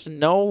 Like, there's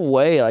no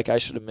way, like, I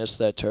should have missed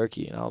that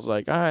turkey. And I was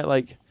like, all right,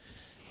 like,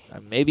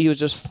 maybe he was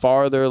just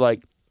farther,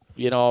 like,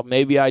 you know,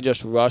 maybe I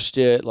just rushed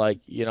it. Like,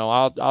 you know,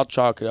 I'll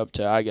chalk it up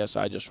to, I guess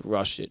I just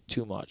rushed it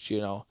too much, you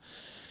know.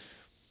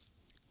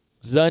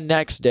 The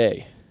next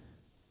day,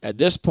 at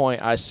this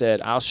point, I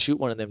said, I'll shoot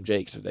one of them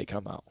Jakes if they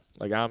come out.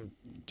 Like,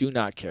 do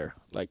not care.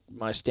 Like,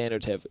 my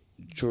standards have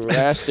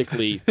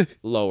drastically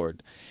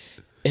lowered.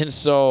 And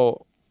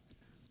so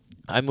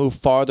I moved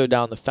farther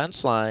down the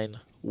fence line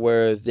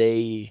where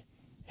they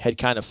had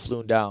kind of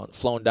flown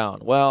down.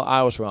 Well,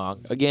 I was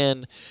wrong.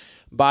 Again,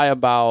 by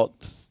about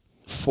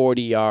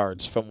 40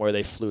 yards from where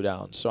they flew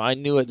down. So I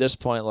knew at this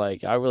point,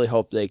 like, I really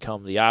hope they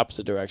come the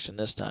opposite direction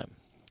this time.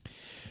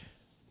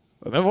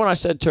 Remember when I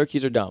said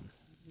turkeys are dumb?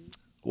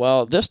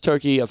 Well, this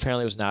turkey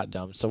apparently was not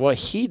dumb. So what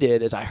he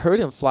did is I heard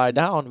him fly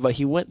down, but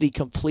he went the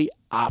complete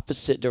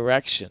opposite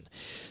direction.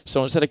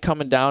 So instead of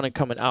coming down and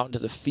coming out into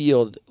the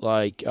field,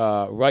 like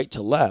right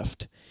to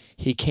left,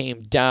 he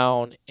came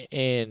down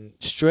and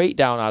straight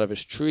down out of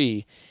his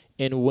tree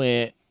and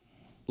went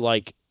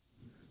like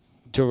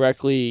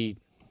directly,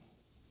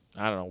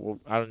 I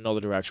don't know the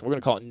direction. We're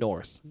going to call it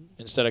north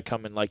instead of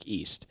coming like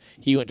east.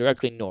 He went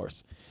directly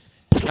north.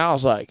 And I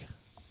was like,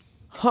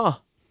 huh,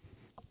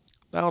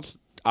 that's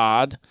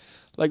odd.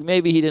 Like,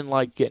 maybe he didn't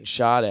like getting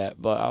shot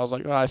at, but I was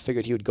like, oh, I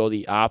figured he would go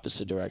the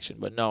opposite direction.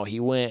 But no, he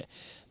went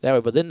that way.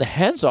 But then the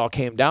hens all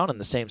came down in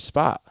the same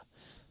spot.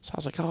 So I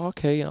was like, oh,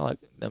 okay, you know, like,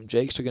 them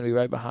Jakes are going to be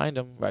right behind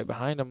him.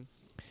 And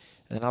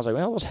then I was like,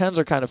 well, those hens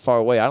are kind of far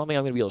away. I don't think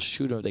I'm going to be able to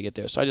shoot them if they get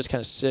there. So I just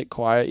kind of sit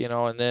quiet, you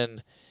know, and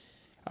then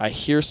I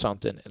hear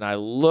something, and I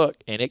look,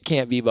 and it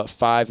can't be but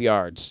 5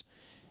 yards.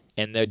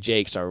 And their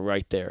Jakes are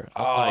right there.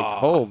 I'm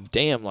like, oh,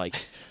 damn, like,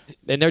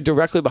 and they're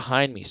directly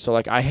behind me. So,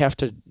 like, I have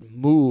to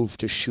move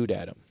to shoot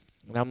at them.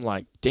 And I'm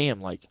like,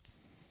 damn, like.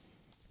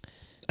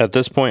 At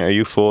this point, are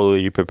you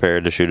fully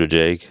prepared to shoot a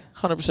Jake?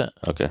 100%.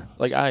 Okay.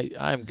 Like,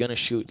 I'm going to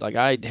shoot. Like,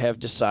 I have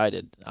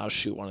decided I'll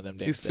shoot one of them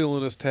damn He's things.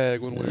 feeling his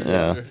tag when we're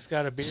Yeah. there. He's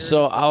got a beard.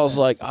 So I was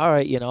like, all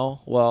right, you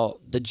know, well,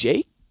 the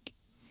Jake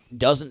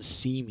doesn't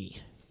see me.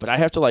 But I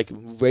have to, like,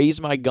 raise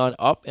my gun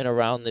up and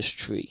around this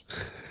tree.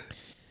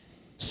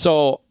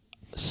 So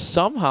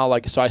somehow,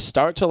 like, so I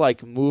start to,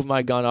 like, move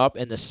my gun up,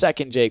 and the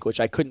second Jake,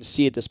 which I couldn't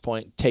see at this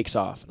point, takes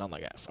off. And I'm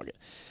like, ah, fuck it.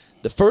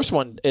 The first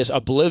one is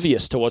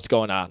oblivious to what's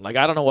going on. Like,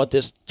 I don't know what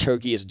this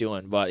turkey is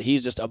doing, but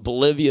he's just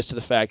oblivious to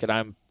the fact that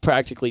I'm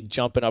practically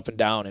jumping up and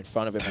down in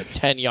front of him at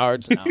 10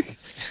 yards now.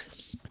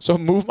 So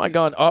move my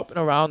gun up and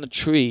around the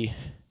tree,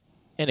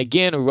 and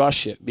again,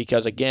 rush it,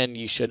 because, again,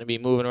 you shouldn't be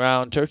moving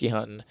around turkey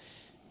hunting.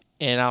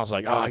 And I was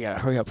like, oh, I got to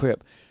hurry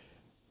up.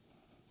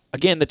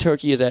 Again, the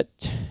turkey is at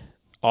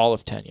all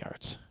of 10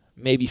 yards,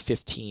 maybe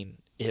 15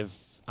 if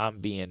I'm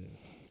being,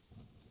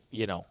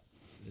 you know,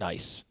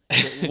 nice.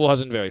 It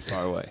wasn't very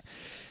far away.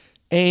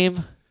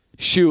 Aim,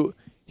 shoot,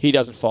 he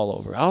doesn't fall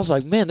over. I was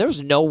like, man,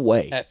 there's no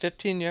way. At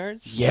 15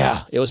 yards?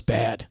 Yeah, it was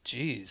bad.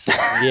 Jeez.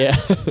 Yeah.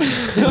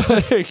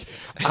 Like,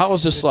 I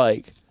was just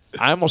like,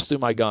 I almost threw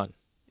my gun.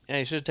 Yeah,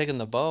 you should have taken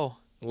the bow.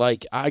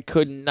 Like, I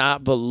could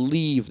not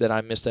believe that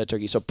I missed that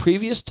turkey. So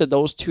previous to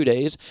those 2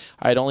 days,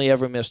 I had only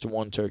ever missed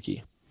one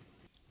turkey.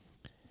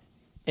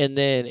 And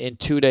then in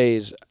 2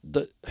 days,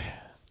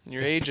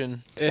 You're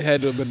aging. It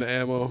had to have been the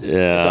ammo.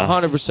 Yeah. it's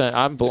 100%.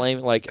 I'm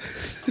blaming, like,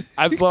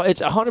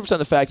 it's 100%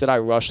 the fact that I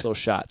rushed those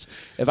shots.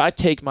 If I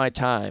take my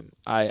time,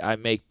 I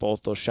make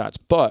both those shots.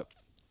 But,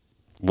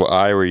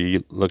 Why were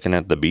you looking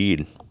at the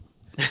bead?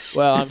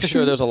 well, I'm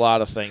sure there's a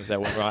lot of things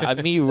that went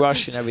wrong. Me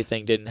rushing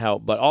everything didn't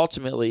help. But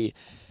ultimately,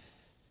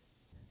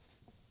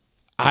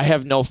 I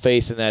have no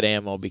faith in that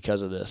ammo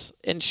because of this.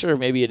 And sure,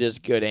 maybe it is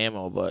good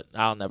ammo, but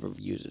I'll never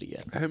use it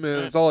again. Hey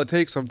man, that's all it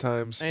takes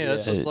sometimes. Hey,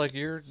 that's Yeah. just like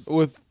your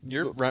With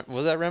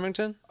was that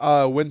Remington?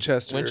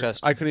 Winchester.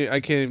 Winchester. I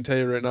can't even tell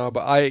you right now,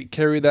 but I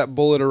carry that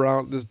bullet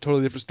around. This is a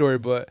totally different story,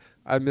 but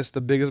I missed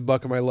the biggest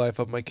buck of my life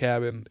up my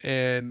cabin,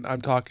 and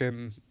I'm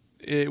talking,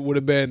 it would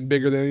have been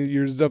bigger than any of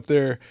yours up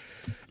there.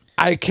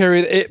 I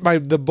carried it.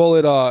 The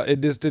bullet.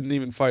 It just didn't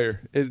even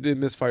fire. It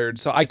misfired.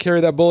 So I carry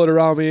that bullet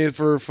around me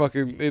for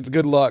fucking. It's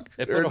good luck.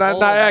 It put Or a not,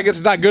 hole not, in I it. guess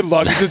it's not good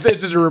luck. It's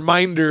just a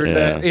reminder Yeah.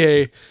 that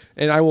hey,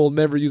 and I will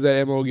never use that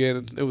ammo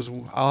again. It was.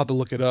 I'll have to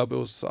look it up. It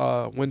was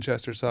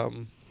Winchester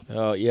something.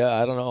 Oh yeah,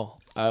 I don't know.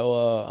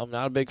 I'm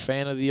not a big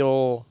fan of the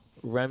old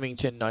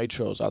Remington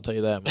nitros. I'll tell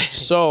you that much.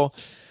 So,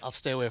 I'll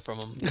stay away from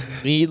them.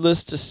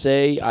 needless to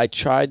say, I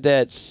tried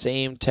that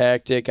same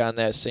tactic on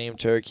that same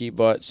turkey.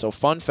 But so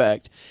fun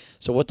fact.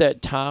 So what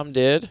that Tom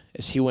did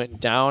is he went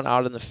down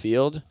out in the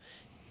field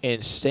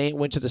and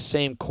went to the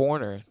same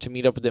corner to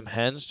meet up with them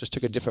hens, just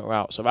took a different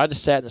route. So if I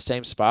just sat in the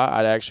same spot,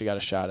 I'd actually got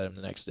a shot at him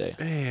the next day.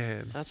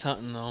 Man, That's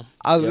hunting though.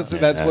 I was gonna say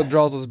that's Yeah. what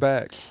draws us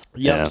back.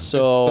 Yeah. Stuff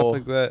So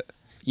like that.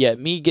 yeah,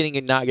 me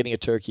not getting a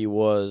turkey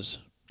was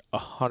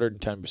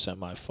 110%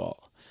 my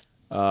fault.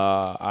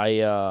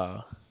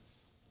 I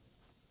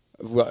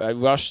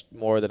rushed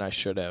more than I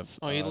should have.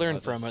 Oh, you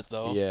learned from it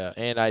though. Yeah,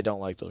 and I don't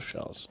like those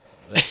shells.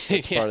 That's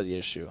Yeah. part of the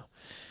issue.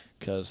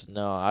 Because,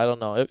 no, I don't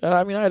know.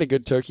 I mean, I had a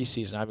good turkey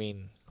season. I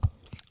mean,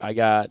 I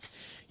got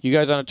you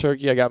guys on a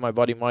turkey. I got my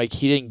buddy Mike.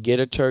 He didn't get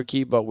a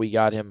turkey, but we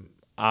got him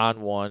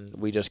on one.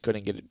 We just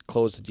couldn't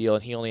close the deal,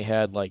 and he only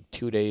had like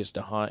 2 days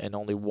to hunt, and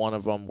only one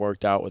of them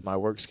worked out with my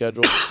work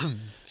schedule.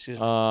 Excuse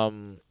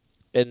me.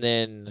 And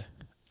then,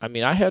 I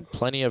mean, I had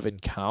plenty of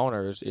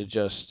encounters. It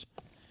just,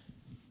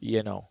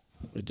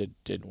 it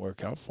didn't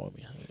work out for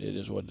me. It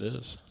is what it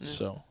is. Yeah.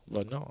 So,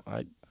 but no,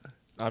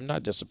 I'm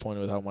not disappointed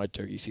with how my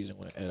turkey season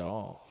went at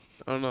all.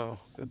 I don't know.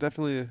 It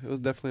was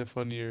definitely a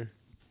fun year.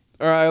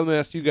 All right, let me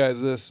ask you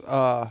guys this.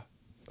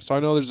 So I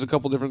know there's a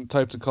couple different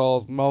types of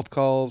calls: mouth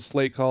calls,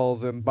 slate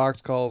calls, and box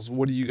calls.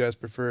 What do you guys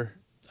prefer?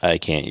 I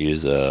can't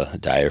use a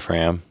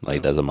diaphragm,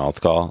 like that's a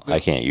mouth call. I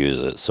can't use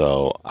it,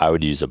 so I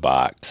would use a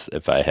box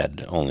if I had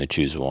to only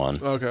choose one.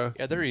 Okay.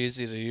 Yeah, they're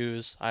easy to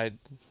use. It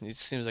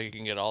seems like you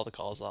can get all the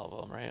calls off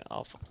of them, right?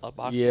 Off a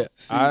box. Yeah,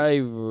 See- I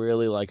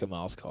really like a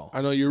mouth call.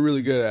 I know you're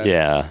really good at it.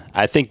 Yeah,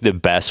 I think the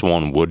best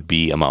one would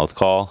be a mouth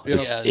call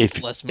Yeah. Yeah,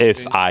 if less if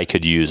moving. I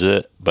could use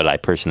it, but I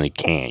personally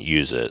can't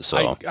use it.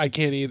 So I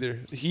can't either.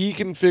 He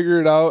can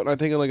figure it out, and I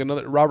think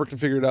Robert can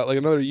figure it out like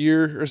another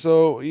year or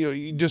so.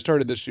 You just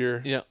started this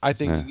year. Yeah. I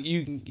think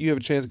you have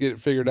a chance to get it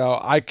figured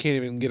out. I can't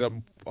even get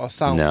a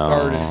sound No.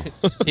 started.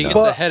 He gets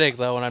But- a headache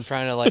though when I'm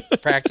trying to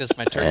like practice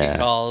my turkey Yeah.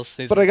 calls.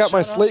 He's But I like, got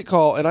my "Shut up." slate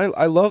call, and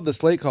I love the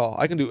slate call.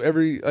 I can do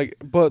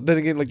but then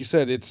again, like you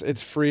said,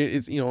 it's free.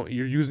 It's you're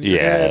using your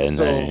yeah, head, and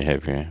so then you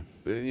have your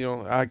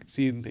I can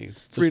see the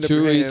There's freeing up two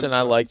your hands. reasons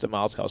I like the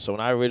mouth call. So when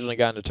I originally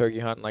got into turkey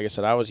hunting, like I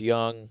said, I was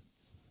young.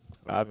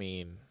 I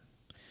mean,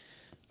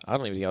 I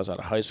don't even think I was out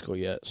of high school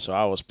yet. So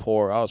I was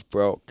poor. I was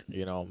broke.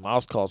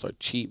 Mouth calls are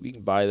cheap. You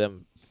can buy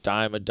them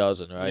dime a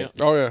dozen, right?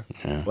 Yeah. Oh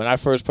yeah, When I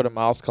first put a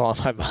mouth call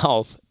in my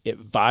mouth, it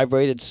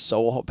vibrated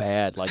so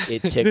bad. Like,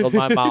 it tickled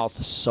my mouth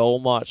so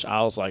much.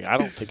 I was like, I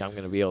don't think I'm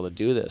going to be able to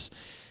do this.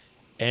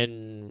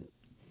 And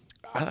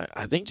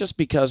I think just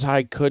because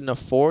I couldn't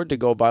afford to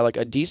go buy, like,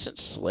 a decent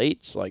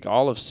slate's, like,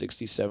 all of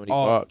 60, 70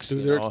 bucks. dude,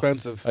 you they're know?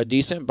 expensive. A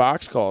decent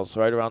box call's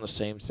right around the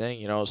same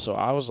thing, So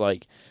I was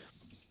like,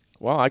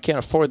 well, I can't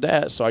afford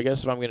that, so I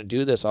guess if I'm going to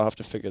do this, I'll have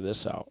to figure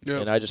this out. Yeah.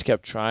 And I just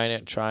kept trying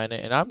it,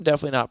 and I'm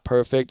definitely not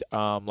perfect.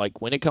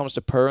 Like, when it comes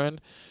to purring,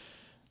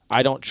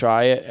 I don't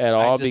try it at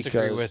all I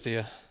disagree because with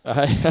you.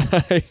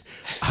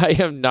 I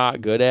am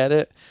not good at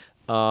it.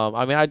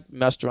 I mean, I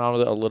messed around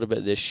with it a little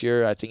bit this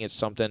year. I think it's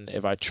something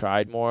if I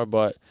tried more,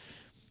 but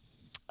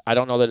I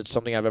don't know that it's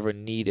something I've ever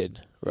needed,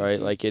 right?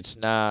 Like, it's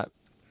not.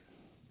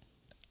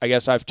 I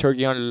guess I've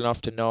turkey hunted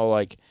enough to know,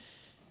 like,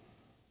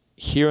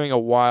 hearing a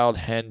wild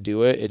hen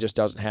do it, it just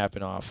doesn't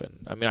happen often.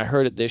 I mean, I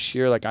heard it this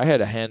year. Like, I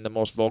had a hen, the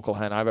most vocal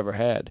hen I've ever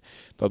had,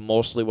 but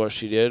mostly what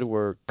she did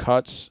were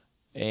cuts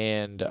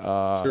and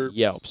Chirps.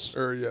 yelps.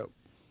 Yeah.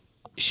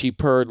 She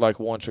purred like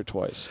once or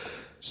twice.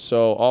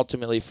 So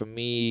ultimately, for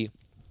me,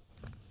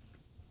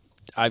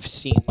 I've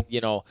seen,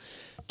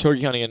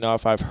 turkey hunting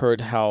enough. I've heard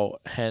how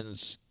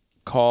hens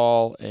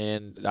call,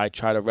 and I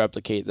try to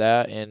replicate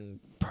that, and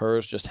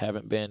purrs just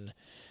haven't been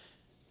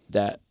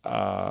that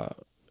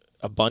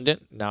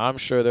abundant. Now, I'm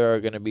sure there are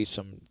going to be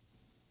some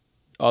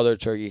other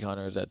turkey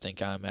hunters that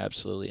think I'm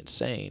absolutely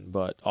insane,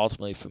 but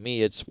ultimately for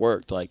me, it's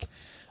worked. Like,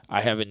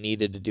 I haven't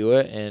needed to do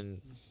it,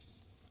 and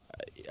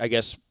I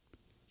guess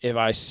if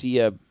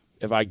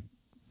I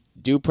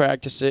do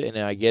practice it and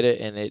I get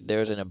it and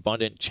there's an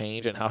abundant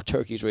change in how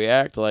turkeys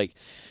react, like,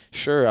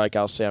 sure, like,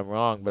 I'll say I'm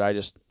wrong, but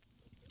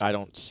I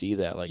don't see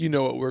that. Like, You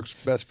know what works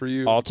best for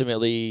you.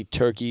 ultimately,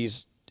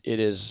 turkeys, it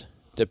is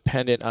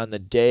dependent on the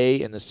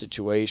day and the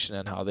situation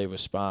and how they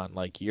respond.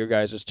 Like, your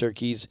guys'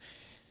 turkeys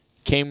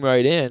came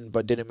right in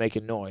but didn't make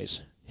a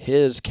noise.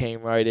 His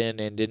came right in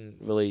and didn't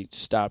really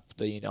stop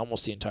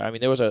almost the entire. I mean,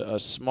 there was a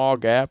small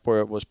gap where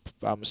it was,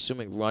 I'm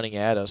assuming, running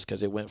at us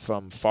because it went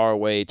from far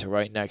away to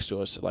right next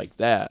to us like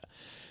that.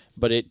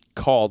 But it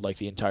called like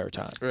the entire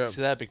time. Yeah.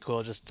 See, that'd be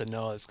cool just to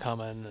know it's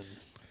coming. And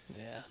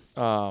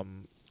yeah.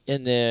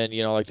 And then,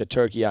 like the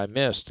turkey I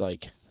missed,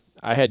 like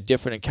I had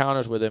different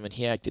encounters with him and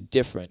he acted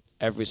different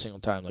every single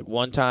time. Like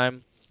one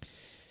time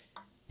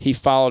he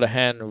followed a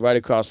hen right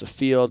across the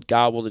field,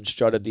 gobbled and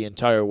strutted the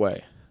entire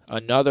way.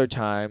 Another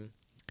time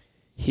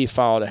he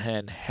followed a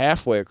hen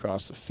halfway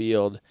across the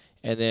field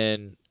and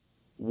then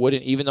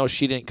wouldn't, even though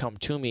she didn't come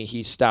to me,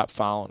 he stopped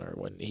following her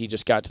when he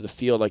just got to the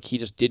field. Like he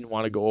just didn't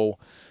want to go,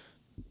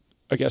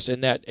 I guess,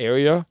 in that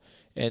area.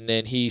 And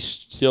then he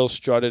still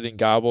strutted and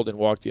gobbled and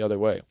walked the other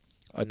way.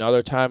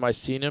 Another time I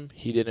seen him,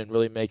 he didn't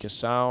really make a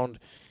sound.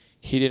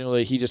 He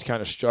just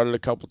kind of strutted a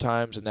couple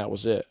times and that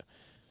was it.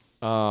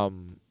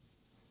 And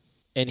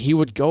he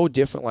would go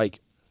different, like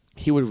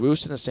he would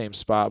roost in the same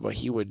spot, but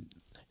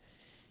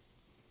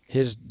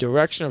his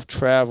direction of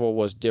travel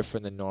was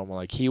different than normal.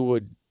 Like he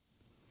would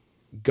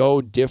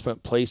go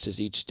different places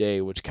each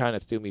day, which kind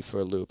of threw me for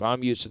a loop.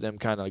 I'm used to them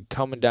kind of like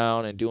coming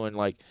down and doing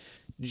like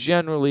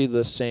generally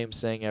the same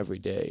thing every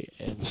day.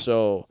 And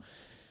so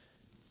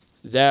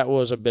that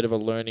was a bit of a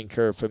learning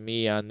curve for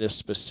me on this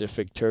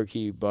specific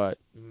turkey, but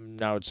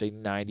I would say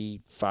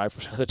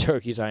 95% of the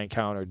turkeys I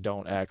encounter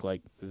don't act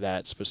like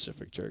that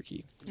specific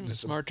turkey. He was a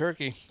smart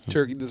turkey.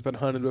 Turkey that's been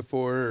hunted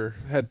before or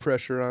had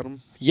pressure on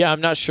him. Yeah,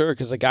 I'm not sure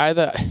because the guy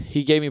that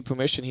he gave me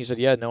permission, he said,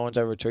 yeah, no one's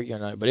ever turkey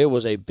on night, but it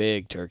was a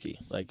big turkey.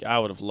 Like I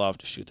would have loved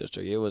to shoot this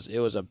turkey. It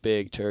was a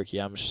big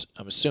turkey. I'm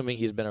assuming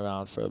he's been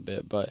around for a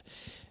bit, but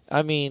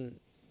I mean,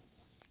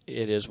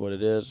 it is what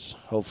it is.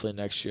 Hopefully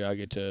next year I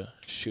get to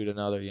shoot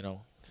another,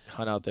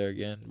 hunt out there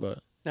again. But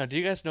Now, do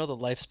you guys know the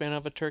lifespan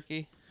of a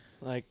turkey?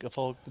 Like a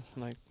full,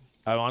 like.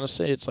 I want to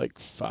say it's like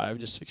 5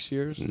 to 6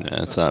 years.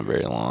 Yeah, it's not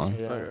very long.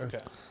 Yeah. Okay.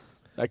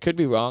 I could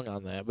be wrong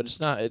on that, but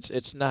it's not.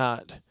 It's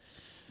not.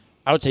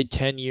 I would say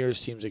 10 years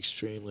seems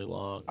extremely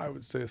long. I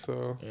would say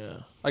so.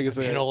 Yeah. I guess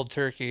An old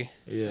turkey.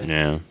 Yeah.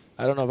 Yeah.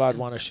 I don't know if I'd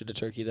want to shoot a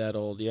turkey that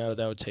old. Yeah,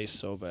 that would taste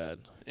so bad.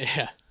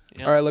 Yeah.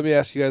 Yep. All right, let me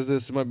ask you guys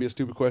this. It might be a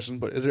stupid question,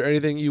 but is there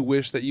anything you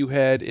wish that you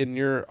had in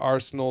your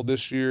arsenal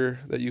this year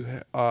that you're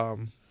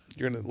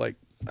gonna like?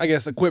 I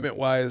guess equipment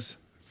wise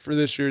for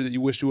this year that you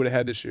wish you would have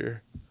had this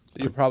year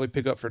that you'll probably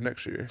pick up for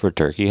next year. For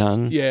turkey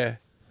hunting, Yeah.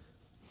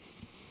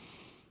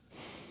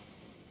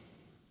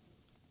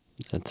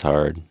 it's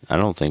hard. I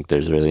don't think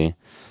there's really.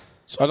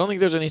 So I don't think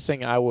there's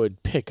anything I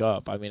would pick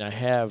up. I mean, I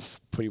have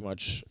pretty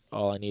much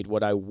all I need.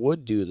 What I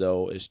would do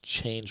though is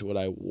change what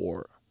I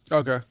wore.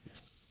 Okay.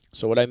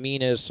 So what I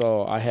mean is,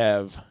 so I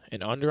have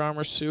an Under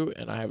Armour suit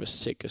and I have a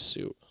Sitka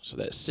suit. So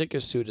that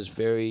Sitka suit is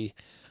very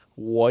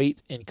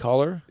white in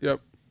color Yep.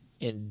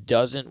 and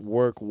doesn't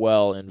work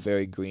well in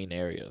very green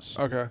areas.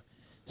 Okay.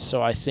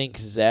 So I think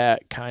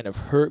that kind of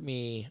hurt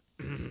me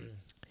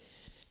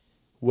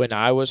when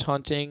I was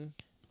hunting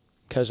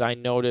because I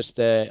noticed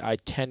that I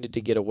tended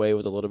to get away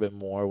with a little bit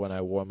more when I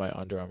wore my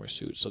Under Armour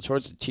suit. So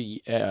towards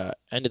the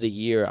end of the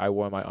year, I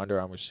wore my Under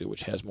Armour suit,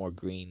 which has more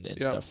green and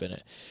Yep. stuff in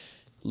it.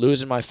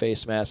 Losing my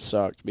face mask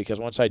sucked because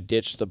once I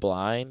ditched the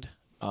blind,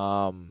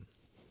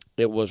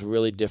 it was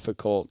really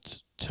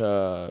difficult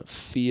to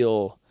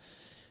feel.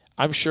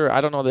 I'm sure, I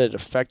don't know that it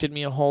affected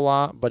me a whole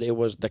lot, but it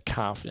was the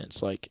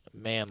confidence. Like,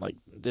 man, like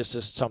this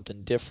is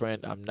something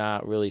different. I'm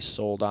not really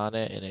sold on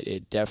it, and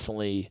it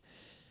definitely,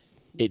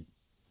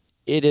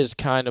 it is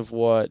kind of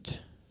what.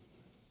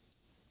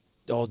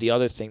 Oh, the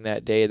other thing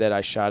that day that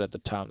I shot at the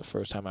time, the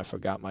first time I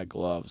forgot my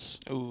gloves.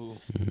 Ooh.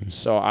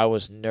 So I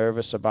was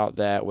nervous about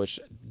that, which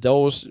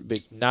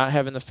not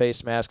having the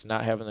face mask,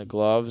 not having the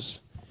gloves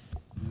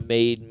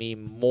made me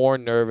more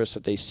nervous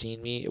that they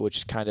seen me,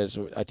 which kind of is,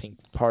 I think,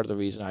 part of the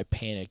reason I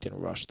panicked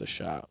and rushed the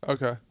shot.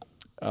 Okay.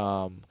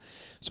 So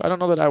I don't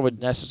know that I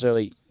would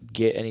necessarily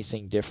get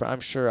anything different. I'm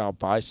sure I'll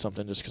buy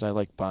something just because I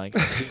like buying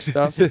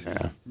stuff.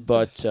 Yeah.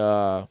 But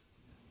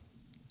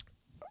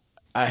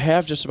I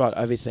have just about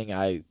everything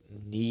I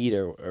need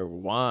or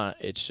want.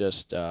 It's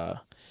just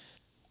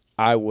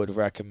I would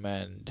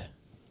recommend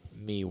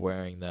me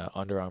wearing the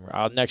Under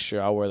Armour. Next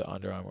year I'll wear the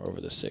Under Armour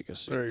over the Sitka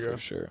suit There you for go.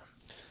 sure.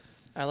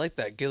 I like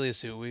that ghillie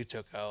suit we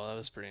took out. That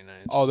was pretty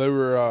nice. Oh, they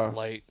were.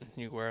 Light.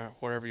 You can wear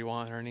whatever you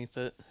want underneath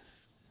it.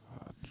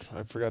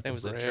 I forgot. It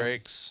was the brand.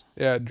 Drake's.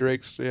 Yeah,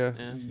 Drake's. Yeah.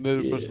 Yeah.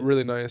 It was Yeah.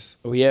 really nice.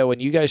 Oh yeah, when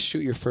you guys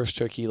shoot your first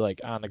turkey like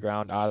on the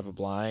ground out of a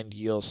blind,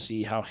 you'll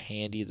see how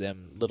handy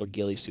them little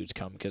ghillie suits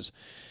come because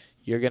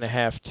you're gonna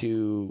have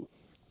to.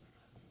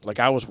 Like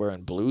I was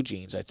wearing blue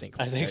jeans, I think.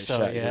 I when think guys so,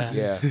 shot you.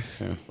 yeah.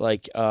 Yeah.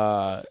 Like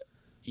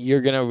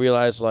you're gonna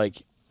realize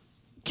like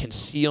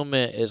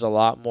concealment is a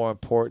lot more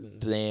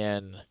important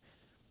than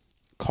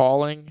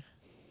calling,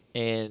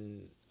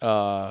 and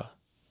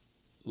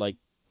like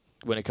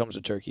when it comes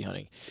to turkey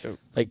hunting. Yep.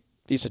 Like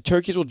these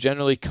turkeys will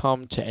generally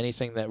come to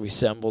anything that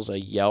resembles a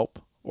yelp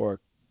or a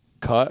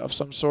cut of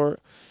some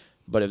sort,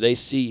 but if they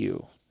see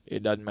you,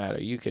 it doesn't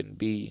matter. You can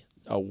be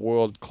a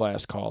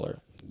world-class caller.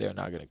 They're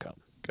not going to come.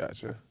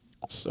 Gotcha.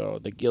 So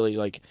the ghillie,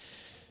 like,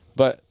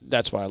 but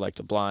that's why I like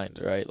the blind,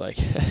 right? Like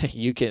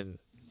you can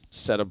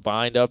set a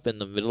bind up in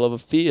the middle of a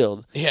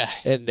field Yeah.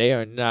 and they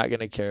are not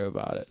going to care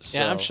about it. So,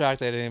 Yeah, I'm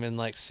shocked they didn't even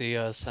like see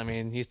us. I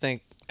mean, you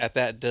think at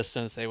that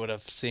distance they would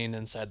have seen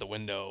inside the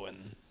window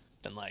and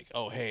been like,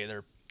 "Oh, hey,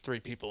 they're 3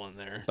 people in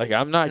there. Like,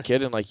 I'm not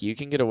kidding. Like, you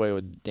can get away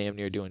with damn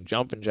near doing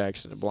jumping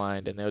jacks in the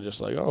blind, and they're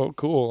just like, oh,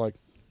 cool. Like,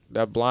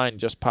 that blind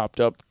just popped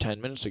up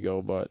 10 minutes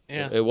ago, but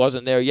Yeah. it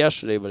wasn't there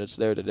yesterday, but it's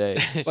there today.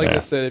 Like I Yeah.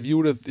 said, if you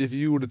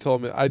would have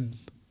told me,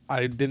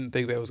 I didn't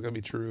think that was gonna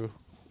be true,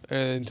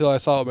 and until I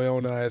saw it with my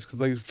own eyes. Because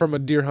like from a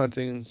deer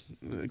hunting,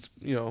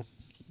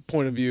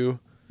 point of view,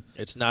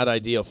 It's not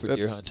ideal for that's,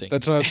 deer hunting.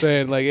 That's what I'm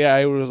saying. Like, yeah,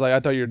 I was like, I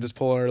thought you were just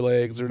pulling our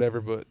legs or whatever,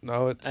 but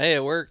no, Hey,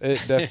 it worked. it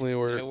definitely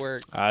worked. It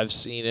worked. I've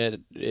seen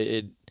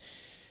it.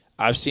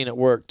 I've seen it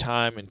work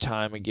time and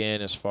time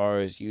again. As far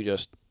as you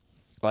just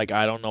like,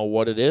 I don't know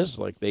what it is.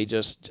 Like they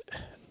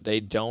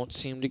don't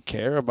seem to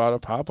care about a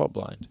pop-up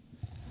blind.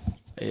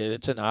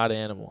 It's an odd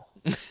animal.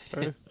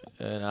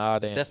 An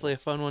odd animal. Definitely a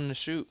fun one to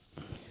shoot.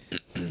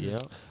 Yeah.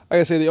 Like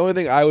I say, the only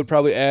thing I would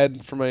probably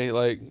add for my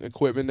like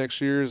equipment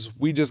next year is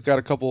we just got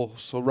a couple.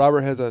 So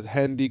Robert has a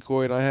hen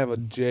decoy and I have a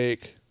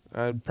Jake.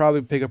 I'd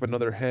probably pick up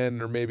another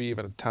hen or maybe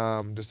even a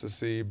tom just to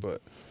see,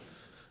 but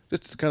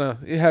just to kind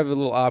of you have a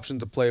little option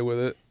to play with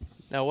it.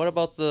 Now, what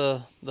about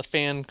the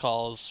fan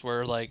calls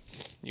where like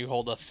you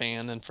hold a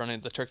fan in front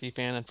of the turkey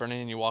fan in front of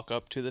you and you walk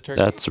up to the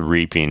turkey? That's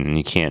reaping, and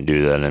you can't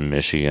do that in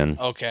Michigan.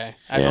 Okay.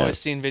 I've Yeah. always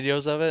seen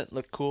videos of it.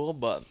 Look cool,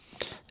 but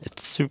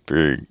It's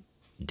super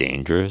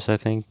dangerous, I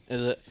think,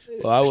 is it?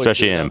 Well, I would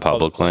especially do it in on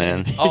public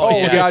land. Oh,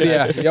 yeah. God,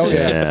 yeah, oh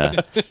yeah.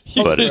 Yeah,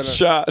 He but gets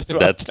shot. in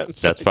about 10 that's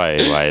seconds.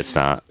 probably why it's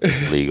not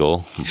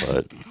legal.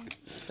 But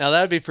Now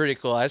that'd be pretty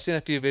cool. I've seen a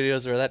few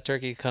videos where that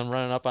turkey come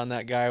running up on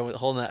that guy with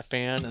holding that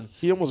fan, and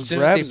He almost as soon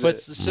grabs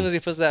as he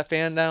puts that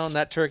fan down,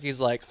 that turkey's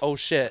like, "Oh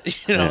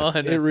shit," you know. it.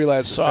 And It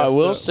realizes. So I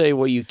will say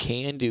what you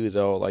can do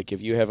though, like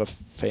if you have a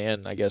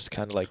fan, I guess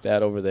kind of like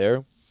that over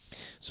there.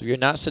 So if you're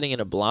not sitting in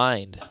a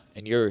blind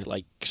and you're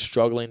like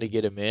struggling to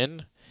get him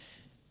in,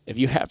 if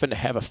you happen to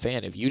have a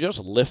fan, if you just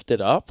lift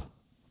it up,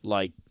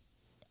 like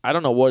I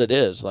don't know what it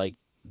is, like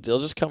they'll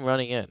just come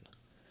running in.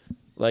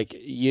 Like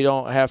you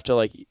don't have to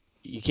like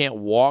you can't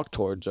walk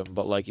towards them,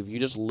 but like if you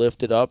just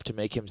lift it up to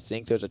make him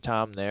think there's a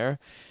tom there,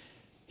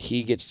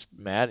 he gets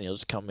mad and he'll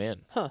just come in.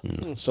 Huh.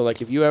 So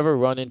like if you ever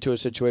run into a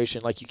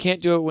situation, like you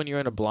can't do it when you're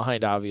in a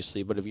blind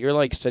obviously, but if you're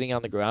like sitting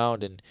on the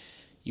ground and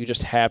you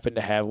just happen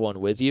to have one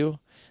with you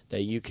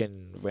that you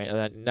can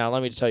now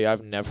let me tell you,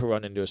 I've never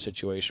run into a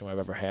situation where I've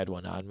ever had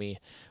one on me.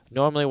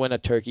 Normally when a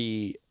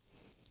turkey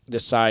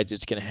decides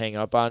it's going to hang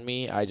up on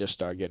me, I just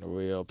start getting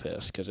real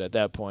pissed because at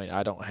that point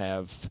I don't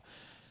have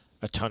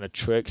a ton of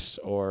tricks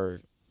or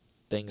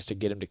things to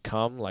get him to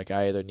come. Like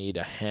I either need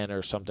a hen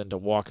or something to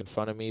walk in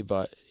front of me,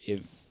 but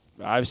if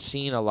I've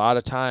seen a lot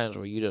of times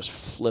where you just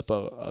flip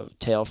a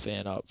tail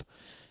fan up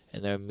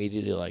and they're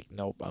immediately like,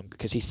 nope,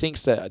 because he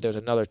thinks that there's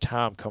another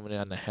tom coming in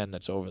on the hen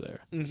that's over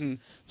there. Mm-hmm.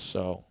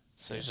 So,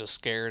 So he's just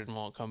scared and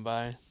won't come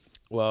by.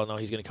 well, no,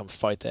 he's going to come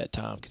fight that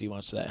tom because he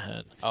wants that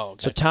hen. Oh,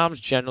 okay. So toms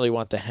generally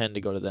want the hen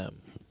to go to them.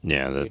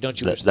 yeah, Don't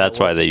you wish that that's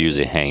why worked? they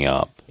usually hang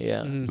up.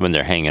 Yeah. When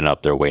they're hanging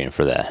up, they're waiting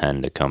for that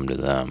hen to come to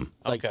them.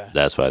 Like, okay.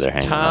 That's why they're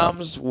hanging up.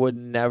 Toms would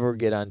never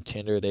get on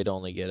Tinder. They'd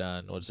only get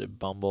on, what's it,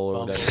 Bumble or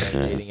Bumble. whatever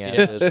that dating app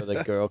Yeah. is where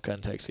the girl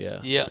contacts. Yeah.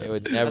 Yeah. They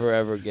would never,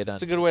 ever get on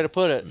That's a good way to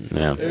put it.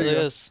 Yeah. It really you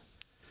go. is.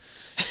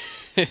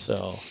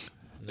 So,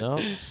 no.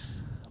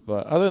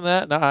 But other than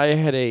that, no,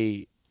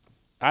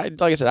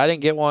 like I said, I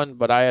didn't get one,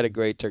 but I had a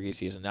great turkey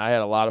season. I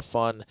had a lot of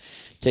fun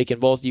taking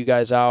both of you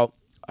guys out.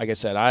 Like I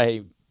said,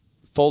 I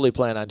fully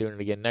plan on doing it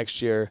again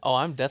next year. Oh,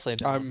 I'm definitely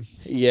down.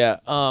 Yeah,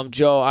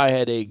 Joe, I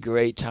had a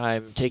great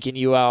time taking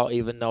you out,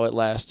 even though it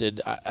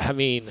lasted. I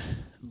mean,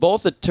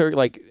 both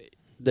the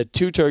the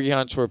 2 turkey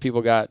hunts where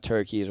people got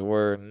turkeys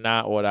were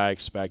not what I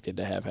expected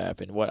to have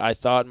happen. What I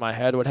thought in my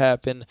head would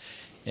happen,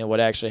 and what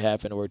actually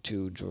happened were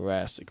 2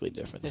 drastically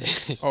different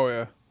things. Oh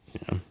yeah.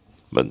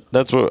 But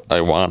that's what I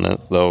wanted,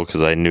 though,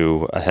 because I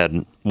knew I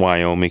had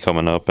Wyoming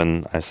coming up,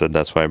 and I said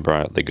that's why I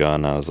brought out the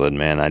gun. I was like,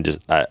 man,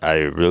 I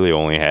really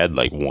only had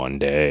like one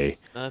day.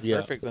 That's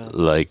Yeah. perfect then.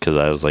 Like, because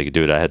I was like,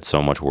 dude, I had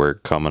so much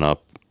work coming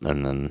up,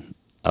 and then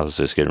I was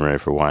just getting ready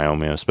for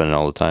Wyoming. I was spending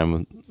all the time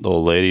with the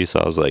old lady, so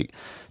I was like,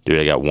 dude,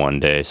 I got one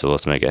day, so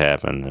let's make it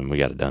happen. And we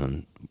got it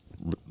done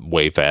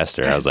way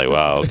faster. I was like,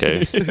 wow, okay.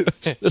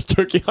 This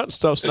turkey hunt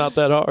stuff's not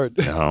that hard.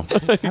 You know?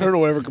 I don't know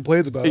whatever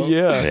complains about it.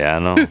 Yeah. Yeah, I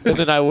know. And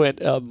then I went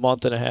a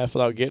month and a half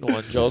without getting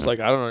one. Joe's like,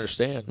 I don't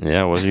understand.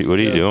 Yeah, what are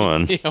you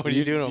doing? Yeah, what are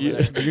you doing over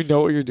there? Do you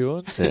know what you're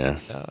doing? Yeah.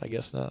 No, I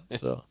guess not.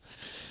 So,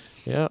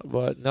 yeah,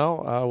 but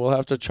no, we'll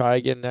have to try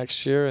again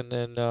next year. And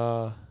then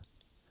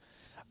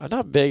I'm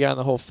not big on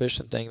the whole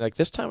fishing thing. Like,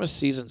 this time of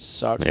season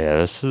sucks. Yeah,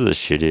 this is the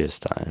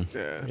shittiest time.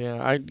 Yeah.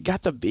 Yeah, I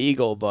got the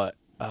beagle, but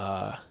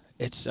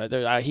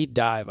he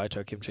dive. I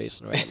took him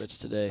chasing rabbits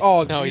today.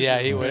 Oh No, Jesus, yeah,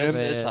 he would. man.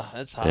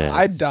 It's hot. Yeah.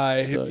 I'd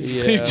die So, if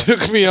yeah. he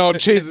took me out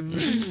chasing.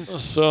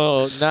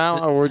 So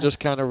now we're just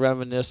kind of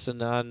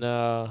reminiscing on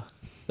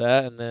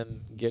that, and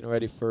then getting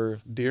ready for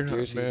Deer deer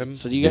hunt, season. man.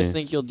 So do you guys Yeah.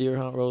 think you'll deer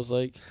hunt Rose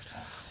Lake?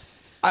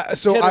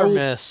 So Hit I or will-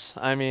 miss.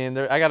 I mean,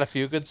 I got a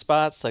few good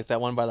spots, like that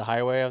one by the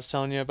highway I was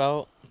telling you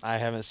about. I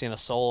haven't seen a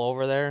soul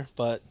over there,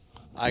 but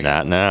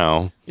Not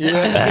now.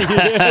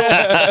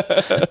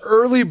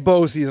 Early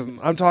bow season.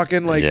 I'm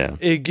talking like Yeah.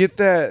 get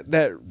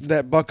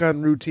that buck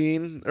on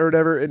routine or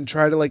whatever, and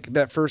try to like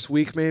that first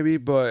week maybe.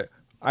 But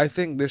I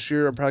think this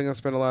year I'm probably gonna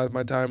spend a lot of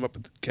my time up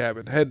at the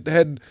cabin.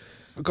 Head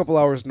a couple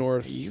hours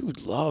north. You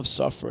love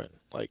suffering.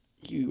 Like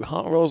you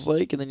hunt Rose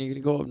Lake and then you're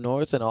gonna go up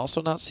north and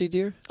also not see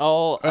deer.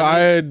 Oh,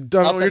 I don't know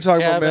up what you're at the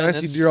talking about, man. cabin, I see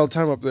it's- deer all the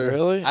time up there.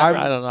 Really?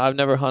 I don't know. I've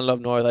never hunted up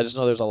north. I just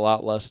know there's a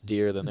lot less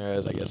deer than there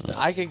is, I guess. Down.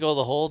 I could go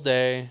the whole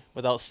day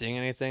without seeing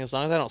anything. As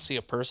long as I don't see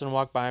a person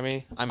walk by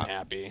me, I'm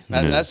happy.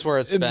 That's where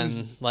it's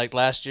been like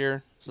last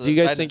year. So Do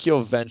you guys I- think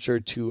you'll venture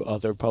to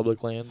other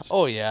public lands?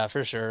 Oh yeah,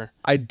 for sure.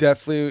 I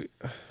definitely,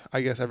 I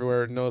guess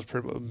everywhere knows.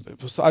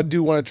 So I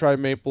do want to try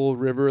Maple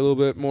River a little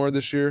bit more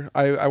this year.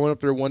 I went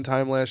up there one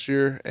time last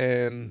year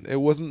and it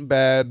wasn't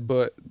bad,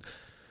 but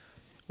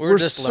We're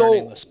just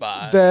learning the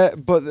spot.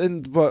 But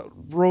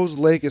Rose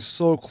Lake is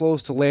so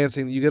close to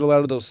Lansing. You get a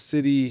lot of those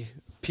city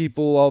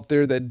people out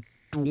there that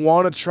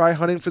want to try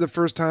hunting for the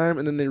first time,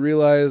 and then they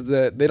realize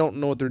that they don't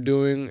know what they're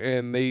doing,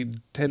 and they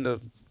tend to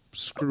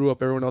screw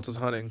up everyone else's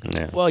hunting.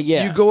 Yeah. Well,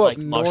 yeah. You go up like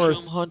mushroom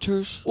north.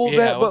 hunters. Well, yeah,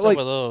 that, what's but like up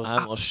with those?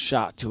 I almost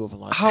shot 2 of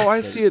them. how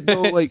I see it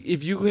though, like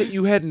if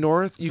you head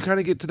north, you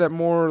kind of get to that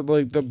more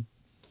like the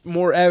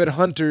more avid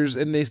hunters,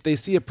 and they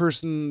see a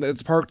person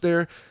that's parked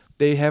there,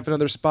 they have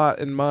another spot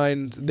in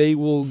mind, they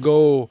will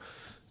go,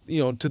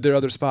 to their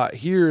other spot.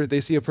 Here,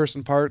 they see a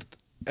person parked.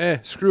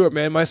 Screw it,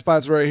 man. My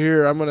spot's right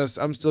here.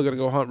 I'm still gonna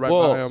go hunt right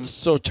by them.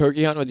 So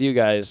turkey hunting with you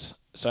guys.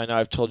 So I know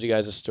I've told you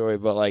guys a story,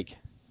 but like,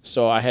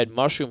 so I had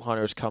mushroom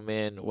hunters come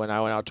in when I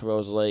went out to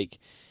Rose Lake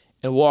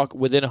and walk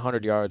within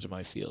 100 yards of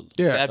my field.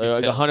 Yeah, That'd be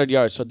Like pissed. 100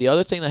 yards. So the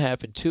other thing that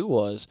happened too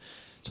was,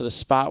 so the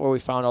spot where we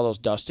found all those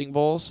dusting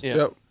bowls, Yeah.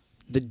 Yep.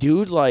 the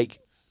dude like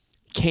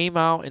came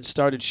out and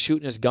started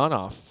shooting his gun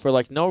off for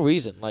like no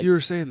reason. Like You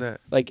were saying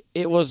that. like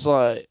it was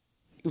like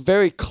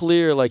very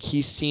clear like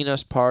he's seen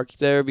us parked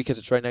there because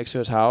it's right next to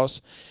his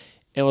house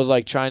and was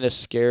like trying to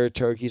scare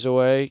turkeys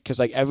away because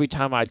like every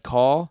time I'd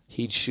call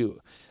he'd shoot.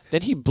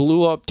 Then he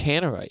blew up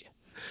tannerite.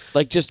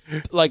 Like just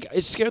like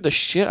it scared the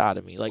shit out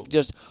of me. Like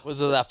just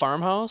Was it that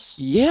farmhouse?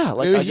 yeah,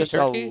 like Maybe I just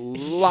turkey? a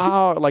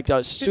loud like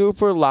a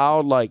super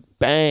loud like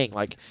bang.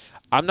 Like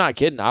I'm not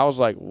kidding. I was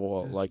like,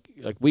 whoa, like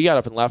we got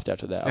up and left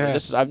after that. I mean,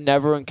 Yeah. I've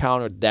never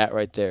encountered that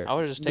right there. I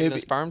would have just taken Maybe-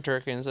 this farm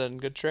turkey and said,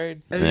 "Good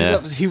trade." And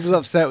Yeah. he was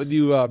upset with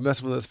you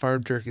messing with his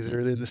farm turkeys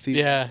early in the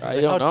season. Yeah, I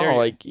How don't dare know. you.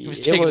 Like he was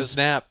it taking a was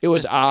snap. it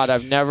was odd.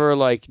 I've never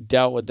like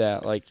dealt with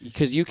that. Like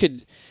because you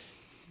could.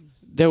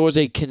 There was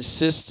a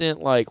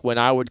consistent like when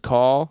I would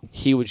call,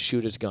 he would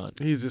shoot his gun.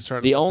 He's just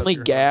trying to The mess up only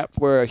your gap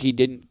where he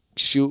didn't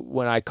shoot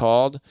when I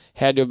called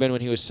had to have been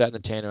when he was setting the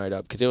tannerite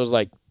up because it was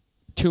like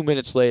 2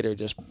 minutes later,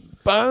 just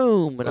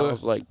boom, and I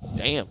was like,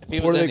 damn. If he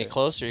Or was they- any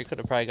closer, you could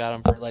have probably got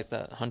him for like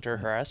that hunter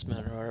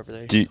harassment or whatever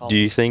they Do, call do it.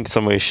 you think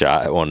somebody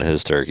shot one of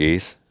his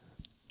turkeys?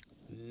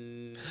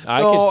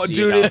 I No, could see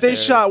dude, it out if they there.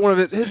 shot one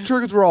of his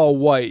turkeys were all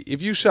white.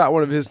 If you shot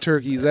one of his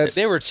turkeys, that's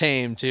They were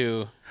tame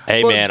too.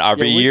 Hey But- man,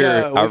 every Yeah, we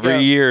year, got- we every got-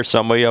 year,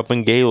 somebody up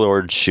in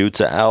Gaylord shoots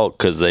an elk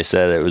because they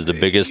said it was the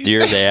biggest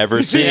deer they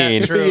ever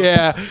seen. true.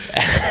 yeah.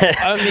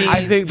 I mean,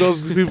 I think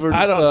those people are.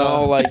 I don't just,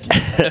 know.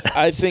 Like,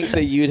 I think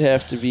that you'd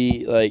have to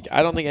be like.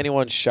 I don't think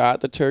anyone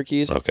shot the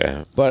turkeys,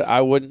 Okay. but I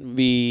wouldn't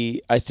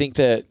be. I think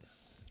that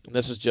and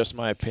this is just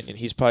my opinion.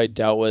 He's probably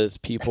dealt with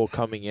people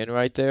coming in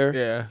right there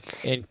Yeah.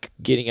 and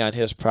getting on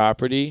his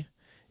property,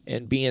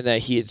 and being that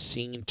he had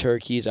seen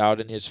turkeys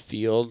out in his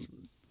field,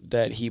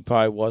 that he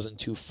probably wasn't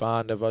too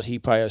fond of us. He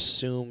probably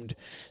assumed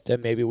that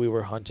maybe we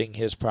were hunting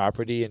his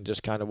property and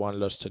just kind of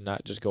wanted us to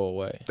not just go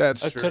away.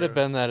 That's It true. could have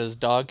been that his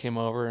dog came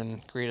over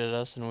and greeted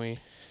us, and we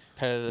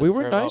petted it. We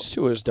were for nice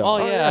to his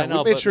dog. Oh, yeah, I know,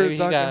 We made but sure maybe his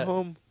he dog got- got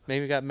home.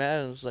 Maybe got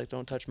mad and was like,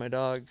 "Don't touch my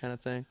dog," kind of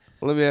thing.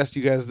 Let me ask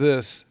you guys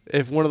this: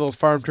 if one of those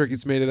farm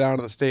turkeys made it out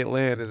on the state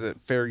land, is it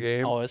fair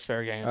game? Oh, it's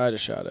fair game. I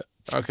just shot it.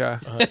 Okay.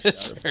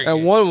 It's fair And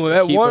game. one,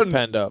 that Keep one, it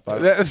penned up.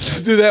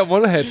 that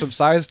one had some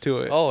size to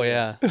it. Oh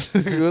yeah,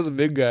 He was a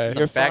big guy.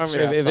 Your farm,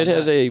 backstraps if on it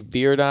has that. a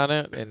beard on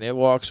it and it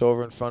walks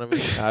over in front of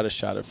me, I'd have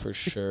shot it for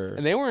sure.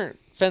 and they weren't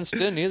fenced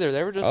in either.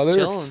 They were just Oh, they were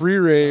chilling. free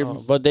range.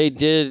 Oh, but they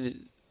did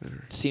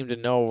seem to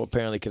know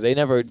apparently because they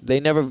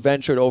never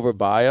ventured over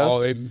by us. Oh,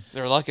 they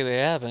They're lucky they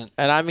haven't.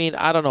 And I mean,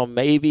 I don't know,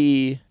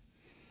 maybe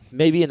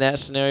in that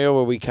scenario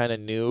where we kind of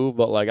knew,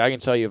 but like I can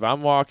tell you, if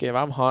I'm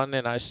hunting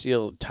and I see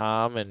a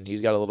Tom and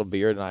he's got a little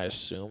beard and I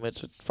assume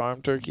it's a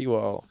farm turkey,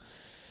 well,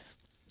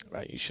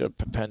 right, you should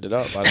have penned it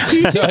up. I don't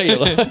know what to tell you.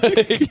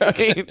 Like,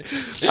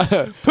 I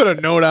mean, put a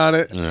note on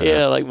it.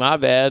 yeah, like my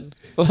bad.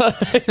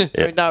 I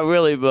mean, not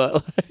really, but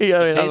like, I mean,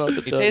 I don't know what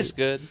to He tell you. tastes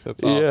good.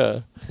 That's awesome.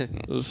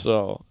 Yeah.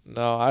 So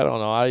no, I don't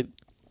know.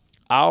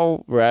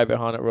 I'll rabbit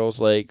hunt at Rose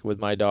Lake with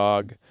my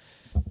dog.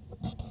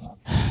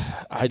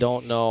 I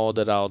don't know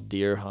that I'll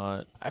deer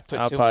hunt. I put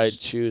I'll too probably much.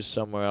 choose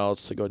somewhere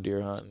else to go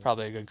deer hunting.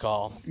 Probably a good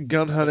call.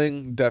 Gun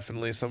hunting,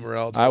 definitely somewhere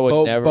else. I would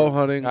bow, never. bow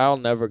hunting. I'll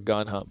never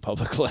gun hunt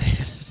public land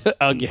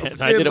again.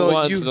 I Yeah, did it no,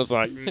 once you- and I was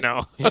like,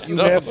 no. You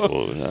have,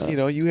 Oh, no. you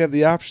know, you have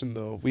the option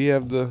though. We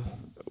got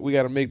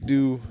to make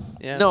do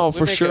Yeah, No, we for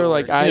make it sure.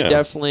 Like work. I Yeah.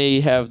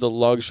 definitely have the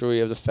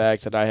luxury of the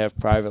fact that I have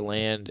private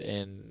land,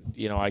 and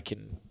I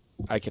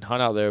can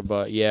hunt out there.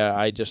 But yeah,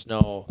 I just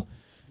know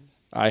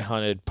I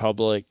hunted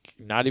public,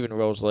 not even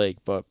Rose Lake,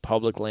 but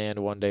public land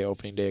one day,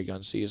 opening day of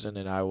gun season,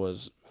 and I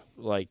was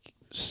like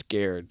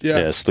scared.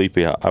 Yeah.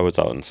 Sleepy. I was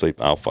out in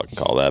Sleep. I'll fucking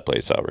call that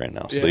place out right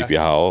now. Yeah. Sleepy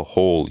Hollow.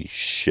 Holy A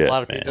shit,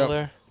 lot of man. people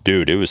there.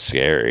 Dude, it was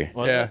scary.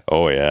 Was Yeah. it?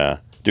 Oh yeah,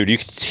 dude, you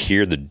could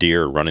hear the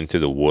deer running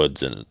through the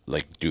woods, and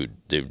like, dude,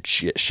 they would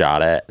get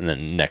shot at, and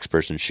then next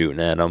person shooting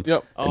at them.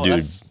 Yep. Oh, And dude,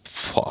 that's-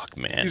 fuck,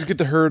 You man, just get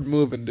the herd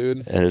moving,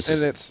 dude. And it's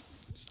just- it's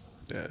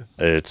yeah.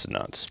 it's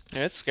nuts.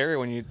 Yeah, it's scary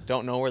when you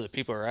don't know where the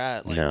people are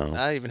at. Like, No.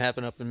 that even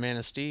happened up in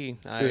Manistee.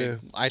 Yeah.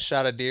 I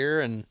shot a deer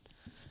and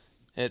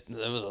it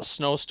was a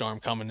snowstorm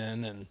coming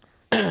in, and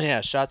yeah,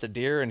 shot the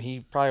deer, and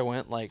he probably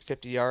went like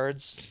 50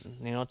 yards,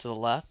 to the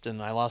left,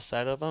 and I lost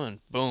sight of him, and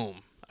boom.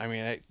 I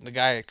mean, the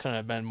guy couldn't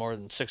have been more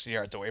than 60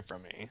 yards away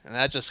from me, and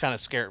that just kind of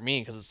scared me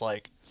because it's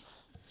like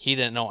he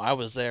didn't know I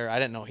was there. I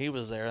didn't know he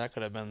was there. That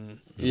could have been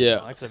Yeah.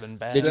 that could have been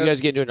bad. Did you guys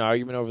get into an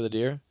argument over the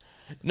deer?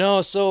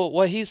 No, so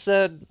what he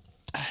said,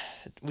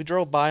 we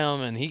drove by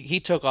him and he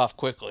took off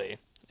quickly,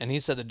 and he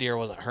said the deer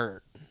wasn't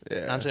hurt.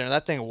 And Yeah. I'm saying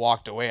that thing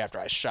walked away after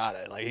I shot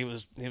it. Like he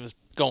was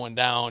going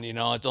down.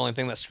 It's the only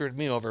thing that screwed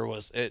me over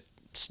was it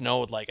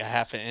snowed like a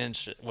half an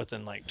inch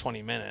within like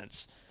 20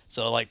 minutes.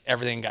 So like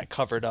everything got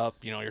covered up.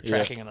 You're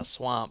tracking in a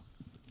swamp.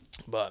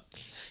 But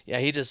yeah,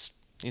 he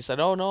said,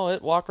 "Oh no,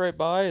 it walked right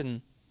by,"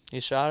 and he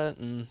shot it,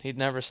 and he'd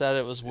never said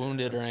it was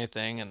wounded or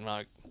anything. And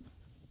like,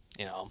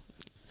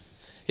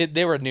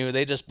 they were new.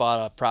 They just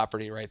bought a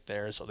property right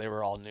there, so they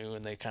were all new,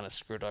 and they kind of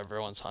screwed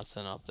everyone's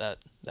hunting up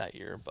that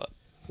year. But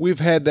We've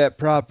had that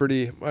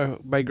property.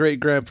 My great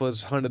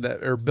grandpa's hunted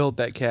that or built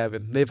that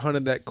cabin. They've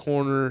hunted that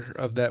corner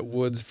of that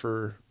woods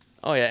for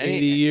oh yeah,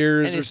 80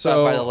 years any or spot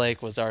so. by the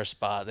lake was our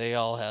spot. They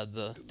all had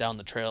the down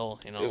the trail,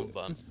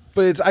 but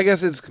But I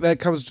guess that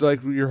comes to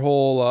like your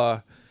whole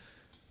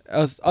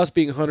us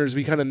being hunters.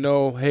 We kind of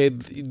know, hey,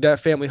 that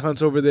family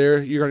hunts over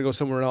there. You're gonna go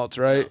somewhere else,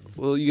 right?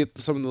 Well, you get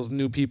some of those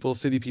new people,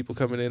 city people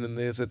coming in, and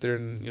they sit there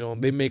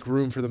and they make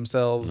room for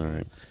themselves. All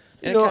right.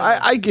 Yeah, kinda.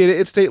 I get it.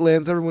 It's state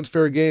lands. Everyone's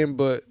fair game,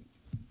 but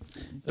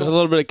There's a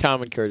little bit of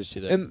common courtity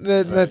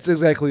there. that's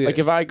exactly Like it.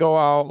 if I go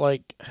out,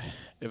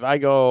 I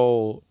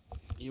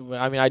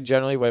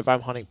generally, if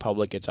I'm hunting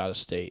public, it's out of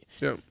state.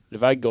 Yep.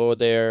 If I go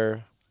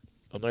there,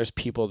 and there's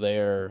people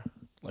there,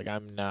 like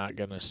I'm not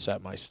gonna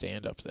set my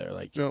stand up there.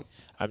 Like Yep.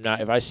 I'm not.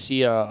 If I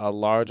see a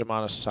large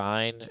amount of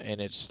sign and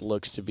it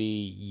looks to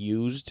be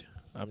used,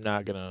 I'm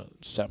not gonna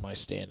set my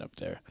stand up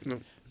there.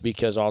 Nope.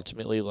 Because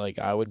ultimately, like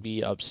I would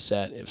be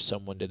upset if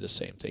someone did the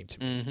same thing to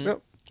me. Mhm.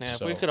 Yep. Yeah, if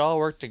So- we could all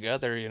work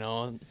together,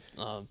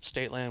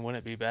 state land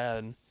wouldn't be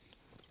bad.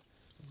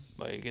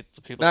 But you get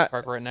the people Not- that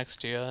park right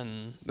next to you,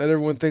 and Not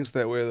everyone thinks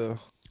that way though.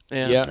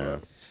 Yeah.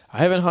 I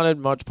haven't hunted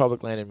much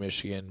public land in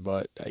Michigan,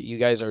 but you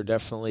guys are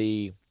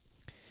definitely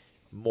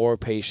more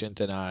patient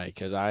than I,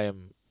 because I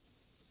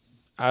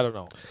don't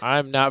know.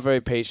 I'm not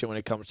very patient when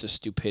it comes to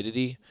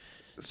stupidity.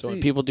 So when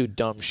See- people do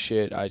dumb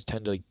shit, I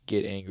tend to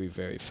get angry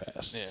very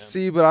fast. yeah.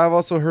 See, but I've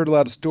also heard a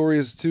lot of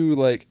stories too.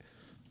 Like,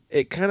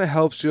 it kind of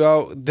helps you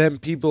out. Them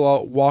people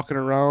out walking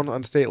around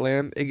on state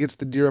land, it gets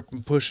the deer up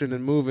and pushing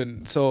and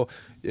moving. So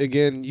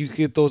again, you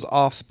get those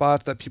off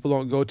spots that people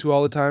don't go to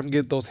all the time.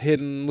 Get those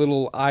hidden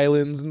little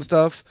islands and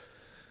stuff.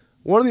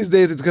 One of these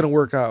days, it's gonna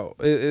work out.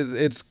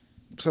 It's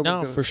No,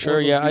 gonna- for one sure. of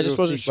those Yeah, I deer just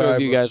will wasn't sneak sure by,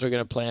 if you but- guys were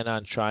going to plan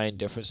on trying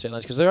different state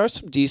lands, because there are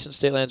some decent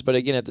state lands. But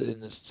again,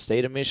 in the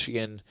state of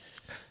Michigan,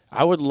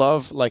 I would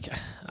love, like,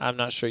 I'm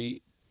not sure.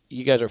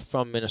 You guys are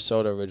from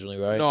Minnesota originally,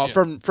 right? No, Yeah.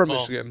 from Well,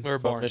 Michigan. We were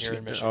From born here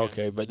in Michigan.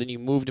 Okay, but then you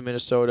moved to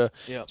Minnesota.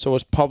 Yep. So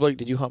was public?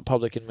 Did you hunt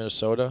public in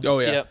Minnesota? Oh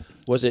yeah. Yep.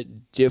 Was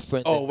it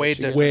different? Oh, than way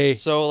Michigan? different. Way.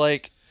 So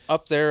like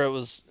up there, it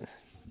was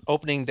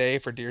opening day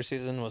for deer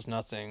season was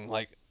nothing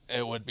like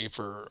it would be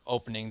for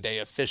opening day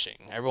of fishing.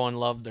 Everyone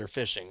loved their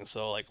fishing.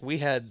 So like we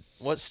had,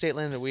 what state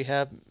land did we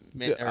have?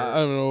 I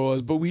don't know what it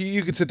was, but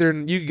you could sit there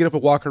and you could get up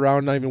and walk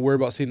around, not even worry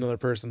about seeing another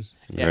person.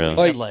 Yeah, Really? we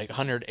Like- had like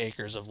 100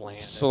 acres of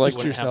land. So, and like, we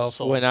wouldn't have a yourself,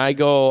 soul. When I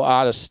go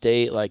out of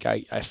state, like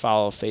I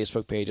follow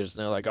Facebook pages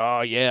and they're like,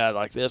 oh yeah,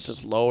 like this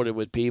is loaded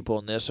with people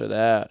and this or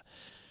that.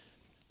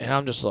 And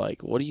I'm just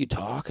like, what are you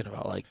talking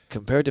about? Like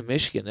compared to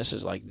Michigan, this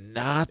is like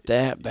not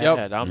that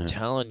bad. I'm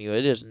telling you,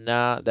 it is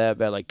not that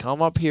bad. Like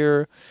come up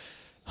here,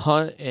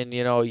 hunt, and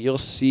you'll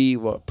see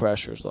what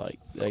pressure's like.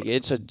 Like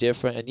it's a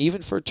different, and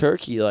even for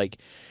turkey, like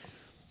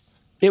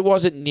it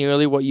wasn't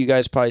nearly what you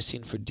guys probably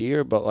seen for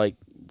deer, but like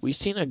we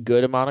seen a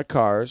good amount of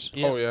cars.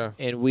 Yeah. Oh yeah.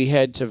 And we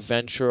had to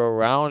venture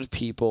around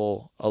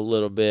people a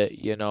little bit,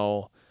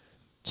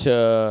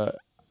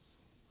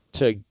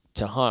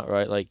 to hunt,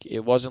 right? Like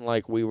it wasn't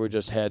like we were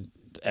just had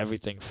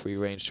everything free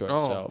range to No.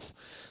 ourselves.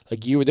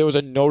 Like there was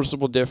a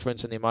noticeable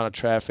difference in the amount of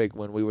traffic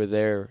when we were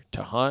there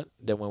to hunt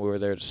than when we were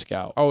there to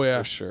scout. Oh, yeah.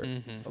 for sure.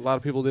 Mhm. A lot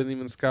of people didn't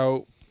even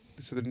scout.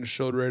 So they just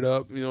showed right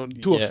up, to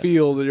Yeah. a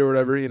field or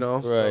whatever, so.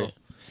 Right.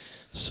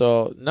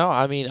 So no,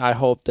 I mean, I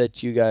hope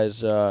that you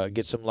guys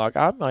get some luck.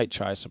 I might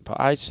try some.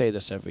 I say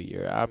this every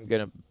year. I'm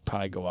gonna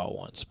probably go out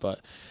once,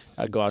 but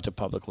I'd go out to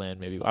public land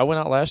maybe. I went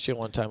out last year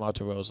one time out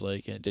to Rose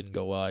Lake, and it didn't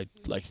go well. I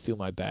like threw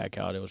my back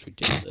out. It was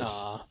ridiculous.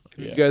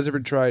 You Yeah. guys ever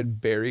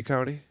tried Berry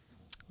County?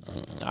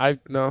 I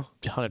No.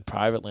 hunted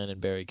private land in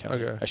Berry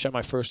County. Okay. I shot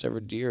my first ever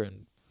deer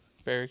in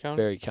Berry County.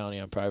 Berry County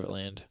on private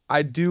land.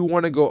 I do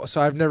want to go. So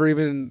I've never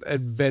even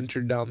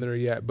adventured down there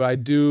yet, but I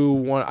do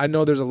want. I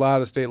know there's a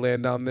lot of state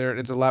land down there, and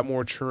it's a lot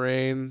more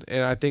terrain.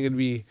 And I think it'd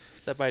be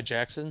Is that by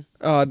Jackson?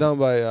 down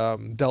by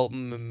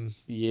Delton and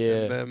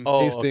Yeah. them.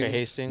 Oh, okay,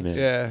 Hastings.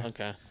 Yeah.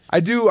 Okay. I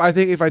do. I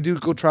think if I do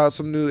go try out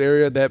some new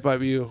area, that might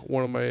be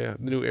one of my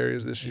new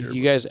areas this year.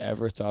 You guys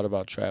ever thought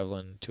about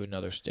traveling to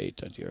another state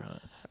to deer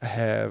hunt? I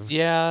have.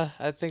 Yeah,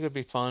 I think it would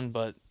be fun,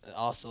 but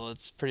also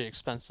it's pretty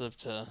expensive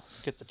to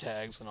get the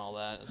tags and all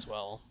that as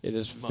well. It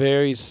is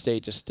very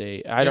state to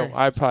state. I Very.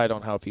 probably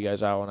don't help you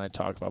guys out when I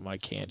talk about my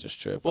Kansas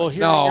trip. Well, Like,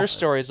 hearing No. your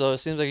stories though, it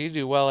seems like you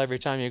do well every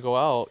time you go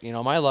out. You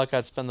know, my luck,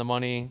 I'd spend the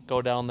money,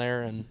 go down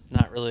there, and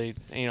not really,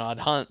 I'd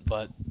hunt,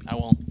 but I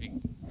won't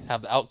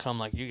have the outcome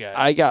like you guys.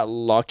 I got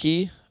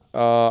lucky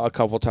a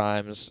couple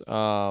times,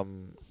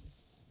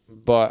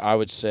 but I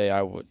would say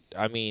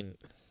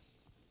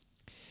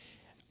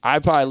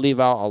I'd probably leave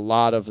out a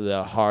lot of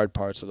the hard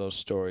parts of those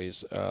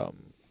stories.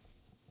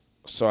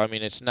 So, I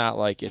mean, it's not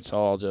like it's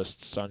all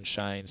just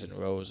sunshines and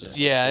roses.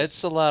 Yeah,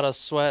 it's a lot of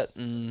sweat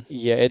and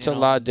Yeah, it's you a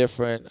know. lot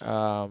different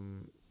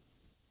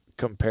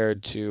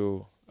compared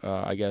to,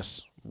 I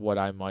guess, what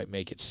I might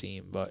make it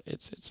seem, but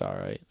it's all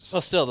right.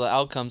 well, still the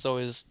outcome's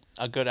always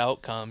a good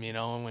outcome.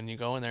 And when you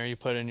go in there, you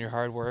put in your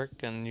hard work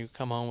and you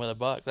come home with a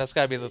buck. That's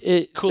gotta be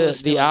the coolest.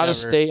 The feeling out of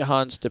ever. state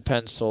hunts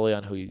depend solely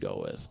on who you go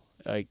with.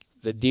 Like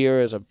the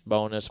deer is a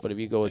bonus, but if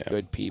you go with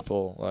good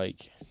people,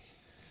 like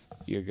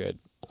you're good.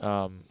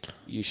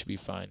 You should be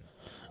fine.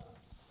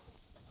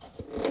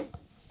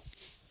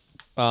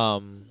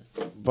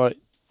 But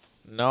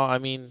no, I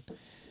mean,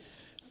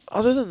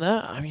 other than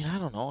that, I mean, I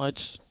don't know.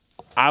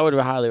 I would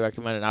highly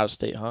recommend an out of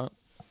state hunt.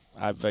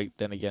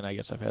 Then again, I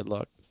guess I've had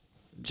luck.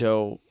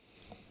 Joe,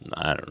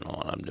 I don't know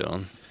what I'm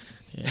doing.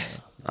 yeah,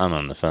 I'm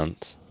on the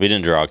fence. We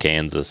didn't draw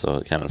Kansas, so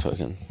it kind of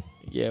fucking.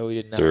 yeah, we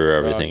did not Threw draw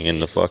everything in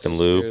the Kansas fucking this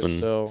loop year, and-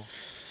 so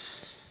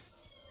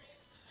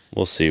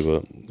We'll see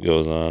what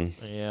goes on.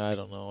 yeah, I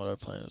don't know what our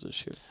plan is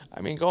this year.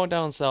 I mean, going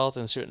down south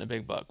and shooting a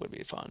big buck would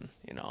be fun,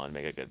 and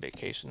make a good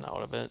vacation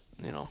out of it,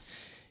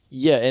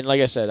 Yeah, and like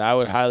I said, I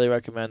would highly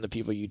recommend the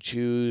people you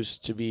choose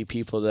to be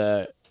people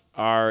that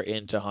are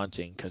into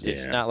hunting because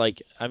it's Yeah. not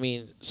like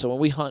so when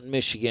we hunt in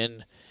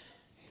Michigan,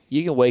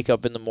 you can wake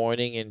up in the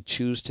morning and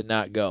choose to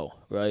not go,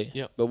 right?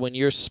 Yep. But when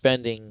you're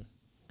spending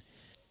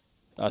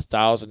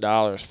 $1,000,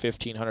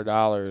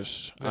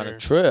 $1,500 on a Sure.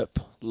 trip,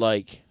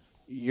 like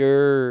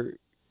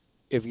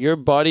if your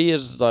buddy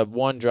is the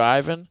one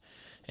driving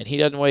and he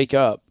doesn't wake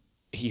up,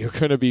 you're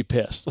gonna be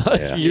pissed. Like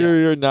Yeah.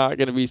 you're not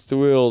gonna be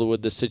thrilled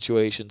with the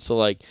situation. So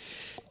like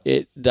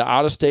the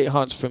out of state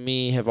hunts for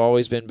me have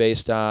always been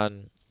based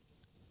on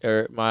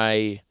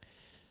my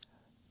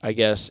I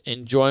guess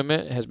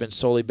enjoyment has been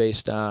solely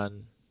based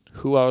on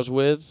who I was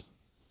with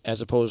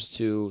as opposed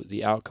to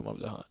the outcome of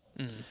the hunt.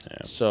 Yeah.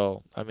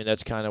 So I mean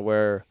that's kind of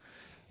where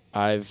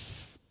I've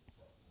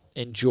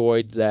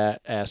enjoyed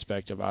that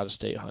aspect of out of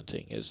state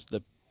hunting is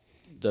the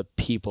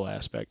people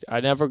aspect. I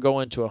never go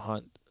into a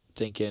hunt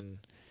thinking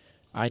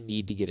I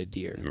need to get a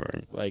deer,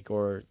 Right. like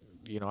I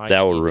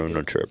That will need to ruin get-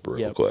 a trip real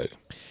Yep. quick.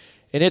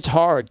 And it's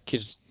hard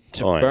because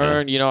to Oh, yeah.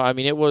 burn, I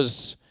mean, it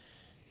was,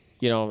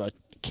 a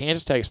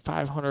Kansas tag is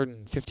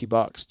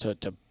 $550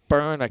 to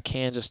burn a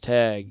Kansas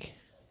tag.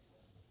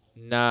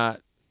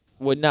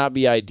 Would not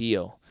be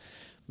ideal,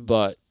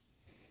 but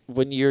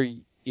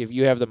if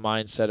you have the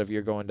mindset of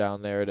you're going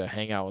down there to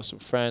hang out with some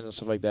friends and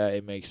stuff like that,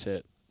 it makes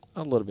it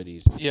a little bit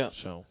easier. Yeah.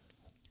 So,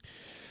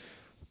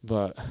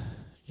 but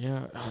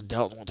yeah,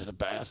 Dalton went to the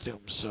bathroom,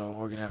 so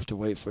we're gonna have to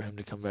wait for him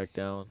to come back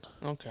down.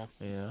 Okay.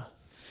 Yeah.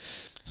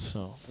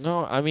 So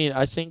no, I mean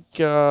I think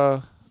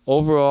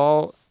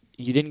overall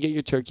you didn't get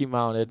your turkey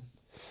mounted.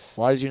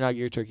 Why did you not get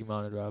your turkey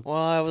mounted, Rob? Well,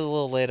 I was a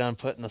little late on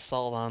putting the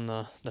salt on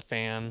the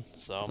fan,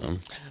 so Mm.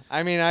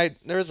 I mean,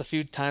 there was a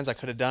few times I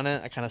could have done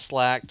it. I kind of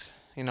slacked.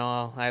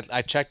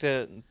 I checked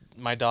it.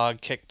 My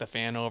dog kicked the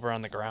fan over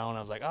on the ground.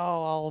 I was like,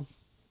 oh,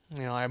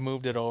 I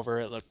moved it over.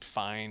 It looked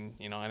fine.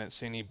 I didn't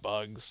see any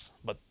bugs.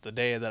 But the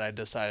day that I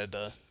decided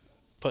to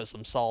put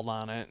some salt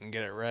on it and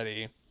get it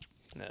ready,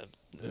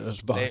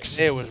 Those bugs.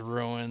 it was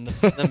ruined.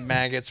 The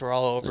maggots were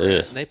all over Yeah.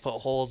 it, and they put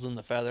holes in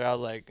the feather. I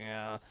was like,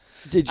 yeah.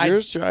 Did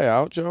yours dry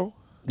out, Joe?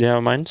 Yeah,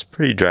 mine's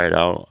pretty dried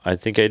out. I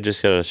think I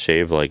just gotta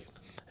shave, like,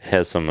 it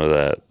has some of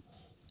that,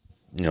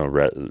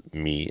 red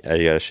meat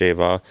I gotta shave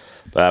off.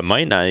 But I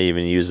might not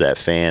even use that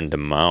fan to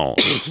mount.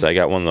 So I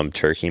got one of them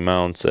turkey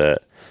mounts that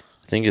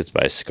I think it's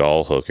by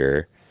Skull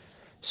Hooker.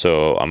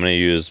 So I'm gonna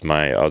use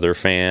my other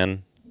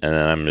fan, and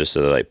then I'm just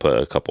gonna, like,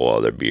 put a couple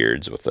other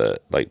beards with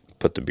it. Like,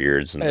 put the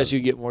beards in As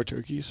you get more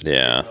turkeys.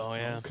 Yeah. Oh,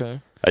 yeah.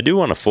 Okay. I do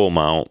want a full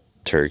mount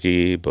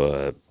turkey,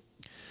 but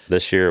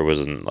this year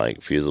wasn't,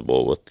 like,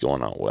 feasible with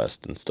going out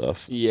west and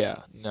stuff. Yeah.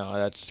 No,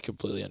 that's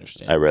completely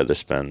understandable. I'd rather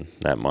spend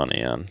that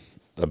money on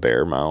a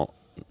bear mount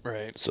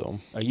Right. So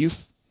Are you?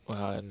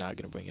 Well, I'm not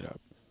gonna bring it up,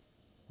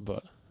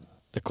 but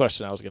the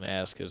question I was gonna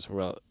ask is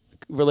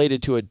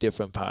related to a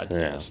different podcast.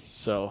 Yeah.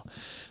 So,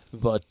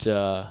 but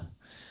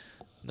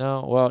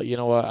no. Well, you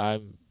know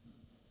what?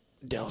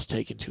 Dell's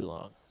taking too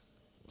long.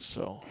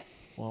 So,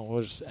 well,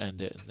 we'll just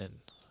end it, and then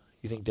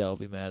you think Dell will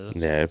be mad at us?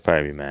 yeah, I'd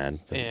probably be mad.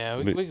 but Yeah,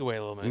 we can wait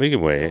a little bit. we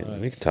can wait.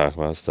 Alright. We can talk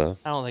about stuff.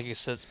 I don't think he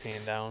sits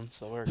peeing down,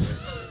 so we're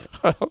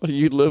good.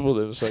 You live with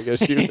him, so I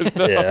guess you would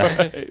know.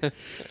 Yeah.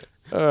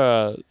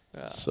 Right?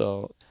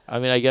 So, I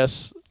mean, I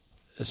guess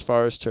as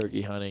far as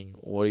turkey hunting,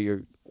 what are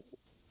your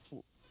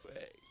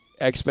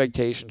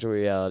expectations or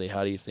reality?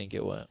 How do you think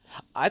it went?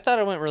 I thought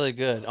it went really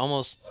good.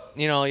 Almost,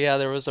 yeah,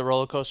 there was a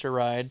roller coaster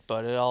ride,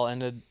 but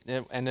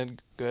it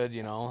ended good,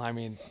 I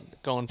mean,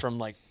 going from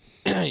like,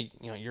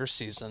 your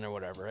season or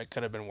whatever, it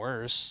could have been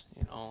worse,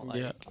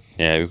 Yeah.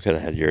 Yeah, we could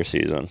have had your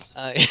season.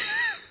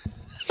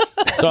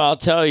 So I'll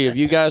tell you, if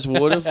you guys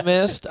would have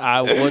missed,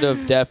 I would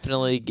have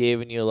definitely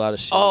given you a lot of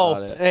shit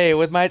about it. Hey,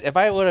 if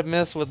I would have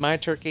missed with my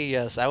turkey,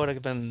 yes, I would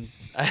have been,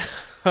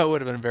 I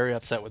would have been very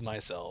upset with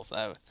myself.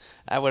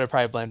 I would have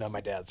probably blamed on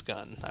my dad's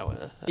gun. I would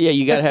have. Yeah,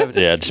 you gotta have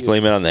an Yeah, just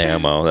blame it on the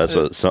ammo. That's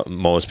what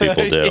most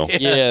people do.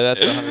 Yeah,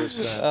 that's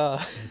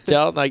 100%.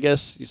 Dalton, I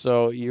guess,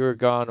 so you were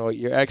gone. What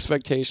your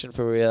expectation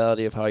for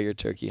reality of how your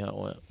turkey hunt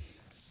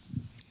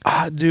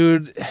went?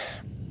 Dude,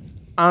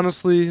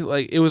 honestly,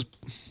 like it was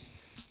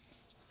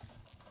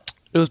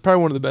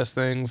probably one of the best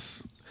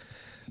things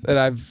that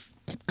I've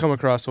come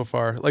across so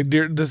far. Like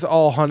this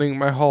all hunting,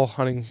 my whole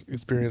hunting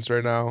experience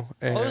right now,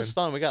 and Oh, it was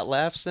fun. We got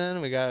laughs in.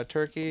 We got a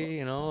turkey.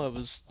 It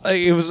was. like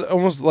it was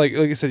almost like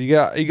you said, you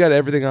got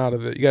everything out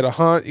of it. You got to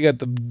hunt, you got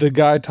the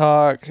guy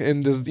talk,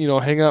 and just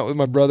hang out with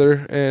my brother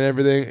and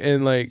everything,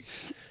 and like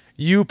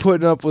you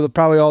putting up with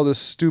probably all the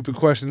stupid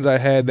questions I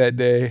had that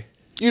day.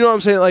 You know what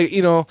I'm saying? Like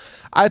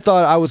I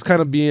thought I was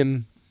kind of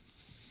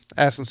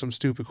asking some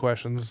stupid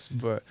questions,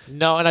 but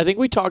No, and I think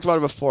we talked about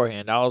it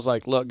beforehand. I was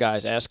like, look,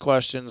 guys, ask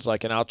questions,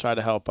 and I'll try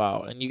to help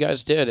out. And you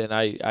guys did, and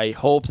I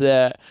hope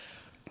that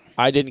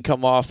I didn't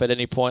come off at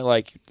any point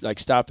like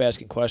stop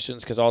asking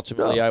questions, because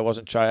ultimately No.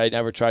 I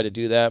never tried to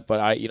do that. But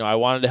I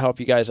wanted to help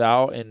you guys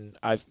out, and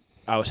I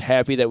was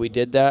happy that we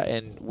did that,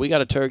 and we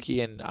got a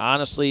turkey. And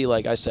honestly,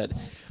 like I said,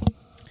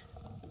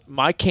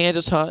 my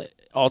Kansas hunt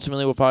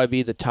ultimately will probably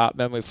be the top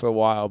memory for a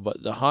while,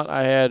 but the hunt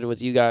I had with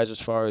you guys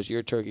as far as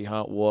your turkey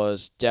hunt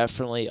was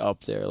definitely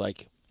up there.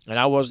 And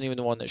I wasn't even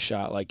the one that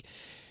shot.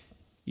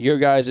 Your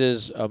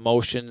guys'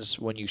 emotions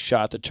when you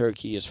shot the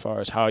turkey, as far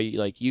as how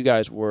you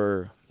guys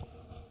were.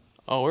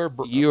 Oh, we're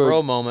You were-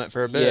 bro moment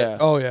for a bit. Yeah.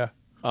 oh yeah,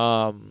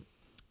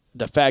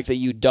 The fact that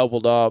you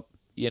doubled up,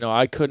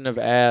 I couldn't have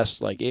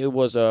asked. It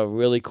was a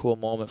really cool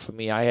moment for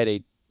me. I had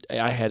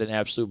an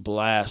absolute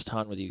blast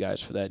hunting with you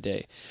guys for that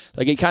day.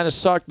 It kind of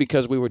sucked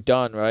because we were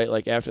done,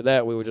 right? After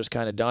that, we were just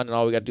kind of done, and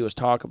all we got to do was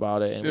talk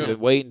about it. And we've been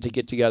waiting to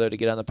get together to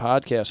get on the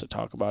podcast to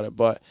talk about it.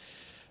 But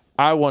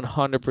I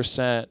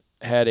 100%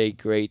 had a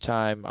great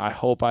time. I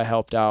hope I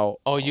helped out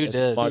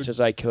as much as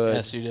I could.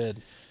 Yes, you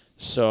did.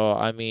 So,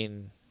 I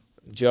mean,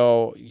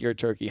 Joe, your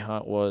turkey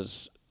hunt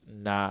was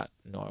not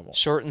normal.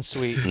 Short and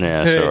sweet.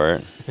 Yeah,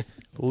 sure.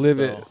 live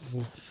So-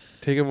 it.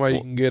 Take them while you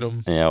can get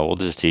them. Yeah, we'll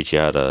just teach you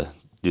how to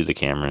do the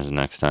cameras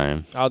next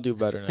time. I'll do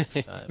better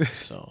next time.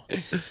 So,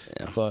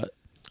 But,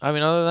 I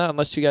mean, other than that,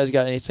 unless you guys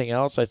got anything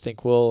else, I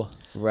think we'll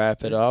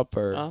wrap it up.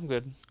 Or I'm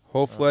good.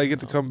 Hopefully, I get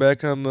to come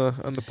back on the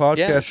podcast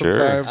Yeah, sure.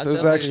 sometime. I'd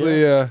There's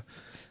definitely- actually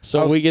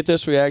So we get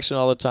this reaction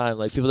all the time.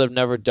 People that have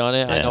never done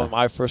it. I Yeah. know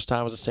my first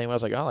time was the same. I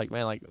was like,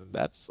 man,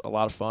 that's a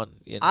lot of fun.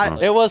 It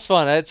was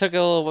fun. It took a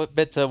little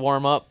bit to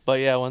warm up, but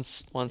yeah,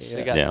 once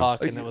we got Yeah.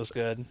 talking, it was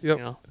good.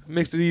 Yep.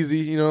 makes it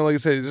easy. Like I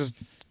said, it's just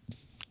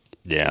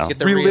Yeah. Get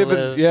the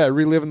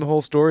reliving the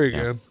whole story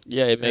again.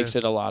 Yeah, it makes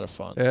it a lot of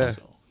fun. Yeah.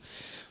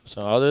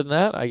 So other than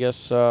that, I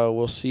guess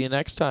we'll see you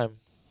next time.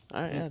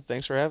 All right. Yeah.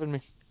 Thanks for having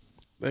me.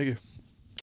 Thank you.